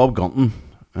time. Bob Gunton.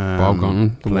 Bob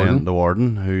Gunton, the playing warden. the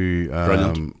warden, who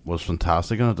Brilliant. was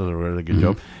fantastic in it. Did a really good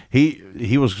job.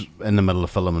 He was in the middle of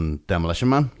filming Demolition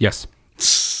Man Yes.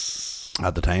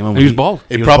 at the time. And He was bald.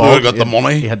 He was probably bald. got the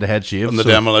money He had the head shaved. And the so-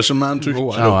 Demolition Man too.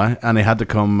 Oh, Oh, aye. And he had to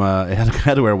come. He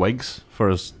had to wear wigs for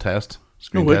his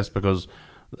screen way. test, because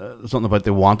something about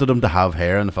they wanted him to have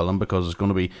hair in the film because it's going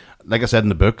to be, like I said in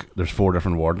the book, there's 4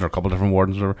 different wardens or a couple of different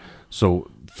wardens, or whatever. So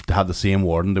to have the same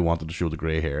warden, they wanted to show the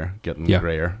grey hair getting Yeah.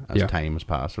 greyer as Yeah. time has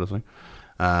passed, sort of thing.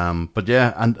 But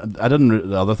yeah, and I didn't.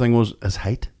 The other thing was his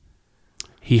height,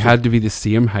 He had to be the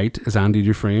same height as Andy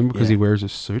Dufresne because Yeah. he wears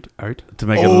his suit out. to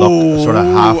make it look sort of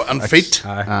half and feet.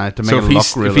 to make So it if look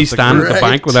he's, realistic. if he's standing at the Right.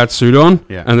 bank with that suit on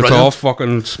Yeah. and it's all Brilliant.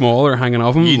 fucking small or hanging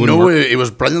off him, You wouldn't know, work. it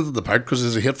was brilliant at the part because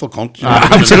he's a hateful cunt. You know what I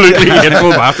mean? Absolutely hateful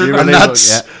bastard. You And really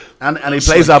that's- look- yeah. And he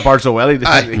plays that part so well. He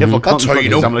Aye, hateful that's cunt how and you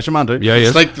know. Demolition Man too. Yeah, he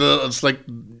is. It's like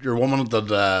your woman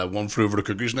that one flew over the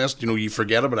cuckoo's nest. You know, you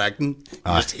forget about acting. You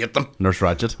just hate them. Nurse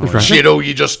Ratched. You know,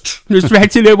 you just There's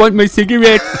Rachel, I want my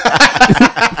cigarette.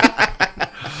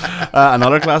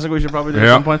 Another classic we should probably do at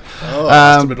Yeah. some point.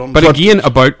 has to be done. But again,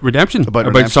 about redemption. About About,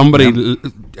 redemption, somebody yeah.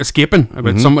 escaping.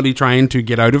 About somebody trying to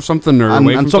get out of something or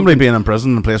away And from somebody something. being in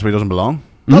prison in a place where he doesn't belong.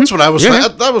 that's what I was. Yeah.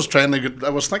 I was trying to. I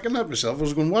was thinking that myself. I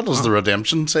was going, what is the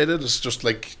redemption side of it? It's just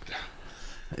like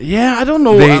Yeah, I don't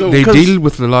know. They deal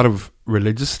with a lot of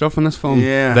religious stuff in this film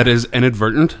Yeah. that is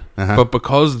inadvertent. Uh-huh. But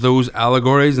because those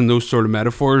allegories and those sort of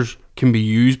metaphors can be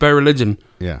used by religion,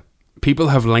 Yeah. people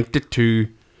have linked it to,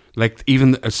 like,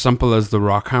 even as simple as the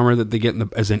rock hammer that they get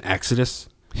as in Exodus.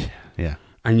 Yeah.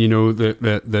 And you know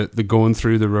the going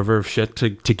through the river of shit to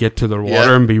get to the water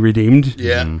Yeah. and be redeemed.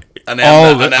 yeah, and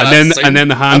All then, and then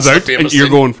the hands that's out, famous and you're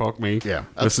scene. going, fuck me. Yeah.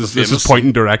 That's this the is famous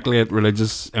pointing directly at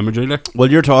religious imagery. Like.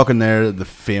 Well, you're talking there, the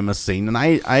famous scene. And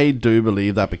I do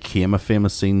believe that became a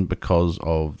famous scene because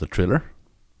of the trailer.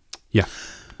 Yeah,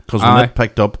 Because when Aye. it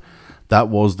picked up, that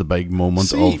was the big moment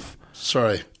See, of...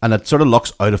 sorry. And it sort of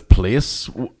looks out of place.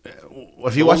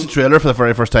 If you watch the trailer for the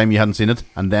very first time, you hadn't seen it,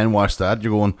 and then watch that,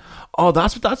 you're going, oh,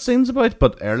 that's what that scene's about.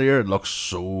 But earlier, it looks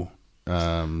so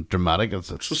dramatic.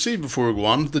 So see, before we go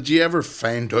on, did you ever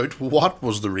find out what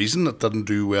was the reason it didn't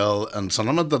do well in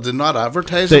cinema? Did they not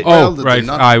advertise it well? Oh, Did right. They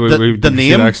not? Aye, we the should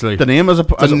name, actually. the name was a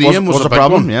The name was a big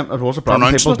problem. one. Yeah, it was a problem.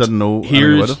 Pronounce People it. didn't know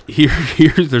anything about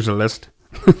Here's there's a list.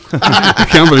 I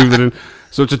can't believe that.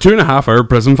 So it's a 2.5-hour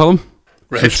prison film. So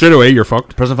Right. straight away you're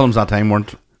fucked. Prison films that time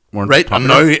weren't Right, and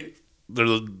popular. now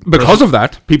they're Because of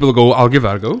that, people go, I'll give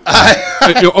that a go.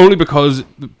 Only because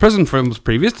the prison films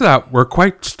previous to that were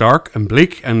quite stark and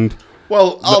bleak and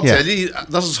Well, I'll Yeah. tell you,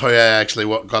 this is how I actually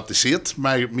got to see it.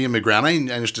 Me and my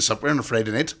granny, I used to sit there on a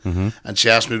Friday night, and she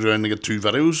asked me to go down to get 2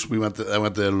 videos. I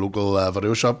went to a local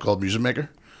video shop called Music Maker,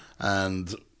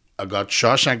 and I got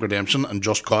Shawshank Redemption and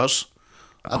Just Cause.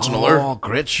 That's Oh, another.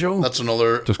 great show. That's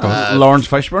another. Just Cause. Lawrence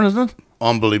Fishburne, isn't it?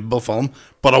 unbelievable film.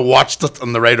 But I watched it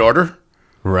in the right order.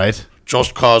 Right.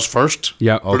 Just Cause first.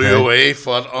 Yeah. Blew Okay. away,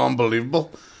 thought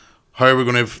unbelievable. How are we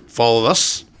going to follow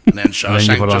this? And then And then you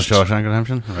Shawshank put on just... Shawshank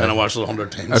Redemption. Right. And I watched it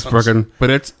 100 times. That's since. broken. But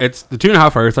it's the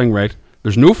 2.5 hour thing, right?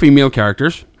 There's no female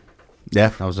characters. Yeah,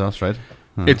 that was us, right?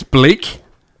 It's bleak,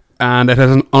 and it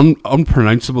has an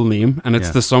unpronounceable name, and it's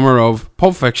Yeah. the summer of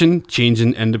Pulp Fiction,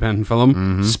 changing independent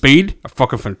film, Speed, a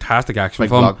fucking fantastic action Big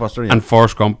film, blockbuster, yeah. and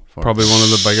Forrest Gump, probably one of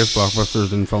the biggest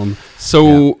blockbusters in film.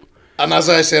 So, And as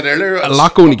I said earlier, A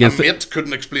lot going against my it. mate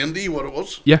couldn't explain to you what it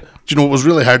was. yeah, Do you know, it was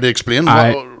really hard to explain.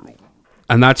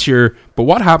 and that's your. But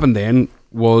what happened then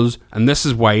was, and this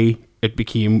is why it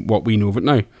became what we know of it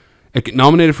now. It got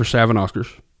nominated for 7 Oscars.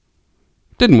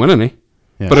 Didn't win any.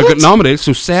 Yeah. But it got nominated,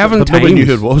 so 7 But times. nobody knew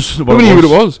who it was. what Nobody knew what it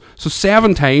was. So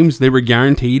 7 times they were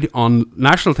guaranteed on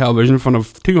national television in front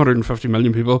of 250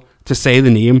 million people to say the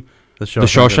name, The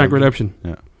Shawshank Redemption.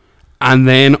 Yeah. And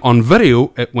then on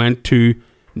video, it went to.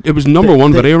 It was number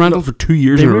one video rental for 2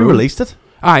 years They in a row. re-released it.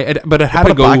 Aye, but it had Put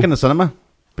to it go. back in the cinema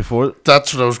before.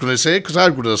 That's what I was going to say, because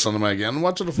I'd go to the cinema again and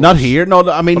watch it. if it Not was- here. No,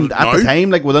 I mean But at the now?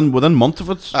 time, like within months of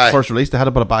its Aye. first release, they had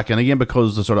to put it back in again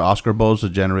because the sort of Oscar buzz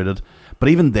had generated. But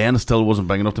even then, it still wasn't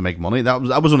big enough to make money. That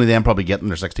was only them probably getting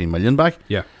their 16 million back.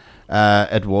 Yeah.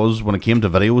 It was when it came to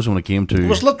videos, when it came to. It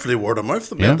was literally word of mouth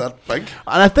that Yeah. made that big.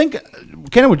 And I think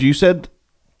kind of what you said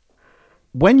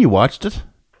when you watched it,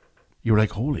 you were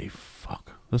like, "Holy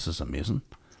fuck, this is amazing."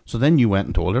 So then you went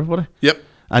and told everybody, Yep.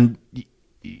 and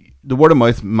the word of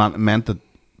mouth meant that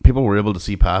people were able to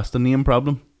see past the name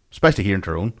problem, especially here in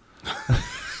Tyrone.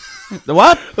 The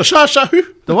what? The Shawshank.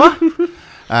 The what?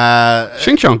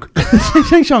 Shing Chong.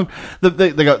 Shing Chong.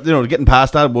 They got, getting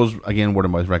past that was again word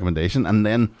of mouth recommendation, and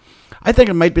then I think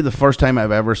it might be the first time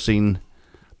I've ever seen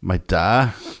my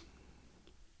dad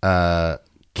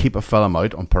keep a film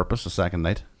out on purpose the second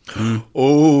night,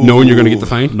 Oh. Knowing you're going to get the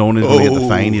fine. knowing he was going to get the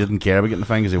fine. He didn't care about getting the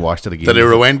fine because he watched it again. Did he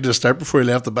rewind to the start before he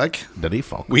left the back? Did he?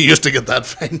 Fuck. We used to get that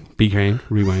fine. Be kind.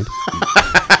 Rewind.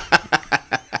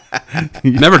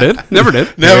 Never did. Never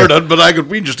did. Never done, but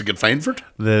we used to get fined for it.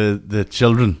 The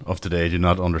children of today do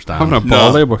not understand Having a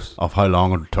ball there, boss. of how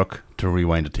long it took to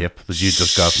rewind a tape that you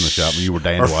just got from the shop and you were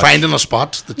dying Or to watch. finding a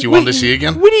spot that you want to see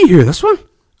again. When do you hear this one?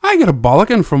 I get a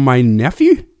bollocking from my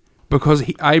nephew because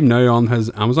I'm now on his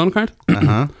Amazon account.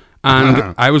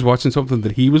 And I was watching something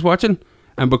that he was watching.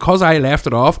 And because I left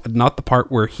it off, not the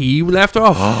part where he left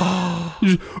off,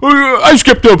 he's, I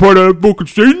skipped that part of fucking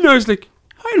scene. And I was like,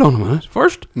 hold on a minute.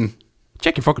 First,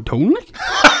 check your fucking tone. Like.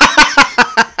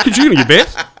 Could you get bit?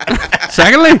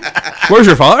 Secondly, where's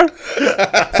your father?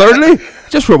 Thirdly,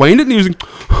 just rewind it and he was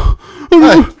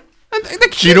like,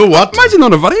 Do you know what? Imagine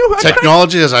on a video.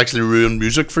 Technology has actually ruined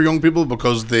music for young people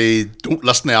because they don't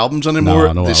listen to albums anymore.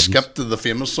 No they albums. skip to the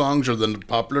famous songs or the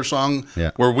popular song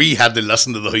Yeah. where we had to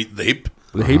listen to the heap.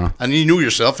 The heap. And you know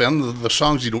yourself, the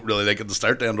songs you don't really like at the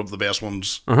start end up the best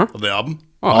ones of the album.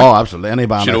 Oh, absolutely. Any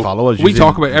band You I know, follow is We usually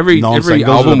talk about every non-singles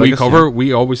are album the we biggest, cover. yeah.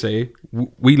 We always say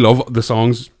we love the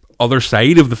songs other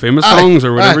side of the famous songs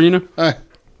or whatever, Aye, you know. Aye.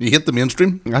 You hit the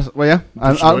mainstream. Well, yeah.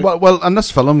 And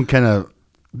this film kind of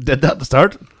did that at the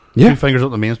start. Yeah. 2 fingers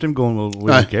up the mainstream going, well,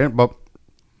 we Aye. don't care. But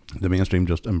the mainstream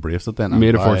just embraced it then. and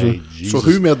Made a by fortune. Jesus, So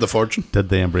who made the fortune? did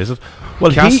they embrace it?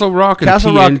 Well, Castle Rock and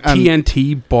Castle Rock and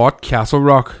TNT bought Castle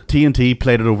Rock, TNT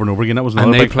played it over and over again. That was another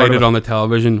and they big part played of it on the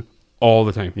television all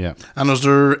the time. Yeah. And is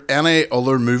there any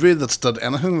other movie that's did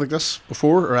anything like this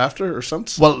before or after or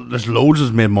since? Well, there's loads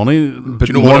that's made money, but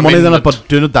you know more what I money mean? than it. That- But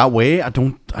doing it that way, I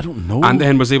don't know. And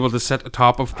then was able to sit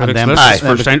atop of critics' then- lists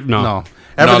Aye. for time. No. no,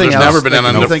 Everything there's else, never been like,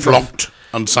 anything you that think of- flopped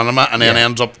on cinema and then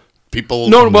ends up people.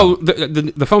 No, well,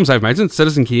 the films I've mentioned,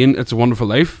 Citizen Kane, It's a Wonderful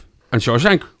Life, and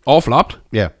Shawshank, all flopped.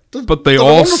 Yeah. But they Did A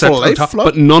all Wonderful sit on Life top. flop?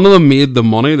 But none of them made the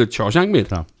money that Shawshank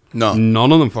made. No. No.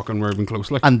 None of them fucking were even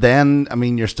close. Like. And then, I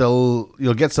mean, you'll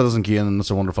get Citizen Kane and It's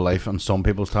a Wonderful Life on some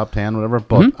people's top 10, whatever.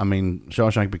 But, I mean,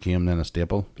 Shawshank became then a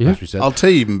staple, Yeah. as we said. I'll tell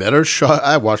you even better.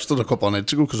 I watched it a couple of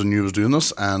nights ago because I knew I was doing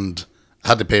this and I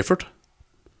had to pay for it.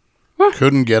 What?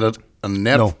 Couldn't get it on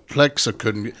Netflix. I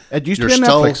couldn't. It used to You're be on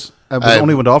still- Netflix. It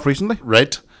only went off recently.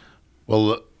 Right.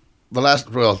 Well, I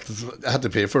had to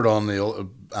pay for it on the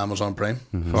Amazon Prime.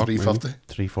 $3.50.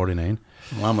 $3.49.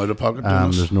 Well, I'm out of pocket doing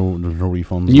this. There's no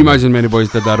refunds. Can you imagine many boys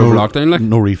did that over lockdown? Like,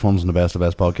 No refunds in the Best of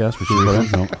Best podcast. We should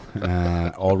put in.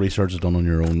 No. All research is done on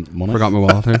your own money. forgot my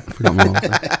wallet here. Forgot my wallet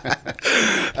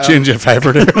here. Change your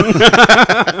fibre there.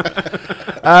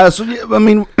 So yeah, I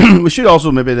mean, we should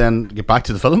also maybe then get back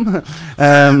to the film.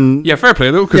 Yeah, fair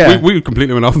play though, because Yeah. we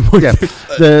completely went off the point.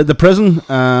 Yeah, the prison,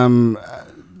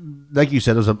 like you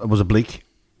said, it was a bleak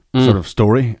sort of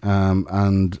story,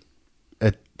 and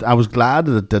it I was glad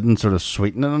that it didn't sort of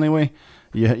sweeten it anyway.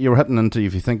 You were hitting into,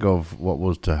 if you think of what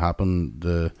was to happen,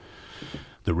 the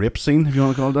rape scene, if you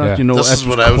want to call it that. Yeah. You know, This it is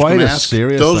what I was quite going to a ask.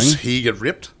 serious Does thing. he get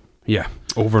raped? Yeah,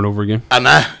 over and over again. And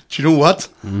do you know what?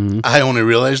 I only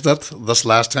realised that this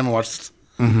last time I watched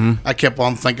it. I kept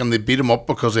on thinking they beat him up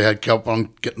because he had kept on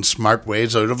getting smart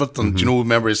ways out of it. And do you know,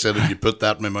 remember he said, if you put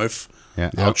that in my mouth, Yeah.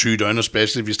 I'll chew down,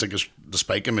 especially if you stick the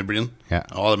spike in my brain. Yeah.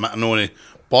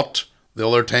 But the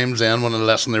other times then, when the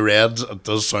lesson they read, it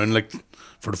does sound like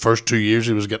for the first 2 years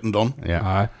he was getting done.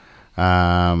 Yeah.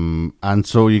 And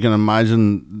so you can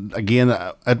imagine, again,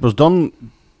 it was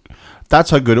done, that's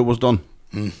how good it was done,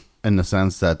 in the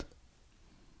sense that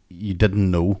you didn't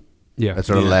know. Yeah. It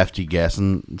sort of Yeah. left you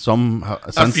guessing. If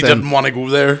you didn't want to go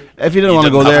there. If you didn't you want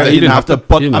to go didn't have there, to. you didn't have to.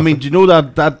 But You didn't I have mean, to. do you know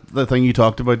that the thing you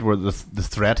talked about, where the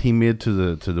threat he made to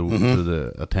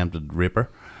the attempted rapist,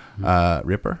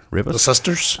 The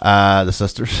sisters. the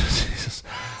sisters, Jesus.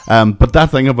 But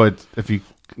that thing about if you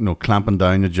clamping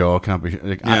down your jaw can't be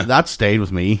like, Yeah. that stayed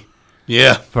with me.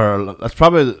 Yeah. It's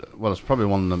probably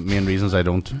one of the main reasons I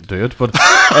don't do it. But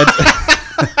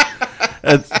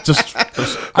it's just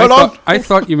I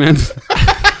thought you meant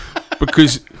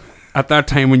because at that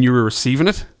time when you were receiving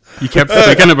it, you kept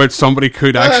thinking about somebody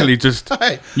could actually just.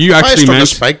 Aye. You If I actually stuck a meant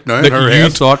spike now in that her you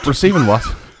head. thought receiving what?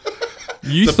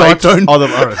 you The thought bite down. Oh,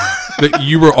 all right. that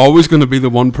you were always going to be the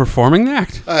one performing the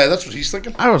act. Aye, that's what he's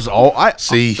thinking.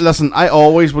 See. Listen, I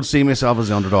always would see myself as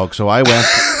the underdog, so I went.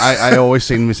 I always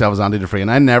seen myself as Andy Dufresne,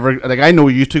 and I never I know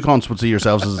you two cons would see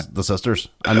yourselves as the sisters.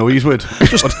 I know you would.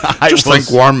 But I Just was-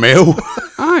 think warm mayo.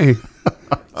 Aye,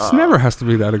 it never has to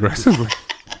be that aggressive.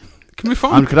 It can be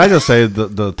fun. And could I just say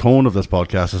the tone of this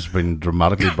podcast has been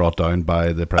dramatically brought down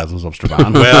by the presence of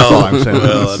Strabane. That's all I'm saying.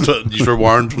 that's what you were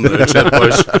warned from the outset,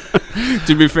 boys.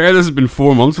 To be fair, this has been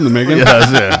 4 months in the making.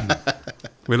 Yes, yeah.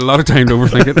 We had a lot of time to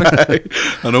overthink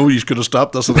it. I know you could have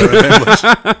stopped us at the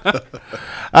right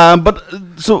time, But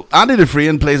so Andy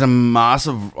Dufresne plays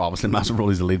obviously massive role.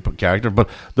 He's the lead character, but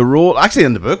the role actually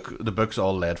in the book's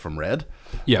all led from Red.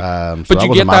 Yeah, So but that you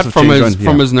was a get that massive from change his on-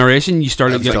 from yeah. his narration. You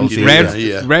started That's getting still Red's, changing,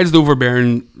 yeah. Red's the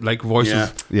overbearing like voices,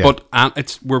 Yeah. Yeah.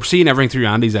 but we're seeing everything through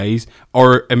Andy's eyes,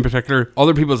 or in particular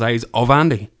other people's eyes of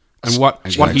Andy and what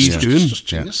he's yeah. doing. Just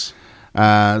genius.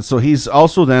 So he's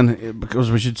also then,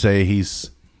 because we should say he's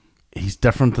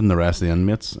different than the rest of the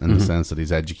inmates in the sense that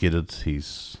he's educated,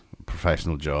 he's a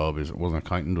professional job, he was an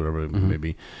accountant, whatever it may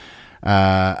be.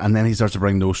 And then he starts to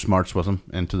bring those smarts with him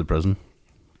into the prison.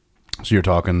 So you're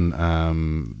talking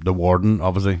the warden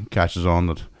obviously catches on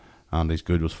that Andy's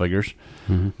good with figures,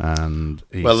 and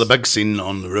he's, Well, the big scene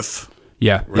on the roof.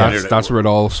 Yeah, Right. that's where it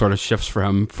all sort of shifts for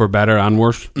him, for better and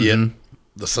worse. Yeah.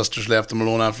 The sisters left him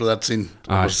alone after that scene.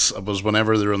 Aye. It was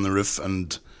whenever they were on the roof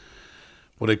and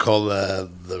what do you call the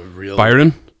real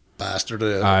Byron, bastard?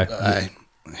 Aye.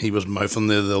 He was mouthing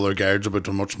the other guards about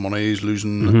how much money he's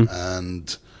losing,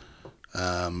 and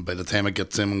by the time it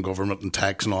gets him and government and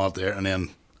tax and all that there, and then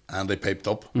Andy piped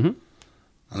up.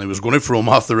 And he was going to throw him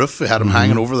off the roof. He had him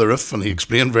hanging over the roof, and he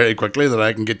explained very quickly that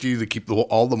I can get you to keep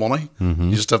all the money.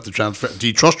 You just have to transfer. Do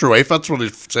you trust your wife? That's what he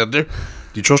said there.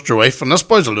 Do you trust your wife? And this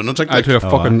boy's a lunatic. I to a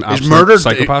fucking He's absolute murdered.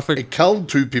 psychopathic. He killed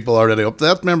 2 people already up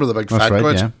there. Remember the big That's fat right,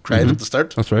 guy yeah. cried at the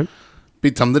start? That's right.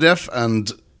 Beat him to death, and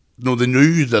no, they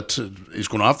knew that he's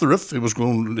going off the roof. He was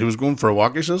going for a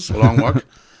walk. He says a long walk,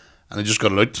 and he just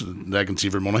got it out. They can see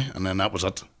for money, and then that was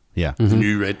it. yeah. They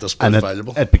knew right this And was it,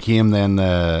 valuable. it became then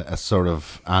a sort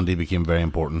of Andy became very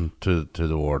important to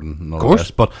the warden and all the course.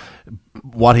 rest. But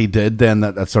what he did then,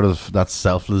 that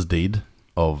selfless deed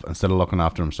of instead of looking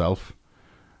after himself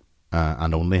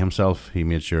and only himself, he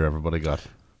made sure everybody got.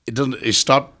 He didn't. He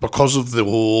stopped because of the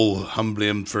whole him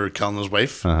blamed for killing his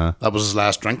wife. Uh-huh. That was his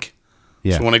last drink.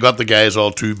 Yeah. So when he got the guys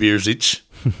all 2 beers each,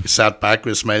 he sat back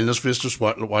with a smile on his face, just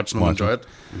watching them enjoy it.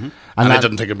 And he that-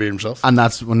 didn't take a beer himself. And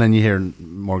that's when then you hear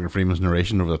Morgan Freeman's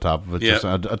narration over the top of it. Yeah.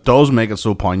 Just, it does make it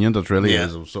so poignant. It really Yeah.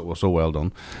 is. It was so well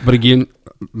done. But again,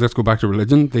 let's go back to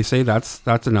religion. They say that's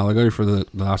an allegory for the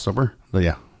Last Supper, But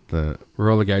yeah, the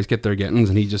where all the guys get their gettings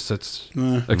and he just sits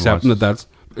accepting Watch. that's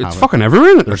it's Have it. fucking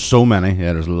everywhere in it. there's so many.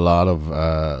 Yeah, there's a lot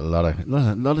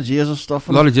of Jesus stuff.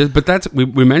 A lot of jizz, but that's we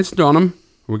mentioned on him.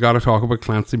 We got to talk about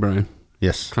Clancy Brown.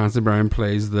 yes. Clancy Brown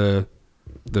plays the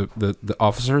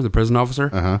officer, the prison officer,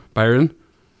 Uh-huh. Byron.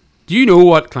 Do you know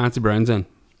what Clancy Brown's in?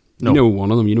 No. You know one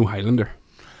of them. You know Highlander.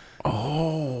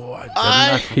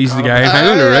 Aye. He's the guy in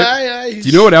Highlander, right? Aye. Do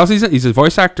you know what else he's in? He's a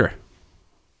voice actor.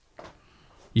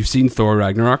 You've seen Thor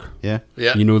Ragnarok. Yeah.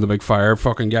 Yeah. You know the big fire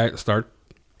fucking guy at the start.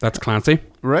 That's Clancy.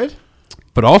 Right.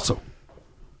 But also,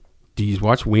 do you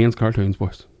watch Wayne's cartoons,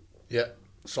 boys? Yeah.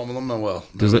 Some of them, well.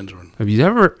 Does they're it? into Have you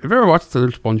ever watched the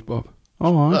little SpongeBob?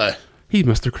 Oh, Aye. He's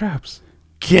Mr. Krabs.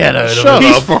 get out Shut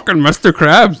He's up. fucking Mr.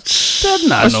 Krabs.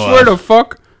 Didn't I swear to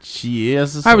fuck.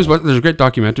 Jesus. There's a great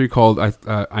documentary called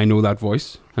I Know That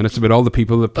Voice, and it's about all the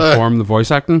people that perform the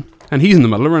voice acting. And he's in the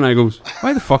middle of it, and I goes,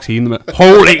 why the fuck's he in the middle?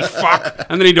 Holy fuck!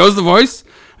 And then he does the voice,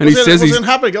 and he says was he's in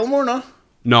Happy Gilmore, no?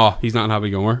 no, he's not in Happy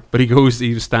Gilmore. But he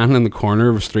was standing in the corner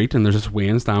of a street, and there's this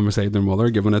Wayne standing beside their mother,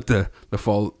 giving it the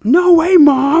full "No way,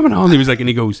 mom!" and all. And he was like, and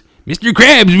he goes, "Mr.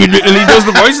 Krabs," and he does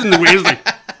the voice, and the Wayne's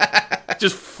like,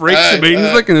 just freaks the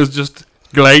beans, like, and is just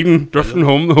gliding, drifting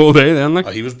home the whole day. Then, like,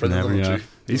 Oh, he was brilliant. Never, in it yeah. too.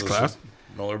 He's There was class.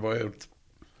 Another boy out.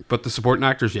 But the supporting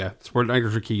actors, the supporting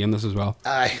actors are key in this as well.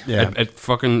 Aye. Yeah.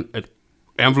 It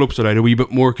envelopes it out a wee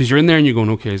bit more, because you're in there and you're going,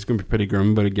 okay, it's going to be pretty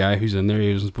grim about a guy who's in there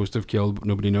he wasn't supposed to have killed, but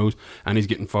nobody knows, and he's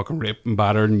getting fucking raped and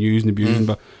battered and used and abused,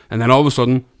 and then all of a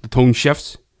sudden the tone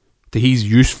shifts to he's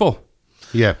useful.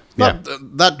 Yeah. Yeah. Not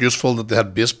that useful that they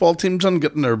had baseball teams in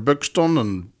getting their books done,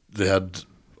 and they had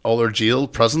all their jail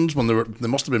prisons when they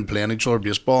must have been playing each other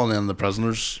baseball, and then the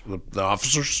prisoners, the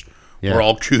officers, Yeah. were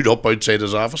all queued up outside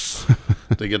his office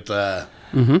to get.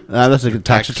 That's a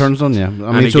tax returns done, yeah. I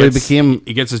And mean, so he became.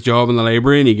 he gets his job in the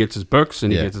library, and he gets his books,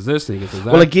 and Yeah. he gets his this, and he gets his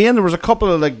that. Well, again, there was a couple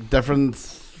of like different,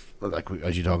 like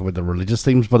as you talk about the religious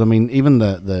themes, but I mean, even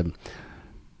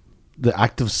the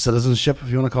active citizenship, if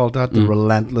you want to call it that, the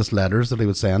relentless letters that he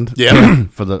would send, Yeah.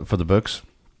 for the books.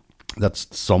 That's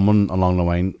someone along the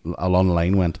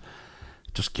line went,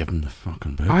 just give him the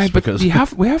fucking books. Aye, but because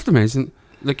we have to mention,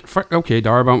 like, okay,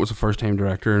 Darabont was a first time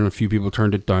director, and a few people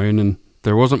turned it down, and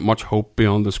there wasn't much hope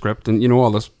beyond the script, and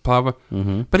all this palaver.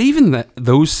 But even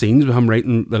those scenes with him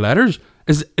writing the letters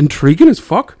is intriguing as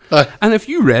fuck. Aye. And if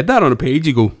you read that on a page,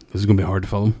 you go, "This is going to be hard to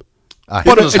film." Aye.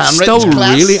 But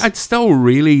It's still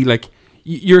really like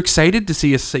you're excited to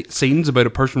see scenes about a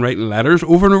person writing letters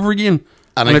over and over again,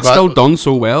 And and I it's got- still done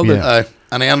so well. Yeah. That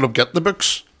And I ended up getting the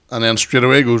books, and then straight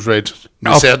away goes right. He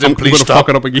I'm said to him, please gonna stop. fuck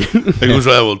it up again. He goes,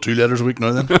 well, 2 letters a week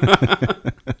now then.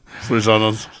 So he's on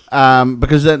it.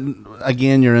 because then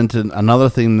again, you're into another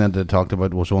thing that they talked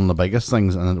about was one of the biggest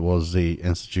things, and it was the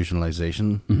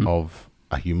institutionalization of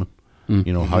a human.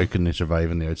 How can they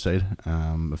survive on the outside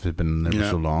if they've been in there for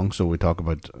Yeah. so long? So we talk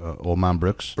about old man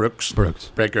Brooks. Brooks.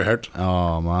 Brooks. Break your heart.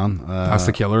 Oh man, That's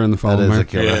the killer in the film. that is man. a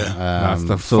killer. Yeah. That's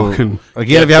the so fucking-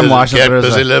 again, if you haven't watched it, Get there's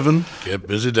busy a, living, get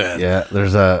busy dying. yeah,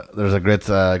 there's a great character.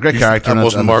 That in it,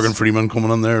 wasn't and Morgan it's- Freeman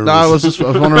coming in there. No, I was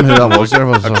wondering who that was. There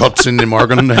was a cut Cindy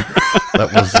Morgan in there.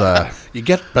 that was. You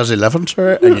get busy living,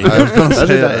 sir, and you get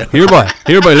busy dying.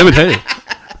 Hereby, let me tell you.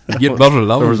 You get better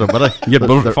love. There was a bit of You get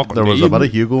better there, fucking there was a bit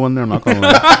of Hugo in there. I'm not gonna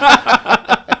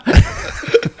lie.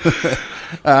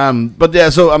 But yeah,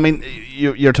 so I mean,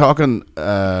 you're talking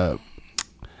the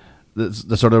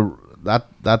sort of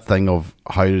that thing of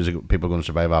how is people going to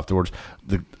survive afterwards.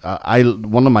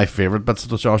 One of my favorite bits of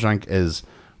the Shawshank is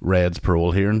Red's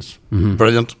parole hearings,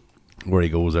 Brilliant. where he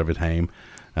goes every time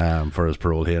for his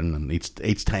parole hearing, and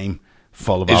each time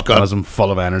full of He's got- optimism,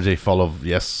 full of energy, full of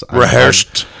yes,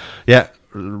 Rehearsed. yeah,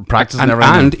 practicing and,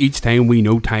 everything. and each time we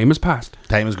know time has passed.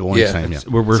 Time is going. Yeah. each time, yeah.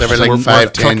 We're It's every, like, we're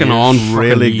 5-10 clicking years. on really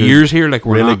Really good- years here. Like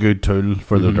we're really not, good tool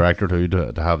for the director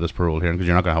to have this parole hearing, because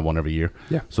you're not going to have one every year.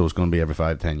 Yeah. So it's going to be every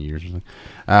 5-10 years or something.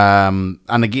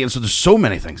 And again, so there's so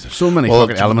many things. There's so many Well,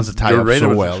 fucking elements that tie you're up right so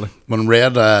about well. it. When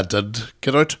Red did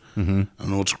get out, I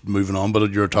know it's moving on,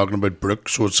 but you're talking about Brooke,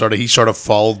 so it's he sort of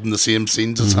followed in the same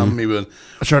scenes as him. He went,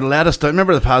 Sure, let us down.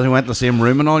 Remember the pal who went to the same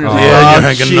room and all? You're Yeah, you're "Oh,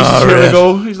 thinking, Jesus, no, here we Red."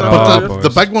 go. He's like, but boys. the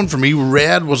big one for me,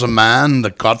 Red was a man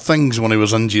that got things when he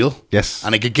was in jail. Yes.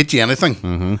 And he could get you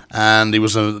anything. And he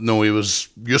was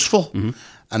useful.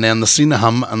 And then the scene of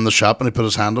him in the shop, and he put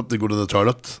his hand up to go to the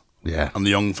toilet. Yeah. And the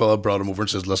young fella brought him over and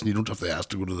says, listen, you don't have to ask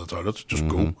to go to the toilet, just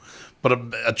go. But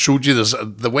it showed you this,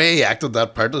 the way he acted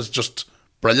that part is just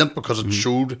brilliant, because it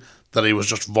showed that he was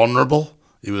just vulnerable.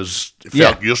 He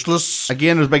felt useless.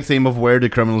 Again, there's a big theme of where do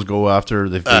criminals go after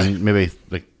they've been maybe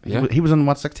like Yeah. he was in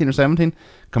what 16 or 17,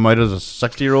 come out as a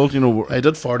 60-year-old. I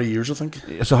did 40 years, I think.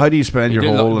 So how do you spend your He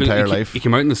did whole look- entire he, life? He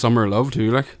came out in the summer of love too.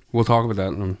 Like we'll talk about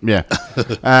that. Yeah.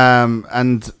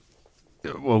 And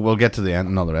we'll get to the end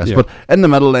and all the rest. Yeah. But in the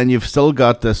middle, then you've still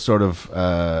got this sort of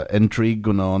intrigue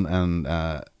going on,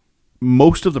 and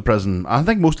most of the prison, I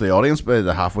think most of the audience by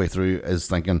the halfway through is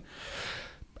thinking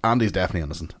Andy's definitely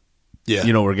innocent. Yeah.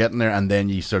 We're getting there, and then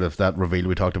you sort of that reveal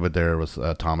we talked about there with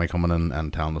Tommy coming in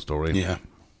and telling the story. Yeah.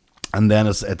 And then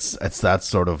it's that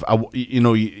sort of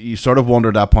you sort of wonder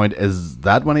at that point, is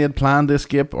that when he had planned to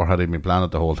escape, or had he been planning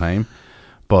it the whole time?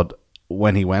 But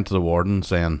when he went to the warden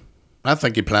saying I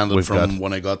think he planned it We've from got-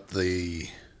 when I got the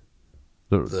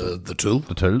the tool.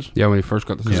 tools, Yeah, when he first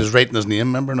got the Because he's writing his name,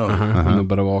 remember? No. and a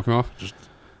bit of walking off.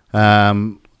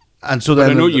 And so But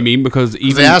then I know what you mean, because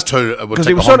even They asked how it would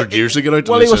take 100 years to get out.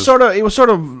 Well, and he was says, sort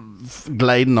of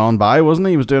gliding on by, wasn't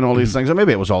he? He was doing all these things, and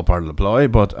maybe it was all part of the ploy.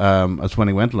 But it's when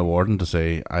he went to the warden to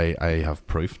say, "I have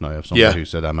proof now of somebody Yeah. who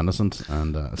said I'm innocent,"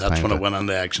 and it's that's time when to- it went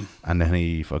into action. And then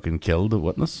he fucking killed the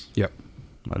witness. Yep.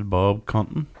 Well, Bob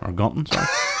Gunton or Gunton, sorry.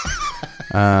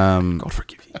 God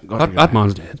forgive you. That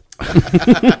man's dead.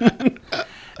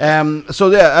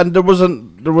 So yeah, and there was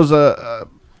a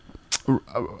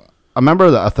I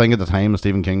remember that a thing at the time, the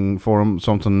Stephen King forum,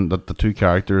 something that the two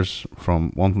characters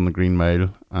from one from the Green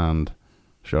Mile and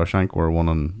Shawshank were one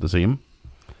and the same.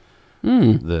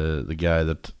 The guy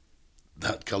that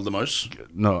Killed the mouse.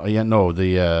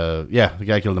 the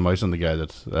guy killed the mouse and the guy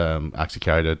that actually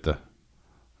carried out the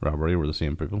robbery were the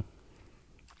same people.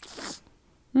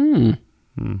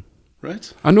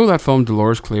 Right. I know that film,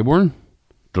 Dolores Claiborne.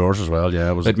 Dolores as well,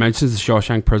 yeah. It mentions the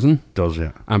Shawshank Prison, does,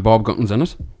 yeah. and Bob Gunton's in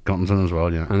it, Gunton's in as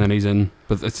well, yeah. and then he's in.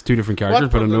 But it's two different characters.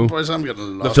 But I know. Boys, I'm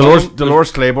getting lost.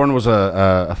 Dolores Claiborne was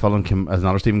a film,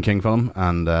 another Stephen King film,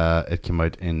 and it came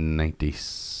out in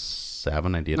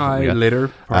 97, 98. something like that. Later.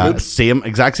 probably.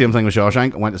 Exact same thing with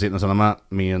Shawshank. I went to see it in the cinema,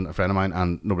 me and a friend of mine,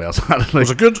 and nobody else had it. Like,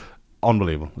 Was it good?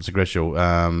 unbelievable. It's a great show.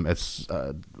 It's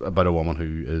about a woman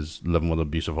who is living with an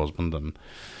abusive husband, and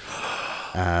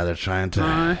they're trying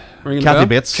to. Ringing the Kathy bell?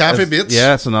 Bates. Kathy Bates?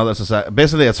 Yeah, it's another.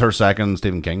 Basically, it's her second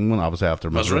Stephen King one, obviously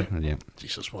after Misery? Yeah.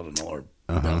 Jesus, what another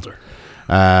belter.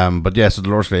 But yeah, so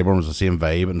Dolores Claiborne was the same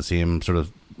vibe and the same sort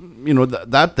of,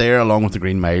 that there along with the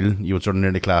Green Mile, you would sort of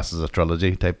nearly class as a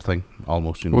trilogy type thing,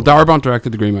 almost. Well, Darabont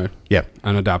directed The Green Mile Yeah,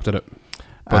 and adapted it,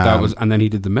 but that was, and then he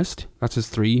did The Mist. That's his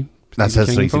three. that's Stephen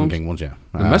his King three Stephen films. King ones. Yeah,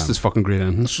 The Mist is fucking great.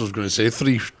 In This was going to say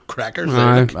 3 crackers.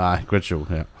 Aye. there. great show.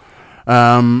 Yeah.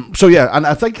 So yeah, and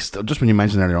I think just when you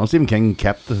mentioned earlier on, Stephen King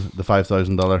kept the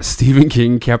 $5,000. Stephen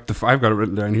King kept I've got it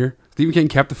written down here. Stephen King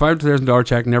kept the $5,000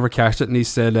 check, never cashed it, and he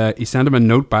said he sent him a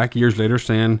note back years later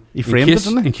saying, He framed it,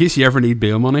 didn't he? in case you ever need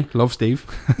bail money, love, Steve."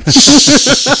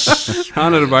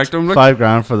 Handed it back to him. Like,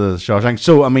 $5,000 for the Shawshank.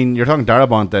 So I mean, you're talking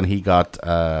Darabont. Then he got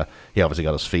he obviously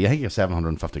got his fee. I think he got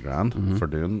 $750,000 for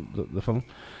doing the film.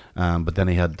 But then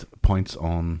he had points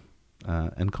on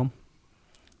income.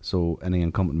 So any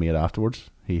income it made afterwards,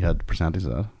 he had percentage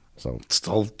of that. So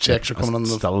Still checks are coming on the.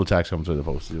 still checks coming through the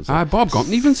post. you'll see. Bob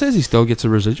Gunton even says he still gets a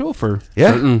residual for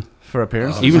Yeah. certain, For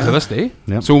appearance, even to this day.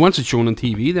 Yep. So once it's shown on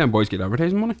TV, then boys get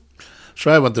advertising money. So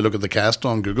I went to look at the cast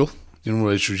on Google. You know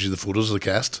where it shows you the photos of the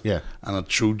cast? Yeah. And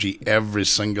it showed you every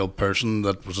single person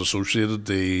that was associated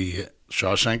the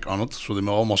Shawshank on it. So they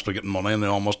all must be getting money and they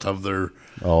all must have their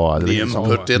name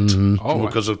put it. Oh,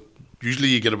 Because usually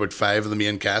you get about 5 of the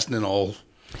main cast and then all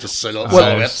just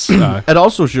Well, silhouettes. it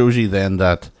also shows you then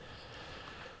that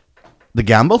the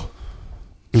gamble,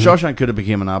 Shawshank could have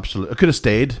became an absolute. It could have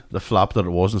stayed the flop that it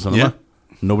was in cinema. Yeah.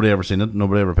 Nobody ever seen it.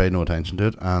 Nobody ever paid no attention to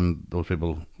it, and those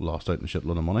people lost out in a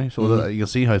shitload of money. So that, you can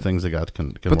see how things like that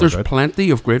can But work there's out. plenty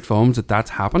of great films that's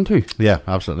happened to. Yeah,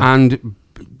 absolutely. And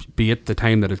be it the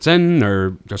time that it's in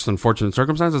or just unfortunate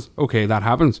circumstances, okay, that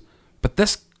happens. But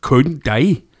this couldn't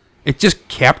die. It just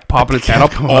kept popping its head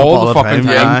up coming up all all the the fucking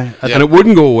time, time. yeah. And it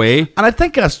wouldn't go away. And I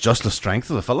think that's just the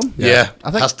strength of the film. Yeah. I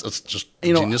think. It's just the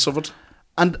you know, genius of it.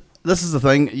 And this is the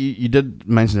thing you did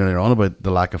mention earlier on about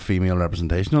the lack of female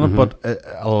representation on it, but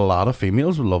a lot of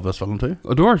females would love this film too.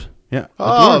 Adored. Yeah,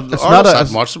 Oh, it's not a.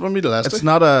 It's, much with me the last it's day.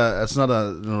 not a. It's not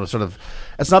a. Sort of.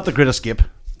 It's not the Great Escape.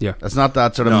 Yeah. It's not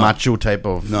that sort of macho type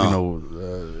of No.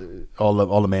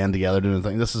 all the men together doing the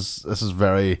thing. This is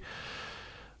very.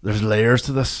 There's layers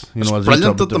to this. It's as you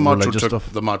brilliant talk that about the macho religious took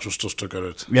stuff. the macho stuff took out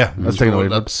it. Yeah, that's taken away.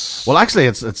 That's Well, actually,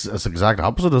 it's the exact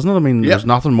opposite, isn't it? I mean, Yeah. there's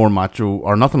nothing more macho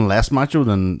or nothing less macho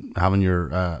than having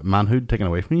your manhood taken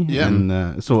away from you. Yeah.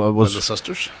 And so it with was the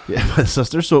sisters. yeah, by the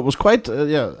sisters. So it was quite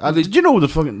yeah. Did you know that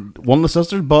fucking one of the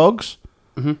sisters, Boggs,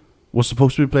 was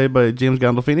supposed to be played by James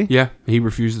Gandolfini? Yeah, he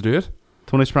refused to do it.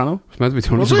 Tony Soprano. It was meant to be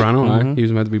Tony Was he? Soprano. Aye. He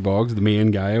was meant to be Boggs, the main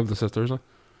guy of the sisters. Like.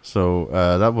 So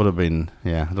that would have been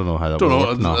yeah. I don't know how that Don't would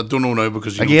know. have worked. I don't know now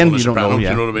because you Again, know Tony you don't Soprano, know,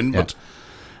 yeah. you know what I mean? Yeah. But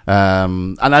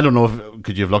And I don't know if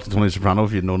could you have looked at Tony Soprano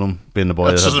if you'd known him being the boy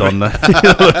That's that had what done that. You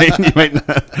know what I mean? You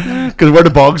might because where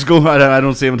the Bogs go, I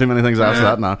don't see him too many things after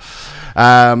that now.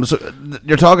 So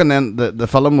you're talking then the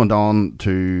film went on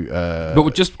to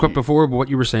But just quick before what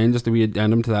you were saying, just to be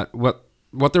addendum to that, what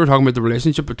they were talking about, the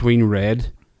relationship between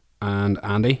Red and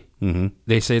Andy. Mm-hmm.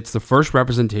 They say it's the first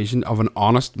representation of an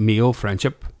honest male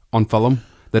friendship on film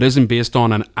that isn't based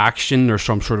on an action or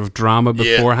some sort of drama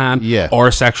beforehand Yeah. or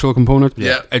a sexual component.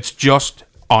 Yeah. It's just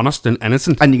honest and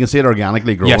innocent. and you can see it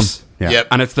organically growing. Yes. Yeah. Yep.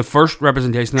 And it's the first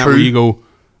representation of that True. where you go,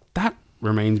 that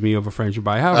reminds me of a friendship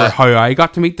I have, or how I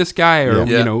got to meet this guy, or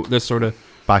Yeah. you know, this sort of.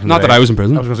 Back in the Not day. that I was in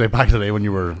prison. I was going to say back in the day when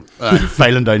you were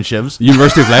filing down shivs.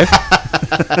 University of Life.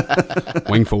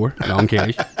 Wing 4, long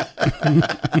carry.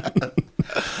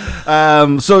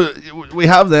 So we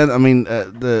have then. I mean,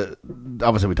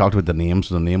 obviously we talked about the name.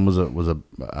 So the name was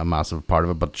a massive part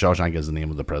of it. But Shawshank is the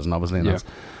name of the prison, obviously. And Yeah. that's,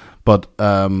 but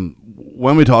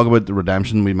when we talk about the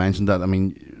redemption, we mentioned that. I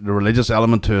mean, the religious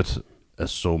element to it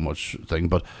is so much thing.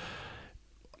 But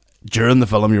during the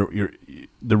film,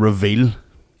 the reveal.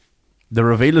 The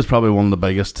reveal is probably one of the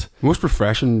biggest. Most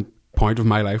refreshing point of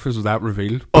my life is that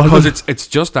reveal. Because it's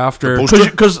just after...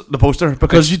 Because the poster.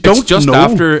 Because you don't It's just know.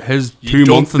 after his You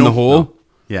 2 months don't in the know. hole.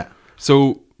 Yeah.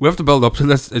 So we have to build up to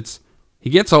this. He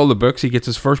gets all the books. He gets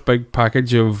his first big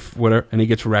package of whatever, and he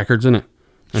gets records in it. And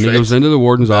That's he right. goes into the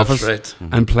warden's That's office right.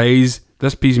 and plays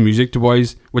this piece of music to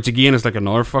boys, which again is like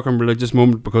another fucking religious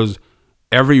moment because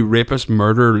every rapist,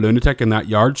 murderer, lunatic in that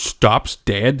yard stops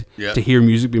dead Yeah. to hear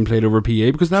music being played over PA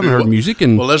because they haven't heard music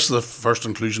in. Well, this is the first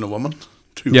inclusion of women.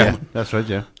 Two Yeah. women. That's right,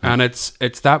 yeah. And it's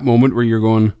that moment where you're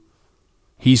going,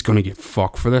 he's going to get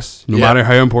fucked for this, no Yeah. matter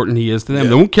how important he is to them. Yeah.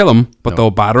 They won't kill him, but No.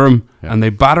 they'll batter him, Yeah. and they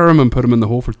batter him and put him in the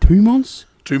hole for 2 months.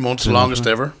 2 months, the longest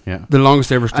ever. Yeah. The longest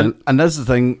ever stint. And that's the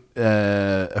thing.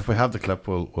 If we have the clip,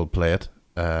 we'll play it.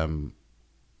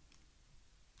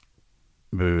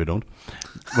 Maybe we don't.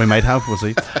 We might have. We'll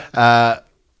see.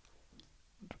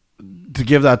 To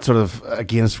give that sort of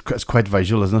again, it's quite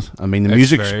visual, isn't it? I mean, the It's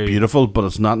music's very- beautiful, but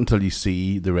it's not until you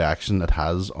see the reaction it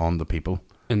has on the people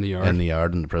in the yard. in the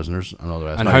yard and the prisoners and all the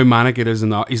rest. And Now, how manic it is in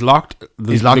the... He's locked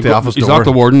the office He's door. locked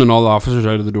the warden and all the officers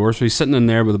out of the door, so he's sitting in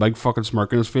there with a big fucking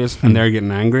smirk on his face, and they're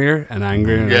getting angrier and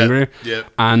angrier and Yeah, angrier. yeah.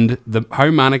 And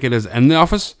how manic it is in the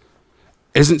office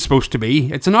isn't supposed to be.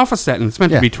 It's an office setting. It's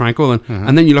meant Yeah. to be tranquil.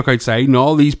 And then you look outside and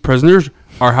all these prisoners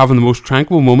are having the most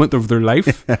tranquil moment of their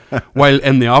life, while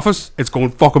in the office it's going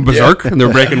fucking berserk and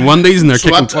they're breaking Wendy's and they're So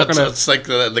kicking it's, fucking... it's like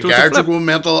the it's a guards are flip. going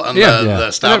mental and Yeah. the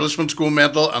establishment's going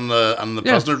mental and the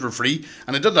Yeah. prisoners were free.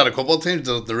 And he did that a couple of times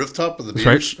at the rooftop with the That's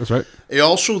right, beers. that's right. He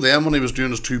also then, when he was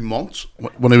doing his 2 months,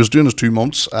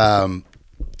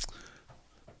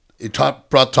 he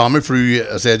brought Tommy through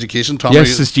his education. Tommy,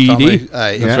 Yes, his GED. Tommy,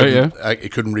 That's right, yeah. He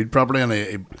couldn't read properly,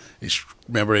 and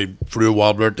remember he threw a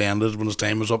wobbler at the end when his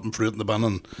time was up and threw it in the bin,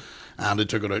 and Andy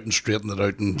took it out and straightened it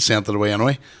out and sent it away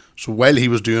anyway. So while he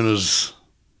was doing his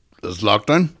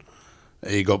lockdown,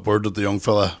 he got word that the young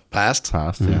fella passed.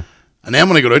 yeah. And then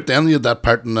when he got out, then he had that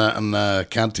part in the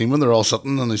canteen when they're all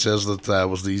sitting, and he says that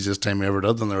was the easiest time he ever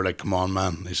did, and they were like, "Come on,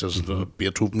 man!" He says,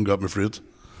 "Beethoven got me through it."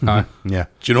 Aye. Yeah.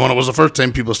 Do you know when it was the first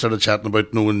time people started chatting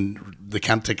about knowing they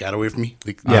can't take that away from me?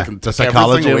 They Yeah, can the take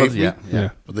psychology everything away of it, from me, yeah.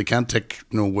 but they can't take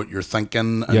what you're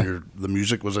thinking and Yeah. the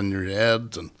music was in your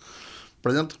head and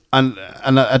brilliant. And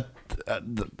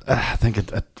I think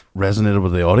it resonated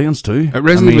with the audience too. It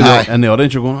resonated with in the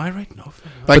audience. You're going, I right enough.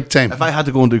 Big time. If I had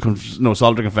to go and do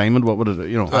solitary confinement, what would it?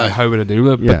 You know, How would I do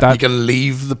with it? Yeah. But that, You can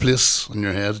leave the place in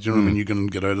your head. Do you know what I mean? You can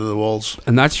get out of the walls.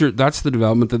 and that's the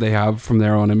development that they have from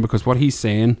there on in, because what he's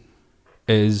saying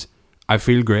is, I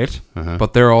feel great,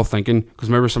 but they're all thinking, because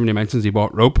remember somebody mentions he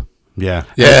bought rope, yeah,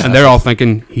 Yeah. and they're all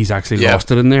thinking he's actually Yeah.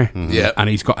 lost it in there, Yeah. and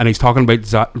he's talking about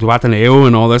Duataneo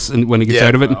and all this, and when he gets Yeah.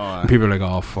 out of it, and people are like,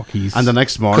 oh fuck, he's And the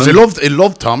next morning, Because he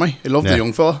loved Tommy. He loved Yeah. the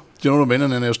young fella. Do you know what I mean?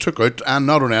 And then he was took out, and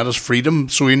not only that, his freedom.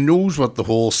 So he knows what the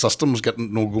whole system's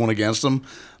going against him.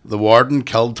 The warden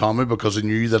killed Tommy because he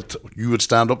knew that you would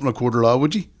stand up in a court of law,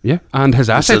 would you? yeah, and his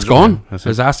asset's says- gone. That's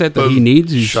His it. asset that Boom. he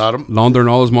needs, he's Shot him. laundering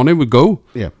all his money, would go.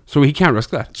 Yeah. So he can't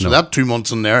risk that. So that 2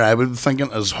 months in there, I would be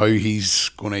thinking, is how he's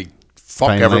going to fuck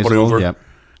finalise everybody it all, over. Yeah.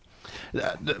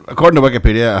 According to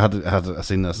Wikipedia, I had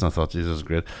seen this and I thought, Jesus, this is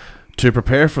great. To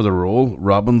prepare for the role,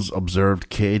 Robbins observed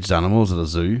caged animals at a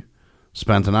zoo,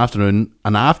 spent an afternoon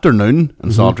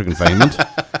in solitary confinement,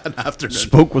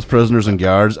 spoke with prisoners and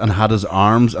guards, and had his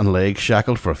arms and legs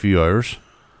shackled for a few hours.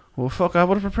 Well, fuck, I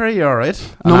would have prepared you all right.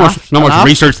 Not much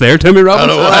research there, Timmy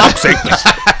Robbins.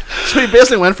 So he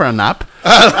basically went for a nap.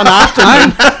 An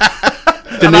afternoon.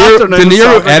 De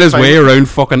Niro ate his way around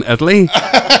fucking Italy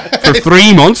for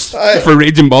 3 months for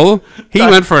Raging Bull. He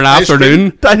went for an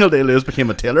afternoon. Daniel Day-Lewis became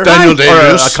a tailor. Daniel Or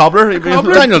Day-Lewis. a cobbler.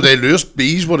 Daniel Day-Lewis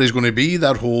B's what he's going to be,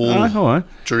 that whole Oh,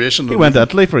 duration. he went to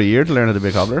Italy for a year to learn how to be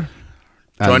a cobbler.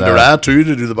 Joined And, the RAD too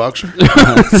to do the boxer. Tim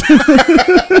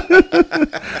I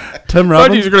thought you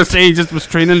Robbins. were going to say he just was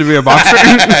training to be a boxer.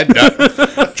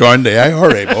 Joined the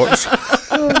IRA boys.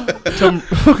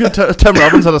 Tim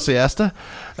Robbins had a siesta.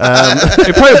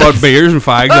 He probably bought beers and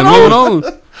fags and all.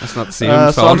 That's not the same.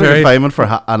 Solitary Solitary. confinement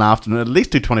for an afternoon, at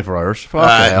least do 24 hours. Fuck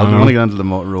Aye. hell, I don't want to get into the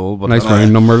role. But Nice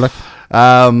round number, like.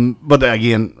 But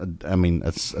again, I mean,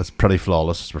 it's pretty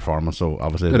flawless performance. So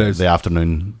obviously, It is. the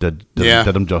afternoon did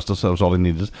him justice. That was all he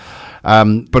needed.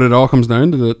 But it all comes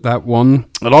down to that one.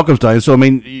 It all comes down. So I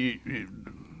mean,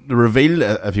 the reveal,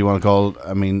 if you want to call it,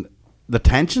 I mean, the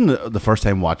tension the first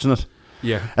time watching it.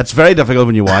 Yeah. It's very difficult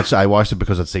when you watch. I watched it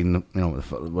because I'd seen,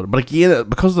 but again,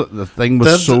 because the thing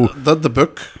was the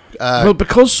book. Well,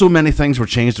 because so many things were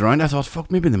changed around, I thought,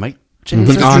 fuck, maybe they might change.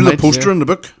 Did things. you do the Might, poster yeah. in the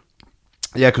book?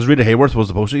 Yeah, because Rita Hayworth was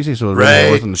the poster, you see, so Rita Right.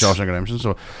 Hayworth and the Shawshank Redemption.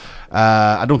 So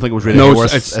I don't think it was Rita No,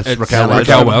 Hayworth. it's Raquel Welch.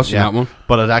 Raquel Welch in that one.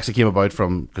 But it actually came about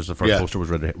from because the first Yeah. poster was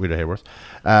Rita Hayworth.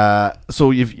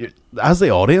 So you, as the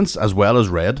audience, as well as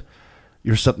Red,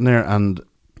 you're sitting there and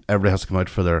everybody has to come out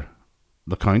for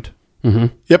the count.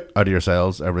 Yep. Out of your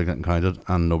cells, everybody getting counted,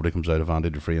 and nobody comes out of Andy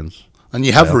Dufresne's. And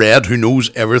you have Red, who knows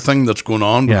everything that's going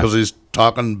on Yeah. because he's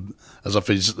talking as if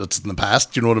it's in the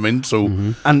past. You know what I mean? So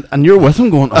And you're with him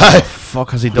going, oh,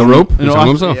 fuck, has he done rope? You He's know, hung after-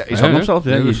 himself. Yeah, he's Yeah, hung yeah. himself.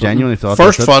 Yeah, Yeah, you there's genuinely thought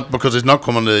first that's it. thought because he's not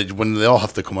coming to when they all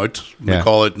have to come out. They Yeah.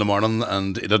 call out in the morning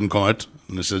and he didn't come out.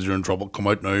 And they said, you're in trouble. Come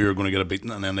out now. You're going to get a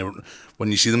beating. And then when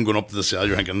you see them going up to the cell,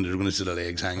 you're thinking you're going to see the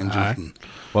legs hanging. And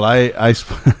Well, I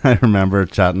remember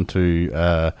chatting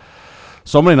to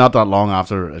somebody not that long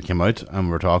after it came out, and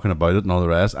we were talking about it and all the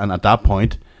rest. And at that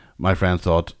point, my friend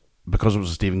thought, because it was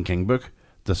a Stephen King book,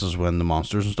 this is when the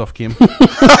monsters and stuff came.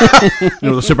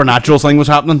 The supernatural thing was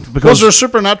happening. Because was there a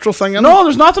supernatural thing in no,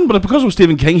 there's nothing. But because it was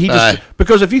Stephen King, he just Aye.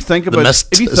 because if you think about Mist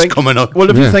if you is think coming up. well,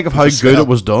 if you Yeah. think of how The good cell. it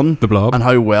was done, The Blob. and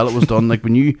how well it was done, like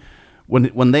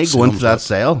when they go into that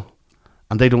cell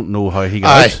and they don't know how he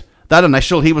got Aye. out. That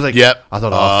initial, he was like, Yep. I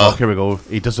thought, oh fuck, here we go.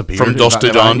 He disappeared From dusk to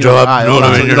Aye, dawn, you know, job. aye, No,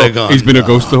 that's no, it, you're you like, know. He's been a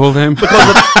ghost the whole time.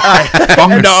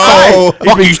 Fuck no!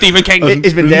 Fuck you, Stephen King.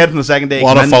 He's been dead from the second day. he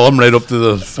What came a in. film right up to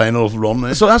the final run.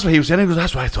 Eh? So that's what he was saying. He goes,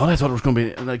 that's what I thought. I thought it was going to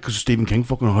be like because Stephen King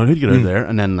fucking how did he get out there?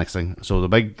 And then next thing, so the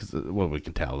big, well, we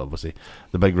can tell obviously.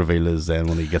 The big reveal is then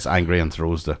when he gets angry and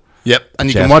throws the. Yep, and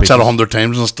you chess can watch that pieces. 100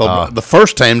 times and still. Ah. The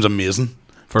first time's amazing.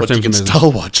 First but you time's can amazing.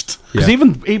 still watch it. Because Yeah.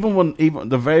 even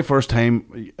the very first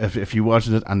time, if you watch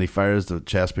it and he fires the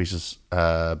chess pieces,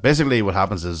 basically what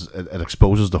happens is it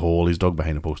exposes the hole he's dug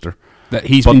behind a poster. That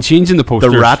he's But been changing the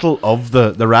posters. The rattle of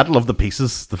the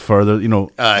pieces, the further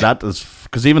Aye. that is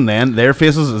because even then their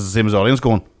faces is the same as the audience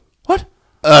going, what?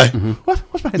 Aye. What's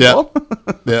behind Yeah. the wall?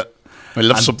 Yeah. He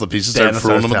lifts up the pieces, then start it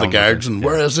throwing starts them at the telling guards, them, and yeah.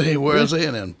 where is he? Where is he?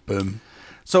 And then boom.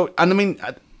 So, and I mean,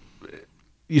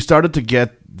 you started to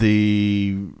get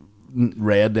the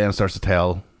Red then starts to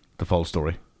tell the full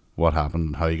story. What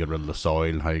happened, how you get rid of the soil,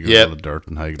 and how you get Yeah. rid of the dirt,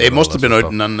 and how you get He rid of must all have this been out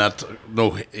stuff. and on that.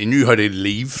 No, he knew how to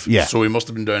leave. Yeah. So he must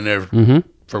have been down there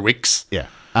for weeks. Yeah.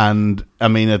 And I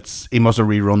mean, he must have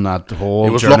rerun that whole He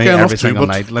was journey lucky enough every to, single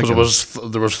but night. Like, because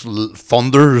there was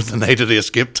thunder the night that he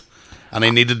escaped, and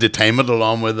he needed to time it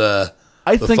along with the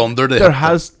think thunder. To there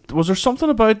hit was there something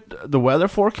about the weather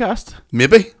forecast?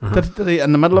 maybe. Did he,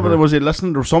 in the middle of it, was he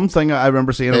listening? There was something I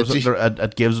remember seeing. It, was, Edgy.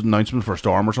 it gives an announcement for a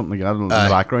storm or something like that in the Aye,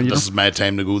 background. You know, this is my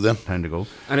time to go then. time to go.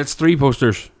 And it's 3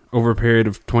 posters over a period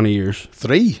of 20 years.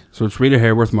 3. So it's Rita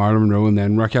Hayworth, Marilyn Monroe, and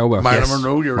then Raquel Welch. Marilyn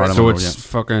Monroe, you're right. Marilyn So Monroe, it's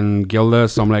fucking Gilda,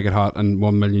 Some Like It Hot, and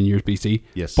 1 Million Years BC.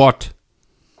 Yes. But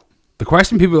the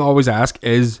question people always ask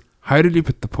is, how did he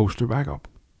put the poster back up?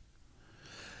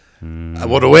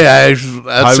 What a way I'd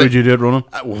How say, would you do it, Ronan?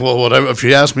 Well, whatever. If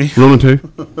you ask me, Ronan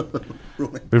 2.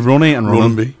 We've Ronnie and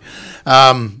Roland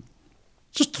Ronan. B.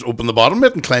 Just open the bottom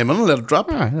bit and climb in and let it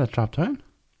drop. Aye, that dropped down.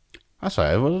 That's how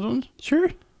I would have done it. Sure.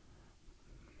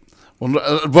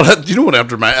 Well, but you know what?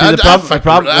 After my, See,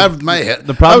 I have my head.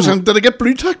 the problem- I was thinking, did I get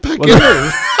blue tack back Well,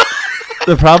 in?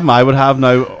 The problem I would have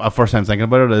now, first time thinking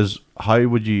about it, is how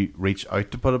would you reach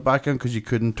out to put it back in because you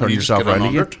couldn't turn You just yourself get around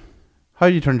under again? it. How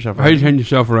do you turn yourself How around? did you turn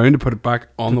yourself around to put it back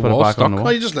on the put it wall? back on the Stuck? wall.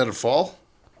 Why you just let it fall?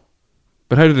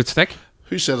 But how did it stick?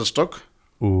 Who said it stuck?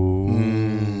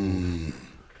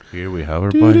 Here we have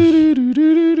her, boys.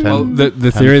 Well,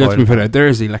 the theory that's been put out there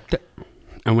is he licked it,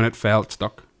 and when it fell, it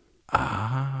stuck.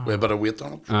 We better wait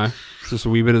on it. Aye. It's just a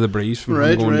wee bit of the breeze from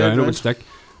Right, going right, down, it right. would stick.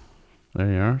 There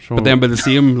you are. So But then by the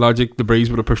same logic, the breeze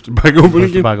would have pushed it back open pushed it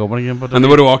again. back open again. But, And they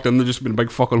would have walked in, there'd just been a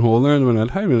big fucking hole there, and they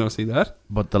went, how did I not see that?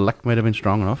 but the lick might have been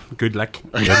strong enough. Good lick.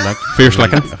 Good lick. Fierce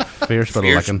licking. Fierce bit of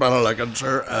Fierce licking. bit of licking,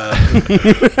 sir.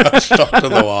 Stuck to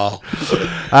the wall. So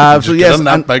Just yes, get in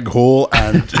that and big hole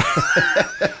and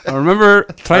I remember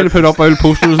trying to put up old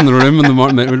posters in the room in the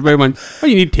morning. Everybody went, oh,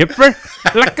 you need tape for it?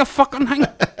 Lick a fucking thing.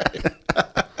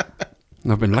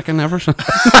 And I've been licking ever since.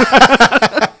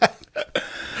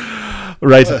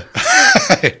 right.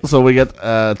 So we get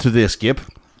to the escape,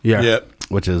 Yeah. yeah.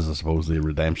 which is, I suppose, the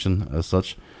redemption as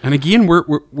such. And again,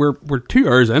 we're 2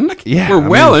 hours in. Like, Yeah, we're I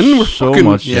well mean, in. We're so fucking,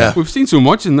 much, yeah. We've seen so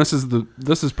much, and this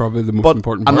is probably the most But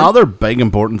important part. another big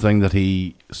important thing that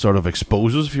he sort of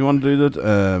exposes, if you want to do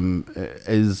that,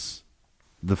 is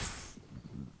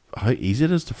how easy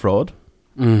it is to fraud.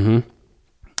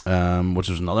 Mm-hmm. Which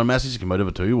was another message that came out of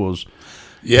it too. Was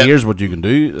here's what you can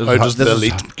do. How does the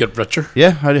elite get richer?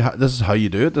 Yeah, this is how you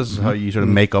do it. This is how you sort of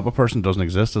make up a person who doesn't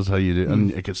exist. This is how you do it.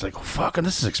 And it gets like, oh fuck, and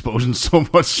this is exposing so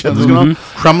much shit that's going on.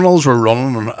 Criminals were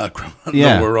running a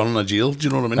Yeah. were running a jail. Do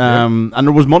you know what I mean? And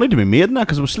there was money to be made in that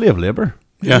because it was slave labour.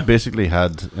 Yeah. You basically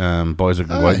had boys that could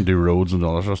go out and do roads and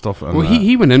all that sort of stuff. And, Well,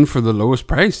 he went in for the lowest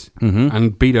price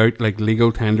and beat out like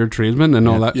legal tender tradesmen and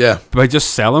all that. Yeah. By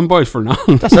just selling boys for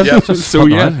nothing. That's it. Yeah. Just So,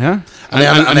 fucking yeah. right,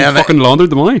 yeah. And he fucking laundered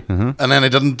the money. And then he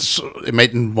didn't. He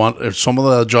mightn't want some of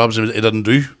the jobs he didn't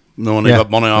do. No, and he Yeah.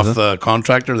 got money off the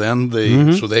contractor. Then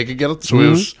so they could get it. So he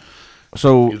was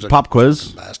So, was a pop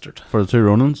quiz bastard. for the two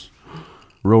Ronans.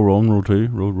 Row 1, row 2,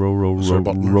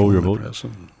 row your boat.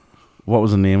 What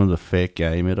was the name of the fake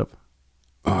guy he made up?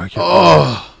 Oh, I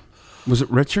can't was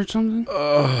it Richard something?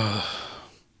 I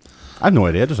have no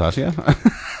idea, just ask you.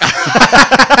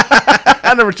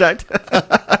 I never checked.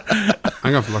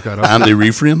 I'm going to have to look that up. Andy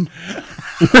Refrain.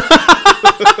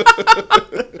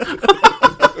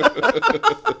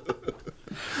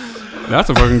 That's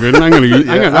a fucking good one. I'm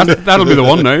gonna that'll be the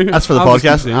one now. That's for the I'll just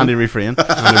podcast, keep saying Andy it. Refrain.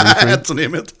 That's the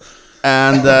name of it.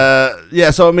 And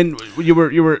yeah, so I mean,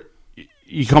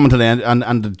 you come to the end,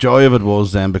 and the joy of it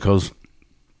was then because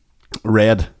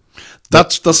Red.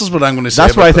 This is what I'm going to say.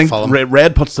 That's about why I the think film.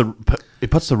 Red puts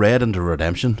the red into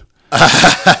redemption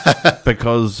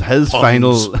because his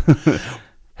final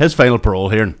parole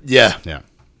hearing. Yeah, Yeah,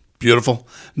 beautiful.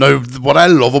 Now, what I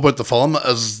love about the film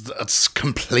is it's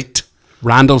complete.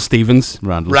 Randall Stevens.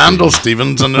 Randall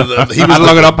Stevens, and he Had was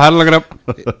to look it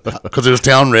up. because he was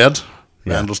telling Red,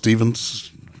 Randall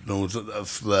Stevens, knows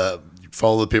if you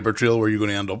follow the paper trail where you're going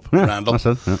to end up, Randall. That's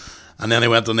it. Yeah. And then he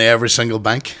went in every single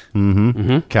bank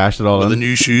Cashed it all with the in.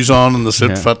 new shoes on and the suit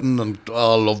Yeah. fitting, and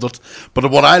I loved it. But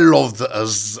what I loved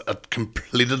is it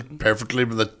completed perfectly,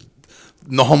 but that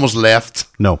nothing was left.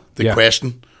 No. The Yeah.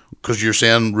 question, because you're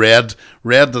saying Red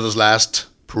did his last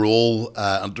parole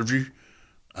interview,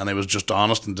 and he was just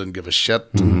honest and didn't give a shit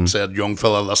and said, "Young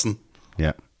fella, listen,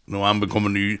 Yeah. no, I'm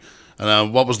becoming new."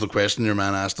 And what was the question your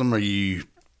man asked him? Are you,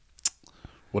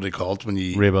 what do you call it when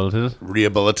you Rehabilitated.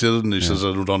 rehabilitated? And he says,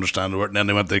 "I don't understand the word." And then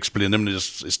they went to explain to him, and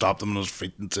he stopped him on his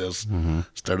feet and says,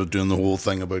 started doing the whole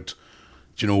thing about,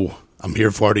 "Do you know, I'm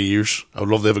here 40 years. I would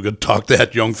love to have a good talk to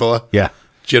that young fella." Yeah.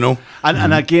 Do you know?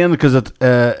 And again, because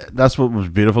that's what was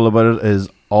beautiful about it is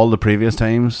all the previous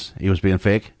times he was being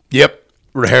fake, Yep.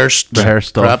 Rehearsed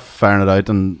stuff, prep, firing it out,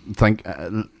 and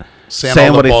saying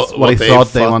all what the he what he they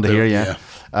thought they wanted to hear. they-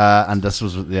 Yeah. And this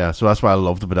was so that's why I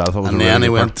loved it. But I thought it was And a then really he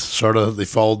good went part. sort of, they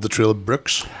followed the trail of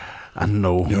Brooks. And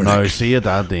no, You're no, like- see it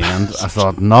at the end. I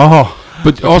thought no,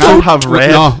 But We also can't have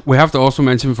Red. No, we have to also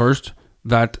mention first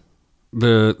that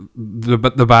the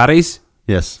baddies.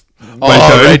 yes, Oh,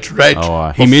 down. right.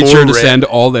 Oh, He made Before sure to Red- send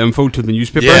all the info to the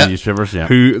newspaper. Yeah. newspapers, yeah.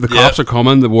 Who the cops Yeah. are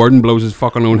coming? The warden blows his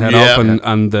fucking own head Yeah. off,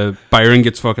 and the Byron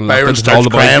gets fucking Byron lifted. starts all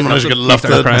the boys crying get when he's getting He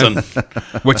starts lifted.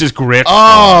 crying. Which is great.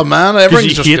 Oh man, everything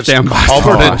you just hate gets them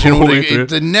covered bastards. in. You know, All the way through.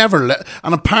 they never let.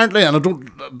 And apparently, and I don't.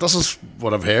 This is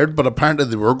what I've heard, but apparently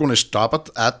they were going to stop it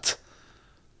at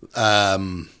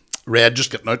Red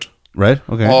just getting out. Right,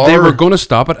 okay. Or- They were going to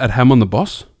stop it at him on the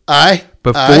bus Aye,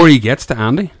 before aye. he gets to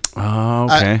Andy, Oh,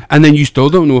 okay. and then you still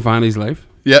don't know if Andy's live.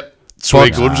 Yep. So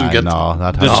he But- goes and Aye, gets. no,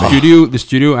 that The has the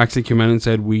studio actually came in and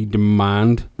said, "We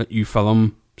demand that you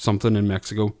film something in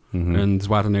Mexico in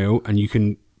Zhuataneo, and we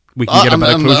can get a and- bit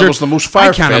of and closure." that was the most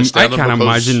I far-fetched can't ending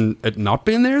imagine because- it not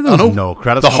being there though. I know. No,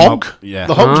 credits The come hug. up, yeah.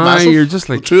 The hug's Aye, massive. you're just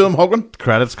like- the two of them hugging.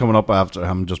 credits coming up after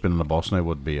him just being on the bus now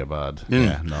would be a bad.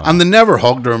 Yeah, no. And they never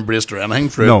hugged or embraced or anything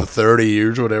for No. the 30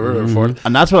 years or whatever. Or 40.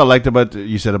 And that's what I liked about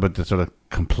you said about the sort of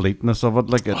completeness of it.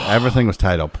 Like everything was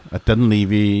tied up. It didn't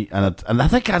leave you, and I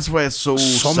think that's why it's so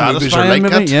Some satisfying. movies are like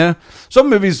maybe. that. Yeah. Some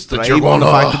movies That thrive you're on going, the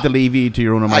fact "Oh, that they leave you to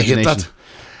your own I hate imagination. that.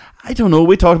 I don't know.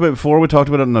 We talked about it before. We talked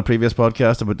about it in a previous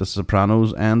podcast about the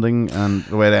Sopranos ending and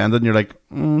the way it ended. And you're like,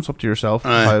 it's up to yourself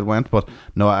Aye. how it went. But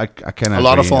no, I kind of A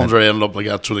lot of films are ending up like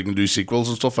that so they can do sequels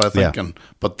and stuff, I think. Yeah.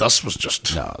 But this was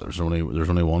just. No, there's only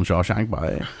one Shawshank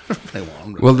by.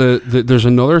 Well, there's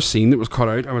another scene that was cut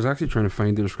out. I was actually trying to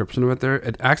find the description of it there.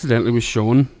 It accidentally was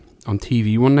shown on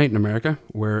TV one night in America,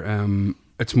 where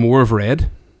it's more of Red,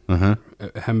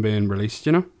 him being released,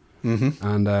 you know,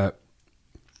 and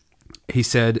he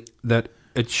said that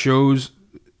it shows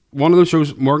one of them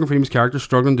shows Morgan Freeman's character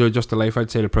struggling to adjust to life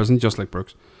outside of prison, just like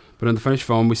Brooks. But in the finished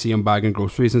film, we see him bagging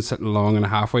groceries and sitting along in a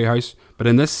halfway house. But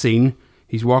in this scene,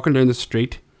 he's walking down the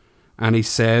street and he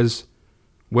says,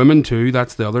 "Women too,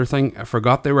 that's the other thing. I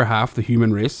forgot they were half the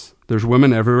human race. There's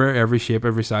women everywhere, every shape,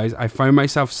 every size. I found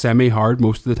myself semi-hard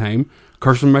most of the time,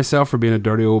 cursing myself for being a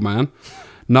dirty old man.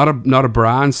 Not a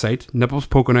bra in sight, nipples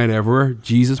poking out everywhere.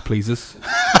 Jesus pleases."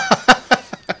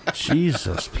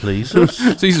 Jesus, pleases. So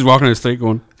he's just walking down the street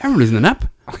going, "Everybody's in the nip.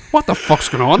 What the fuck's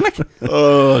going on?" Like,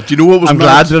 Do you know what was I'm mad?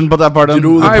 glad you didn't put that part in. You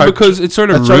know the aye, part- because it sort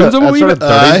of It's ruins him a it's wee sort of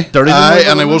bit. dirty Aye,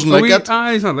 them. and I wasn't like it.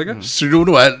 Aye, he's not like it. So you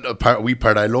know what? A wee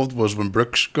part I loved was when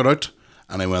Brooks got out,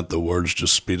 and I went, the words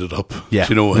just speeded up. Yeah.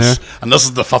 Do you know, Yeah. and this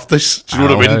is the 50s. Do you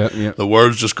know what I mean? yeah. The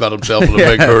words just got himself in a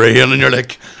big hurry, and you're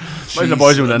like, Imagine the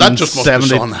boys who went in that just must be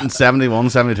 70, son. 71,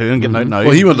 72 and getting out now.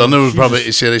 Well, he went in. There was probably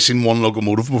he said he seen one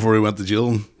locomotive before he went to jail.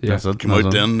 And Yeah. That's it, came that's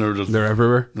out it. then. Or just, They're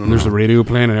everywhere. And there's a radio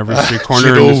playing in every street corner,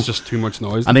 you and know. it's just too much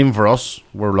noise. And even for us,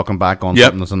 we're looking back on Yep.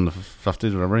 something that's in the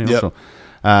 50s or whatever. You know, Yep.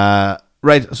 so,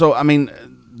 right. So, I mean,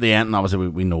 the ending, obviously,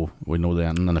 we know the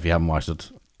ending. And if you haven't watched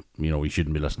it, you know, we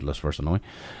shouldn't be listening to this first anyway.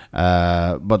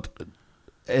 But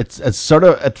it's sort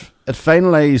of, it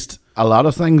finalized a lot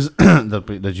of things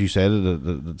that you said,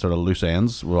 the sort of loose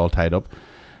ends were all tied up.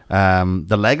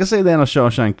 The legacy then of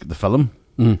Shawshank, the film.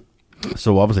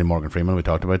 So obviously Morgan Freeman, we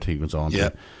talked about, he goes on Yeah.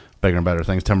 to bigger and better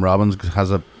things. Tim Robbins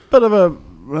has a bit of a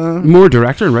More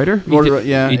director and writer. More he dir-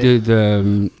 yeah. He did.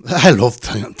 I love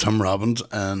Tim Robbins,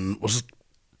 and was it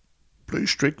Blue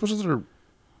Streak? Was it? Or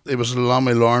it was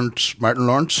Martin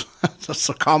Lawrence. That's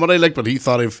a comedy, like, but he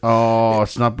thought if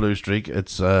it's not Blue Streak.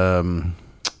 It's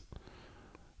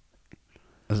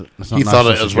it's not He thought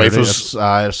National his wife Security, was-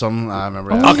 it's, some I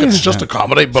remember. Oh, it's just a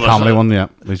comedy, but comedy it's a- one, yeah.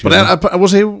 But then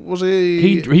was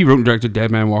he? he wrote and directed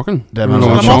Dead Man Walking. Dead Man With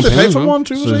Walking. Sean Monty Penn as Python well. one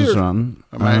too, was Susan he? or- Sarandon.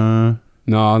 Am I-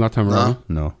 No, not Tim Robbins.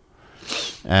 No.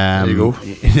 There you go.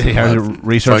 Yeah,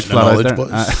 research Striking flat out knowledge, there.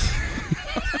 boys.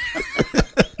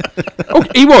 Oh,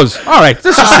 he was. All right,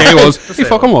 let's just say he was. He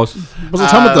fucking was. Was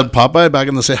it him that did Popeye back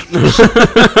in the 70s?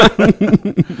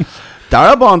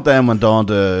 Darabont then went on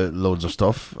to loads of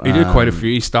stuff. He did quite a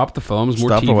few. He stopped the films, more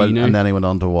Stopped for a while, TV now. and then he went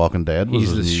on to Walking Dead. was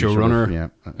He's the his new sort of- showrunner.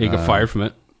 yeah. He got fired from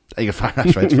it. He got fired,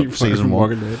 that's right, He from got fired season from one.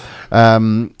 Walking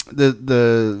Dead.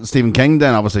 The Stephen King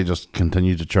then obviously just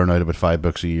continued to churn out about 5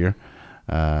 books a year.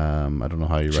 I don't know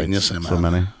how he writes Genius, so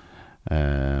man.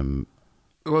 many.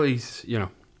 Well,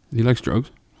 he likes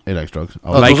drugs. He likes drugs.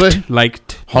 Oh, does he?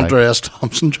 Liked. Hunter S.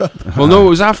 Thompson job. Well, no, it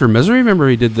was after Misery. Remember,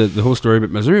 he did the whole story about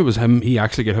Misery. It was him. He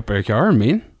actually got hit by a car in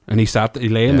Maine, and he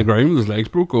lay in the ground with his legs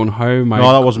broke, going, "How am I?"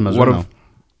 No, that wasn't Misery, what no. if-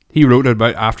 He wrote it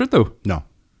about after it though. No,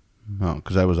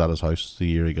 because I was at his house the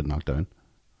year he got knocked down.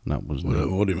 And that was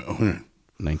What do you mean?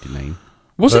 99.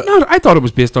 Was it not? I thought it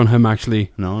was based on him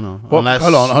actually. No. What? Unless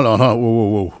Hold on.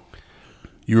 Whoa.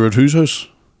 You were at whose house?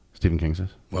 Stephen King says.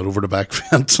 What, over the back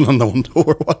fence and on the window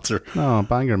or what? Or No,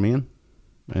 Bangor, Maine,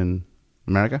 in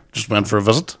America. just went for a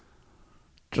visit?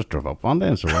 Just drove up one day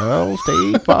and said, "Well,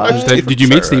 Steve, bye." Did you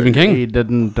meet Stephen King? He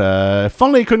didn't.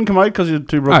 Funnily, he couldn't come out because he had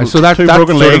two broken, So that two sort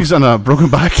broken of- legs and a broken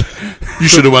back. You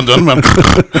should have went in, man.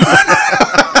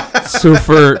 So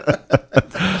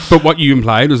but what you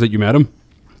implied was that you met him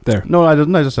there. No, I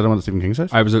didn't. I just said I went to Stephen King's house.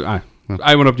 I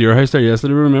went up to your house there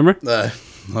yesterday. Remember?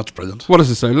 That's brilliant. What does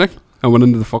it sound like? I went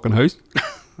into the fucking house.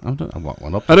 I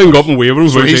went up. I didn't go up and wave at him.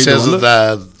 So he outside the says window.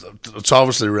 that it's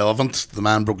obviously relevant. The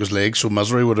man broke his leg, so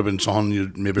Misery would have been something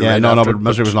you'd maybe Yeah, read no, after, but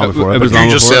Misery was long it- before. it it, was but long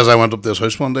You just before. says I went up to his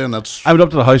house one day, and that's I went up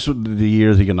to the house the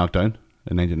year he got knocked down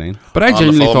in '99. But I the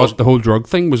genuinely film thought was- the whole drug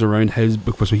thing was around his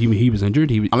because he was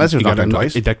injured. Unless he was knocked down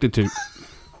twice. addicted to.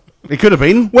 It could have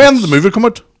been. when did the movie come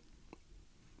out.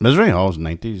 Misery? Oh, it was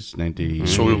 90s, 90.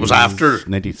 So it was after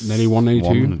 91, 92,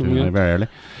 something like that. very early.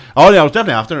 Oh yeah, it was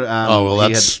definitely after. Oh, well,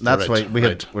 he that's that's right,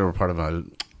 why we were part of a.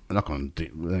 I'm not going to.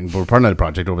 We were part of a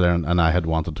project over there, and I had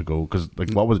wanted to go because,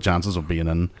 like, what were the chances of being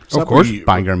in? Of course.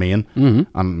 Bangor, Maine,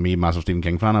 and me, massive Stephen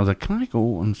King fan. I was like, can I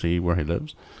go and see where he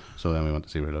lives? So then we went to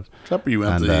see where he lives. Is that where you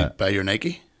went And, to buy your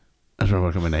Nike? That's where we're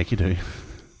working with Nike too.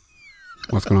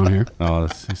 What's going on here? Oh,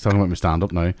 he's talking about me stand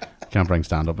up now. Can't bring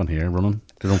stand up in here running.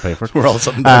 They don't pay for it. We're all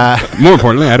sitting down. More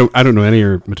importantly, I don't know any of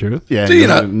your material. Yeah, Do you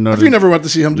not? Have you never went to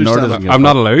see him do nor stand does up? he- I'm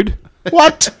not allowed.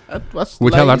 What?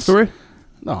 We tell that story.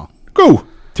 No. Go.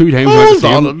 2 times. I went to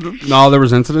see Hold him. on. No, there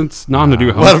was incidents. Nothing to do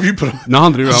with him. What have you put?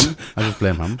 Nothing to do with him. I just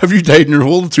blame him. Have you died in your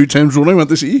hole the 2 times when I went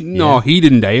to see? No, he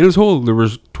didn't die in his hole. There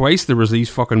was twice. There was these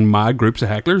fucking mad groups of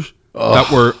hecklers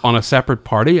that were on a separate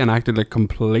party and acted like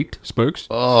complete spooks.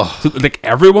 Oh, So, like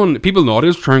everyone, people in the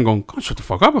audience trying going, God, shut the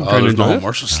fuck up! I'm trying to there's enjoy nothing it.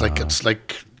 worse. It's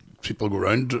like people go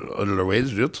around out of their way to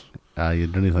do it. You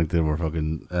didn't think they were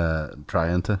fucking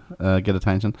trying to get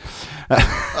attention.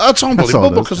 That's unbelievable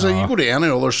all it is. because you go to any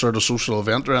other sort of social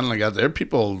event or anything like that, there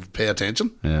people pay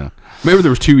attention. Yeah. Maybe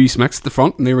there was two wee smicks at the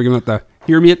front, and they were giving it the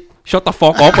 "Here, mate, shut the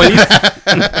fuck up, will you?"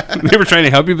 They were trying to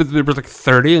help you, but there was like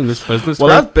 30 in this business. Well,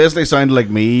 crowd. that basically sounded like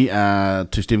me to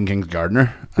Stephen King's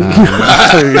Gardener,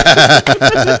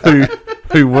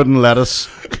 who wouldn't let us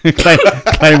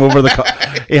climb over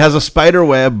the. He has a spider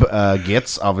web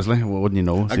gates, obviously. Well, wouldn't you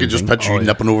know? I could just picture you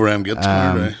nipping over them gates.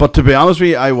 But to be honest with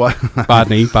you, I was bad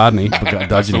knee. That's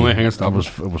the only thing that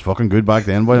it was fucking good back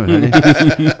then, boy. I'm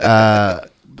telling you.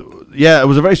 Yeah, it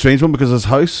was a very strange one because his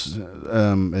house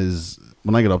is.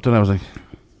 When I got up to it, I was like,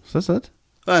 "Is this it?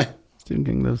 Aye, Stephen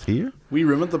King lives here." wee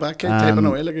room at the back, typing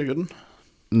away like a good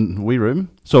one. Wee room.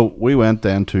 So we went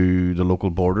then to the local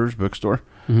Borders bookstore,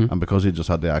 and because he just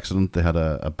had the accident, they had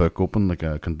a book open, like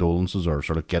a condolences or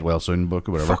sort of get well soon book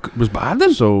or whatever. Fuck, it was bad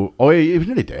then. So, he was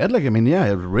nearly dead. Like, I mean, yeah,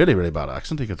 it was really, really bad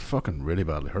accident. He got fucking really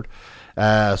badly hurt.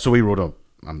 So we wrote up,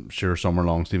 I'm sure somewhere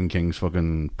along Stephen King's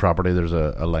fucking property, there's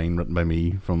a line written by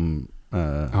me from.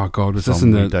 Oh God, was some this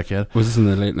in the decade? Was this in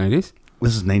the late 90s?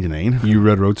 This is 99. You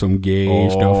wrote some gay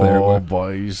stuff there. Oh,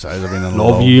 Boy. boys, I'd have been in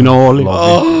Love you and all.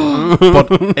 love you.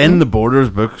 But in the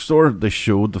Borders bookstore, they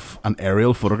showed an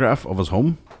aerial photograph of his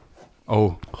home.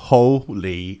 Oh,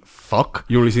 Holy fuck!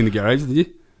 you only seen the garage, did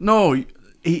you? No,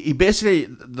 he basically,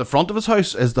 the front of his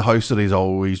house is the house that he's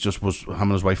always just was him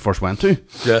and his wife first went to.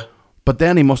 Yeah. But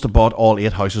then he must have bought all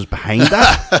 8 houses behind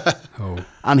that. Oh,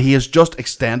 And he has just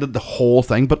extended the whole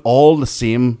thing, but all the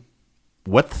same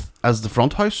width as the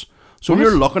front house. So when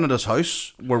you're looking at his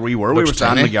house where we were Looks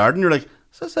standing in tiny. the garden, you're like,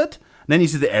 is this it? And then you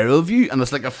see the aerial view, and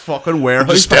it's like a fucking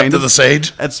warehouse. Just step behind to it. the side.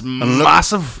 It's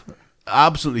massive.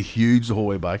 Absolutely huge the whole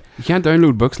way back. you can't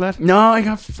download books, lad. No, I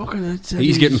got fucking.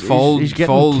 He's getting full cash tip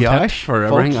for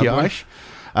full everything, that boy. cash.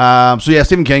 So yeah,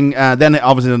 Stephen King. Then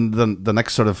obviously the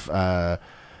next sort of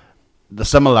the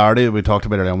similarity that we talked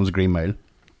about earlier on was Green Mile.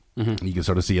 Mm-hmm. You can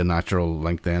sort of see a natural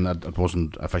link. Then it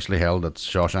wasn't officially held at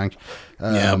Shawshank.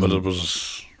 Yeah, but it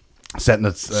was set in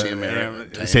its Same era,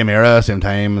 time. same era, same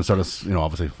time, and sort of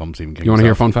obviously from Stephen King. You want to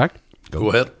hear a himself. fun fact? Go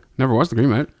ahead. Never was the Green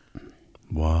Mile.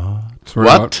 What? Swear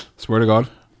What? To God. Swear to God.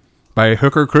 By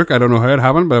hook or crook, I don't know how it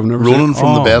happened, but I've never seen Ronan it.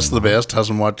 from the Oh, best of the best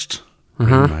hasn't watched. Green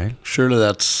Mile? Surely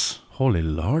that's. Holy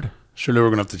Lord! Surely we're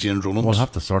gonna have to change Ronan. We'll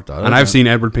have to sort that out. And I've seen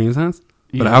Edward Penis Hands,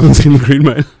 but Yeah. I haven't seen the Green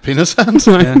Mile. penis hands.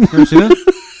 Yeah, you ever seen it?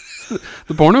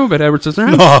 The porno about Edward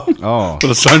Scissorhands. Oh, But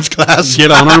it sounds class. Get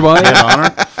on her, boy. get on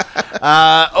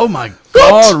her. Oh my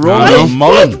God, I know. Ronan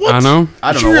Mullen. I know.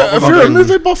 I don't know what If we're you're a fucking-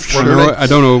 movie buff, surely. I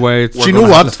don't know why it's. Do you know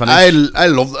gonna have what? to finish. I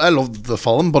loved the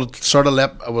film, but it sort of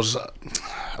I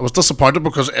was disappointed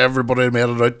because everybody made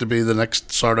it out to be the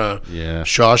next sort of Yeah.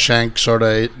 Shawshank sort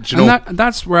of. Do you And know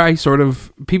that's where I sort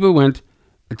of people went.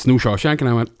 It's no Shawshank, and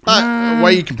I went. why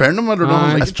are you comparing them? I don't know.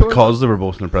 Like It's each other. because they were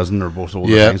both in a prison. They're both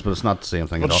older Yeah. things, but it's not the same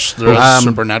thing at all. But there's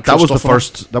supernatural that was the stuff in it.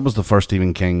 first. That was the first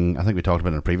Stephen King. I think we talked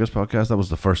about it in a previous podcast. That was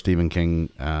the first Stephen King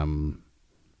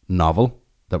novel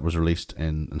that was released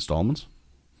in installments.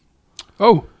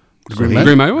 Oh, Green he- Mile?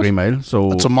 Green Mile was? Green Mile.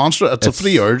 So It's a monster. It's a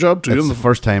 3-hour job too. It's and the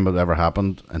first time it ever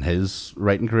happened in his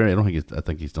writing career. I don't think. I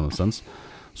think he's done it since.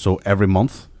 So every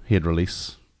month he'd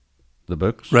release the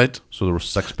books. Right. So there were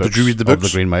 6 books. you read the of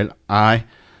books? the Green Mile? Aye.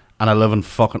 And I live in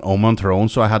fucking Oma, Tyrone,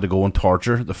 so I had to go and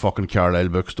torture the fucking Carlisle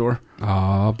bookstore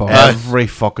Oh, boy. every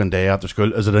fucking day after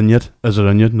school. Is it in yet? Is it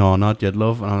in yet? No, not yet,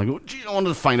 love. And I go, gee, I wanted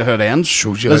to find out how it ends.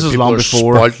 shows you This how is people long are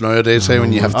before. spoilt nowadays. Hey,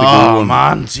 when you have to go. Oh and-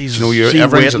 man, Jesus! You know, you're- See,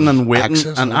 everything's waiting in and waiting,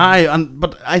 access and now.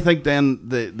 but I think then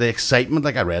the excitement.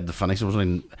 Like I read the finish. It was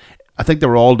only, I think they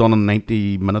were all done in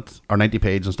 90-minute or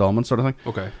 90-page installments, sort of thing.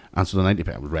 Okay. And so the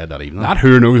 90-page, I read that evening. That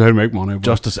who knows how to make money. Boy.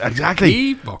 Justice, exactly.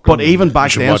 He fucking But even You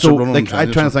back should then, watch so it, Ronan, like, and I'm trying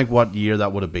to Danielson. think what year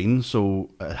that would have been. So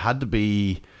it had to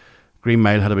be Green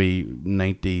Mile had to be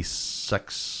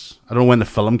 96. I don't know when the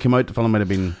film came out. The film might have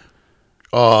been.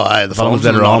 Oh, aye, the film was film's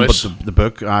in later the on, but noughties. the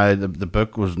book, the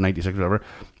book was 96 or whatever.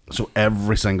 So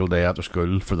every single day after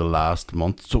school for the last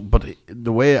month. So, but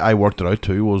the way I worked it out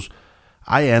too was,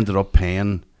 I ended up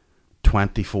paying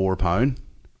 £24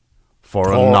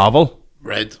 for a Oh. novel.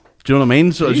 Right. Do you know what I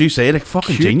mean? So as you say, like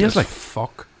fucking Cute genius, as like.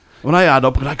 fuck. When I add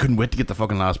up, because I couldn't wait to get the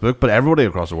fucking last book, but everybody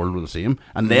across the world were the same.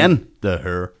 And then the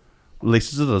Her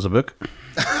releases it as a book.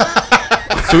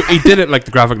 So he did it like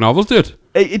the graphic novels did.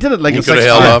 He did it like You in coulda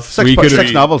six, held off. We coulda-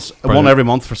 six novels, one Brilliant. every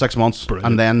month for 6 months, Brilliant.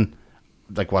 and then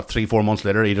like what 3-4 months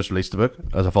later, he just released the book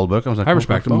as a full book. I was like, I oh,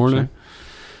 respect for him more fuck's now. sake.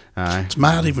 Aye. It's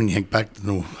mad even when you think back to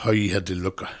know how you had to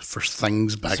look for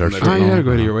things back Search in for the Ah, day. you gotta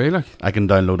go to your way, like. I can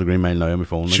download the Green Mile now on my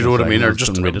phone. Do you know what I mean? Or Just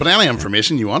just and read it. but any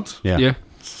information you want. Yeah. Yeah.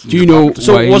 Do you know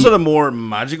So why? was it a more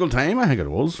magical time? I think it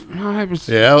was. I was,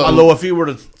 Yeah. Although if you were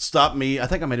to stop me, I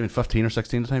think I might have been 15 or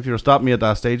 16 at the time. If you were to stop me at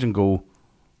that stage and go,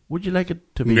 would you like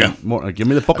it to be Yeah. more? Give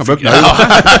me the fucking book now.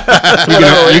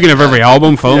 you can have every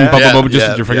album, film, Yeah. blah, blah, blah, Yeah, just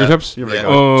yeah, at your yeah. fingertips. You're like, Yeah.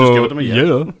 oh, just give it to me.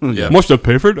 Yeah. Yeah. Must I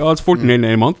pay for it? Oh, it's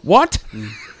 $14.99 a month. What?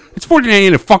 It's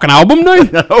 $14.99 a fucking album now.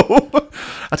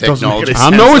 That doesn't make any Technology. I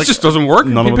sense. know it Like, just doesn't work.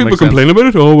 none of it People makes complain about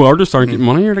it. Oh, artists aren't getting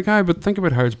money. You're the guy, but think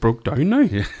about how it's broke down now.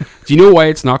 Do you know why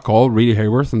it's not called Rita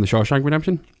Hayworth and the Shawshank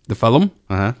Redemption, the film?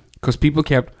 Uh-huh. Because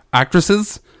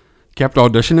actresses kept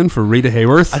auditioning for Rita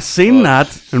Hayworth, I seen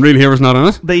that. and Rita Hayworth's not in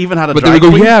it. They even had a But they drag would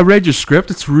go, queen. yeah, I read your script.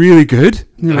 It's really good.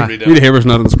 And you're like, Rita Rita Hayworth's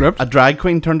not in the script. A drag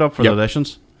queen turned up for Yep. the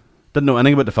auditions. Didn't know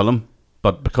anything about the film,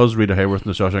 but because Rita Hayworth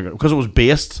and the Shawshank, because it was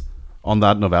based on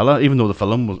that novella, even though the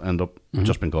film was end up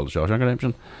just being called the Shawshank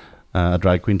Redemption, a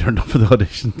drag queen turned up for the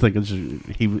audition thinking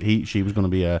she was going to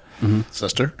be a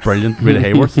Sister. brilliant Rita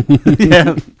Hayworth. Yeah,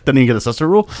 didn't even get a sister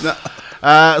role.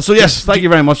 So yes, thank you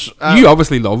very much. You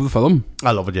obviously love the film.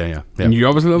 I love it. Yeah. And you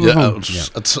obviously love the Yeah,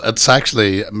 film. it's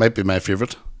actually, it might be my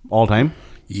favourite. All time.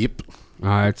 Yep.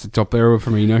 It's up there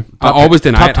for me now. I always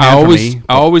deny top it. 10 I for always, me.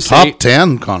 I always say Top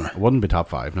 10, Connor. It wouldn't be top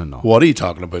 5. No. What are you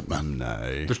talking about, man? No.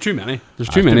 there's too many. There's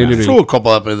too many to Throw do. a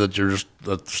couple at me that you're just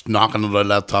that's knocking it out of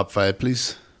that top 5,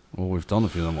 please. Well, we've done a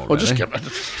few of them already. Well, just give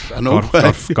it. I know.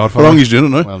 Godfather. How long he's doing it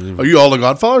now? Well, you've- Are you all the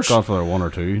Godfathers? Godfather 1 or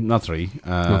 2, not 3.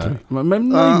 Not 3.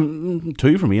 Maybe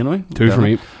 2 for me anyway. 2 for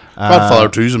me. Godfather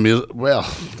 2 is amazing.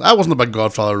 Well, I wasn't a big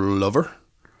Godfather lover.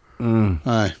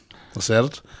 Aye, I said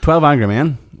it. 12 Angry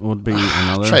Men would be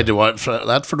another. Tried to watch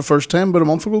that for the first time about a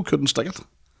month ago. Couldn't stick it.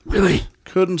 Really?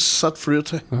 Couldn't sit through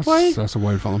it. That's a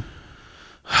wild film.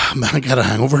 Man, I got a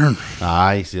hangover. And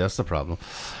Aye, see, that's the problem.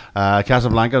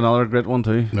 Casablanca, another great one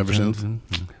too. never seen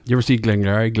it. You ever see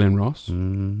Glen Ross?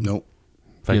 No.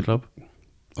 Fight Club.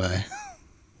 Aye.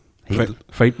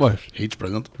 Fight what? Heat's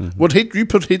brilliant. Would Heat, you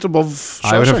put Heat above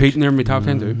I would have Shawshank? Heat in there in my top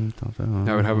 10 too.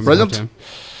 I would have him in my Brilliant. top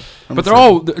 10. But they're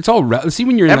all, it's all, see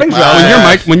when you're in,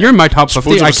 Everything's when you're in my top 50,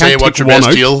 Suppose I you say can't what's take your one best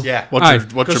out. deal. Yeah.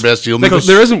 What's your best deal? Because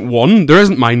there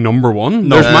isn't my number one.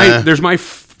 No. There's my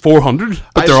 400,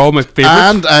 but they're all my favorite.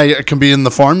 And I can be in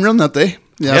the farm run that day.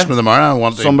 You ask me tomorrow. I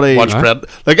want to Somebody- watch Predator.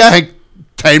 Like, I think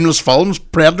timeless films.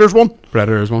 Predator's one.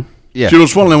 Predator is one. Yeah. Do you know,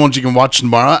 it's one of the ones you can watch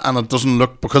tomorrow, and it doesn't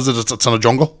look because it's in a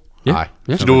jungle. Yeah. Aye.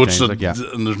 Yeah. You know, it's Change, like, yeah.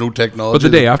 and there's no technology. But the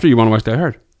day after, you want to watch Die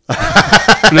Hard.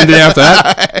 And then the day after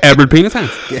that, Edward Penis Hands.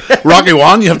 Rocky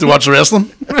 1, you have to watch the rest of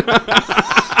them.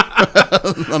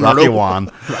 Rocky One.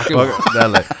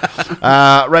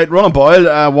 Right, Roland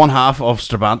Boyle, one half of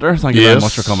Strabanter. Thank you very Yes.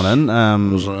 much for coming in. I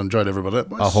enjoyed everybody.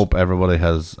 I hope everybody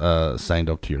has signed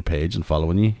up to your page and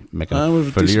following you, making a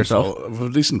we've fool of yourself. We've a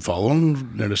decent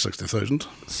following, nearly 60,000.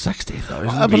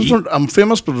 60,000. I'm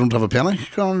famous, but I don't have a penny.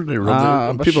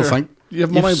 But People sure. think you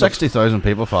have You've money. but 60,000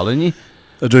 people following you.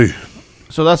 I do.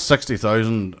 So that's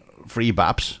 60,000 free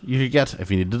baps you could get if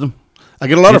you needed them. I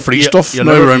get a lot of free stuff You'll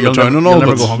now never- around the you'll town never- and you'll all.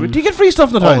 never But go hungry. Do you get free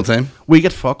stuff in the all town? the time. We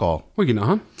get fuck all. We get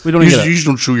nothing. We don't You, even get it. you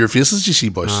don't show your faces, you see,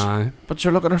 boys. Aye. But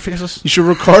sure, look at our faces. You should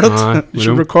record it. Aye, You we should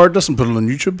don't. record this and put it on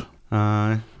YouTube.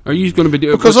 Aye. Are you going to be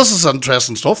doing... Because this is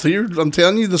interesting stuff here. I'm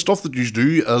telling you, the stuff that you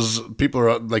do as people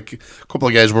are like a couple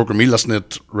of guys work with me, listen to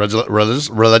it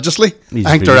religiously. Easy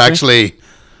I think for they're you, actually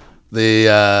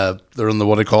they're in the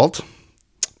what do you call it?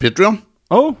 Patreon.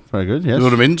 Oh, very good. Yes. You know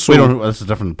what I mean? So we don't. This is a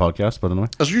different podcast, but anyway.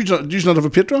 do you not have a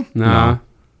Patreon? Nah.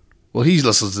 Well, he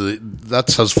listens to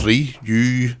that's his free.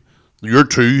 You're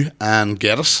two and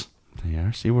get us.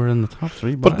 Yeah, see, we're in the top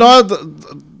 3. But no,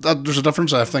 there's a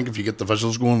difference. I think if you get the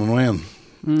visuals going away, and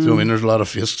do you know what I mean? There's a lot of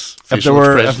if facial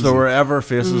there expressions. were ever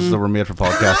faces that were made for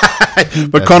podcasts,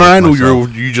 But that's Connor, like I know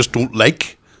myself. you just don't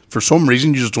like, for some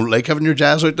reason, you just don't like having your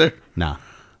jazz out there. Nah.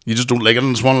 You just don't like it,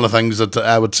 and it's one of the things that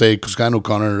I would say, because I know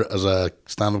Connor as a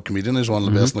stand-up comedian is one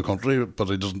of the best in the country, but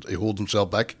he holds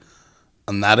himself back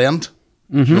on that end.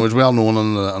 You know, he's well known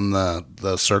on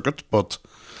the circuit, but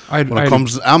when it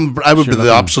comes, I would be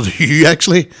the opposite of you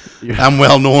actually. I'm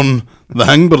well known the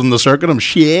thing, but on the circuit, I'm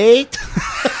shit.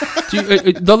 Do you,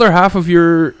 the other half of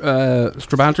your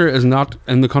Strabanter is not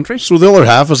in the country? So the other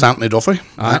half is Anthony Duffy.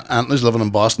 Anthony's living in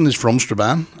Boston. He's from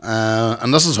Strabane.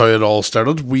 And this is how it all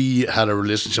started. We had a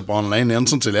relationship online then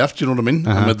since he left, you know what I mean?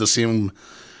 And we had the same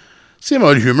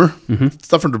old humour. It's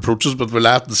different approaches, but we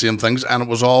laughed at the same things. And it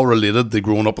was all related to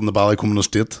growing up in the Ballycummin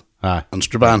estate Aye. in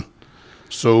Strabane.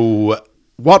 So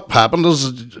what happened is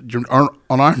on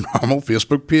our normal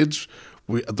Facebook page,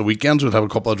 at the weekends we'd have a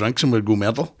couple of drinks and we'd go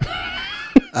mental.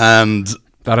 And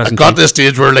That I hasn't got changed. to the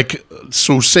stage where, like,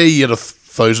 so say you had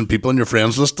 1,000 people on your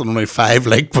friends list and only 5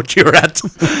 like what you're at.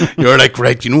 You're like,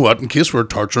 right, you know what? In case we're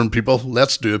torturing people,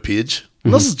 let's do a page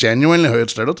And this is genuinely how it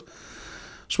started.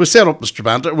 So we set up the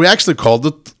Strabanter. We actually called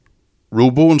it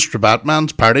Robo and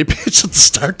Strabatman's party page at the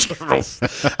start.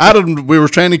 We were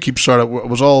trying to keep sort of, it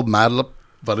was all Mad Lib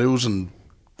videos and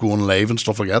going live and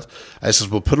stuff like that. I says,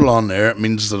 we'll put it on there. It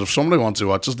means that if somebody wants to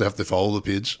watch us, they have to follow the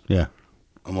page. Yeah.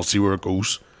 And we'll see where it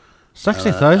goes.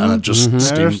 60,000. And it just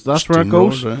That's where it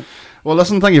goes. Right? Well,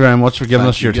 listen, thank you very much for giving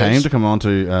Thank us your you, guys. time to come on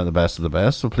to the best of the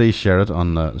best. So please share it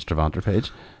on the Stravanter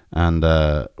page. And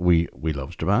we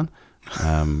love Straban.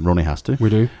 Ronnie has to. We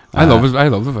do. I love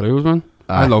the videos, man.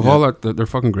 I love all that. They're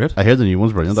fucking great. I hear the new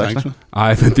one's brilliant, Thanks, actually. man.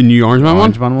 I think the new Orange Man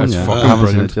Orange Man one, That's yeah. fucking I haven't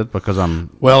brilliant. seen it yet because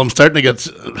I'm... Well, I'm starting to get...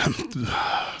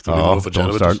 don't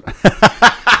start.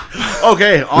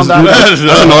 Okay, on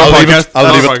that.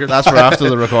 I'll leave it. That's for after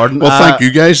the recording. Well, thank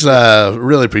you guys.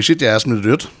 Really appreciate you asking me to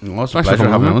do it. Well, it's a Thanks pleasure for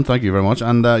having coming you on. on. Thank you very much.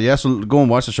 And so go and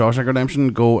watch the Shawshank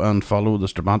Redemption. Go and follow the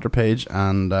Strabanter page,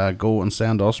 and go and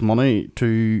send us money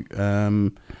to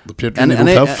The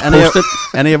Patreon.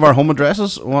 any of our home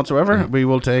addresses whatsoever. We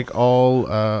will take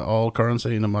all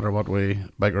currency, no matter what way,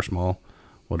 big or small,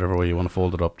 whatever way you want to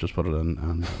fold it up. Just put it in,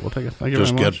 and we'll take it. Thank you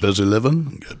Just very much. get busy living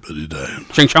and get busy dying.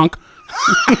 Chink chunk.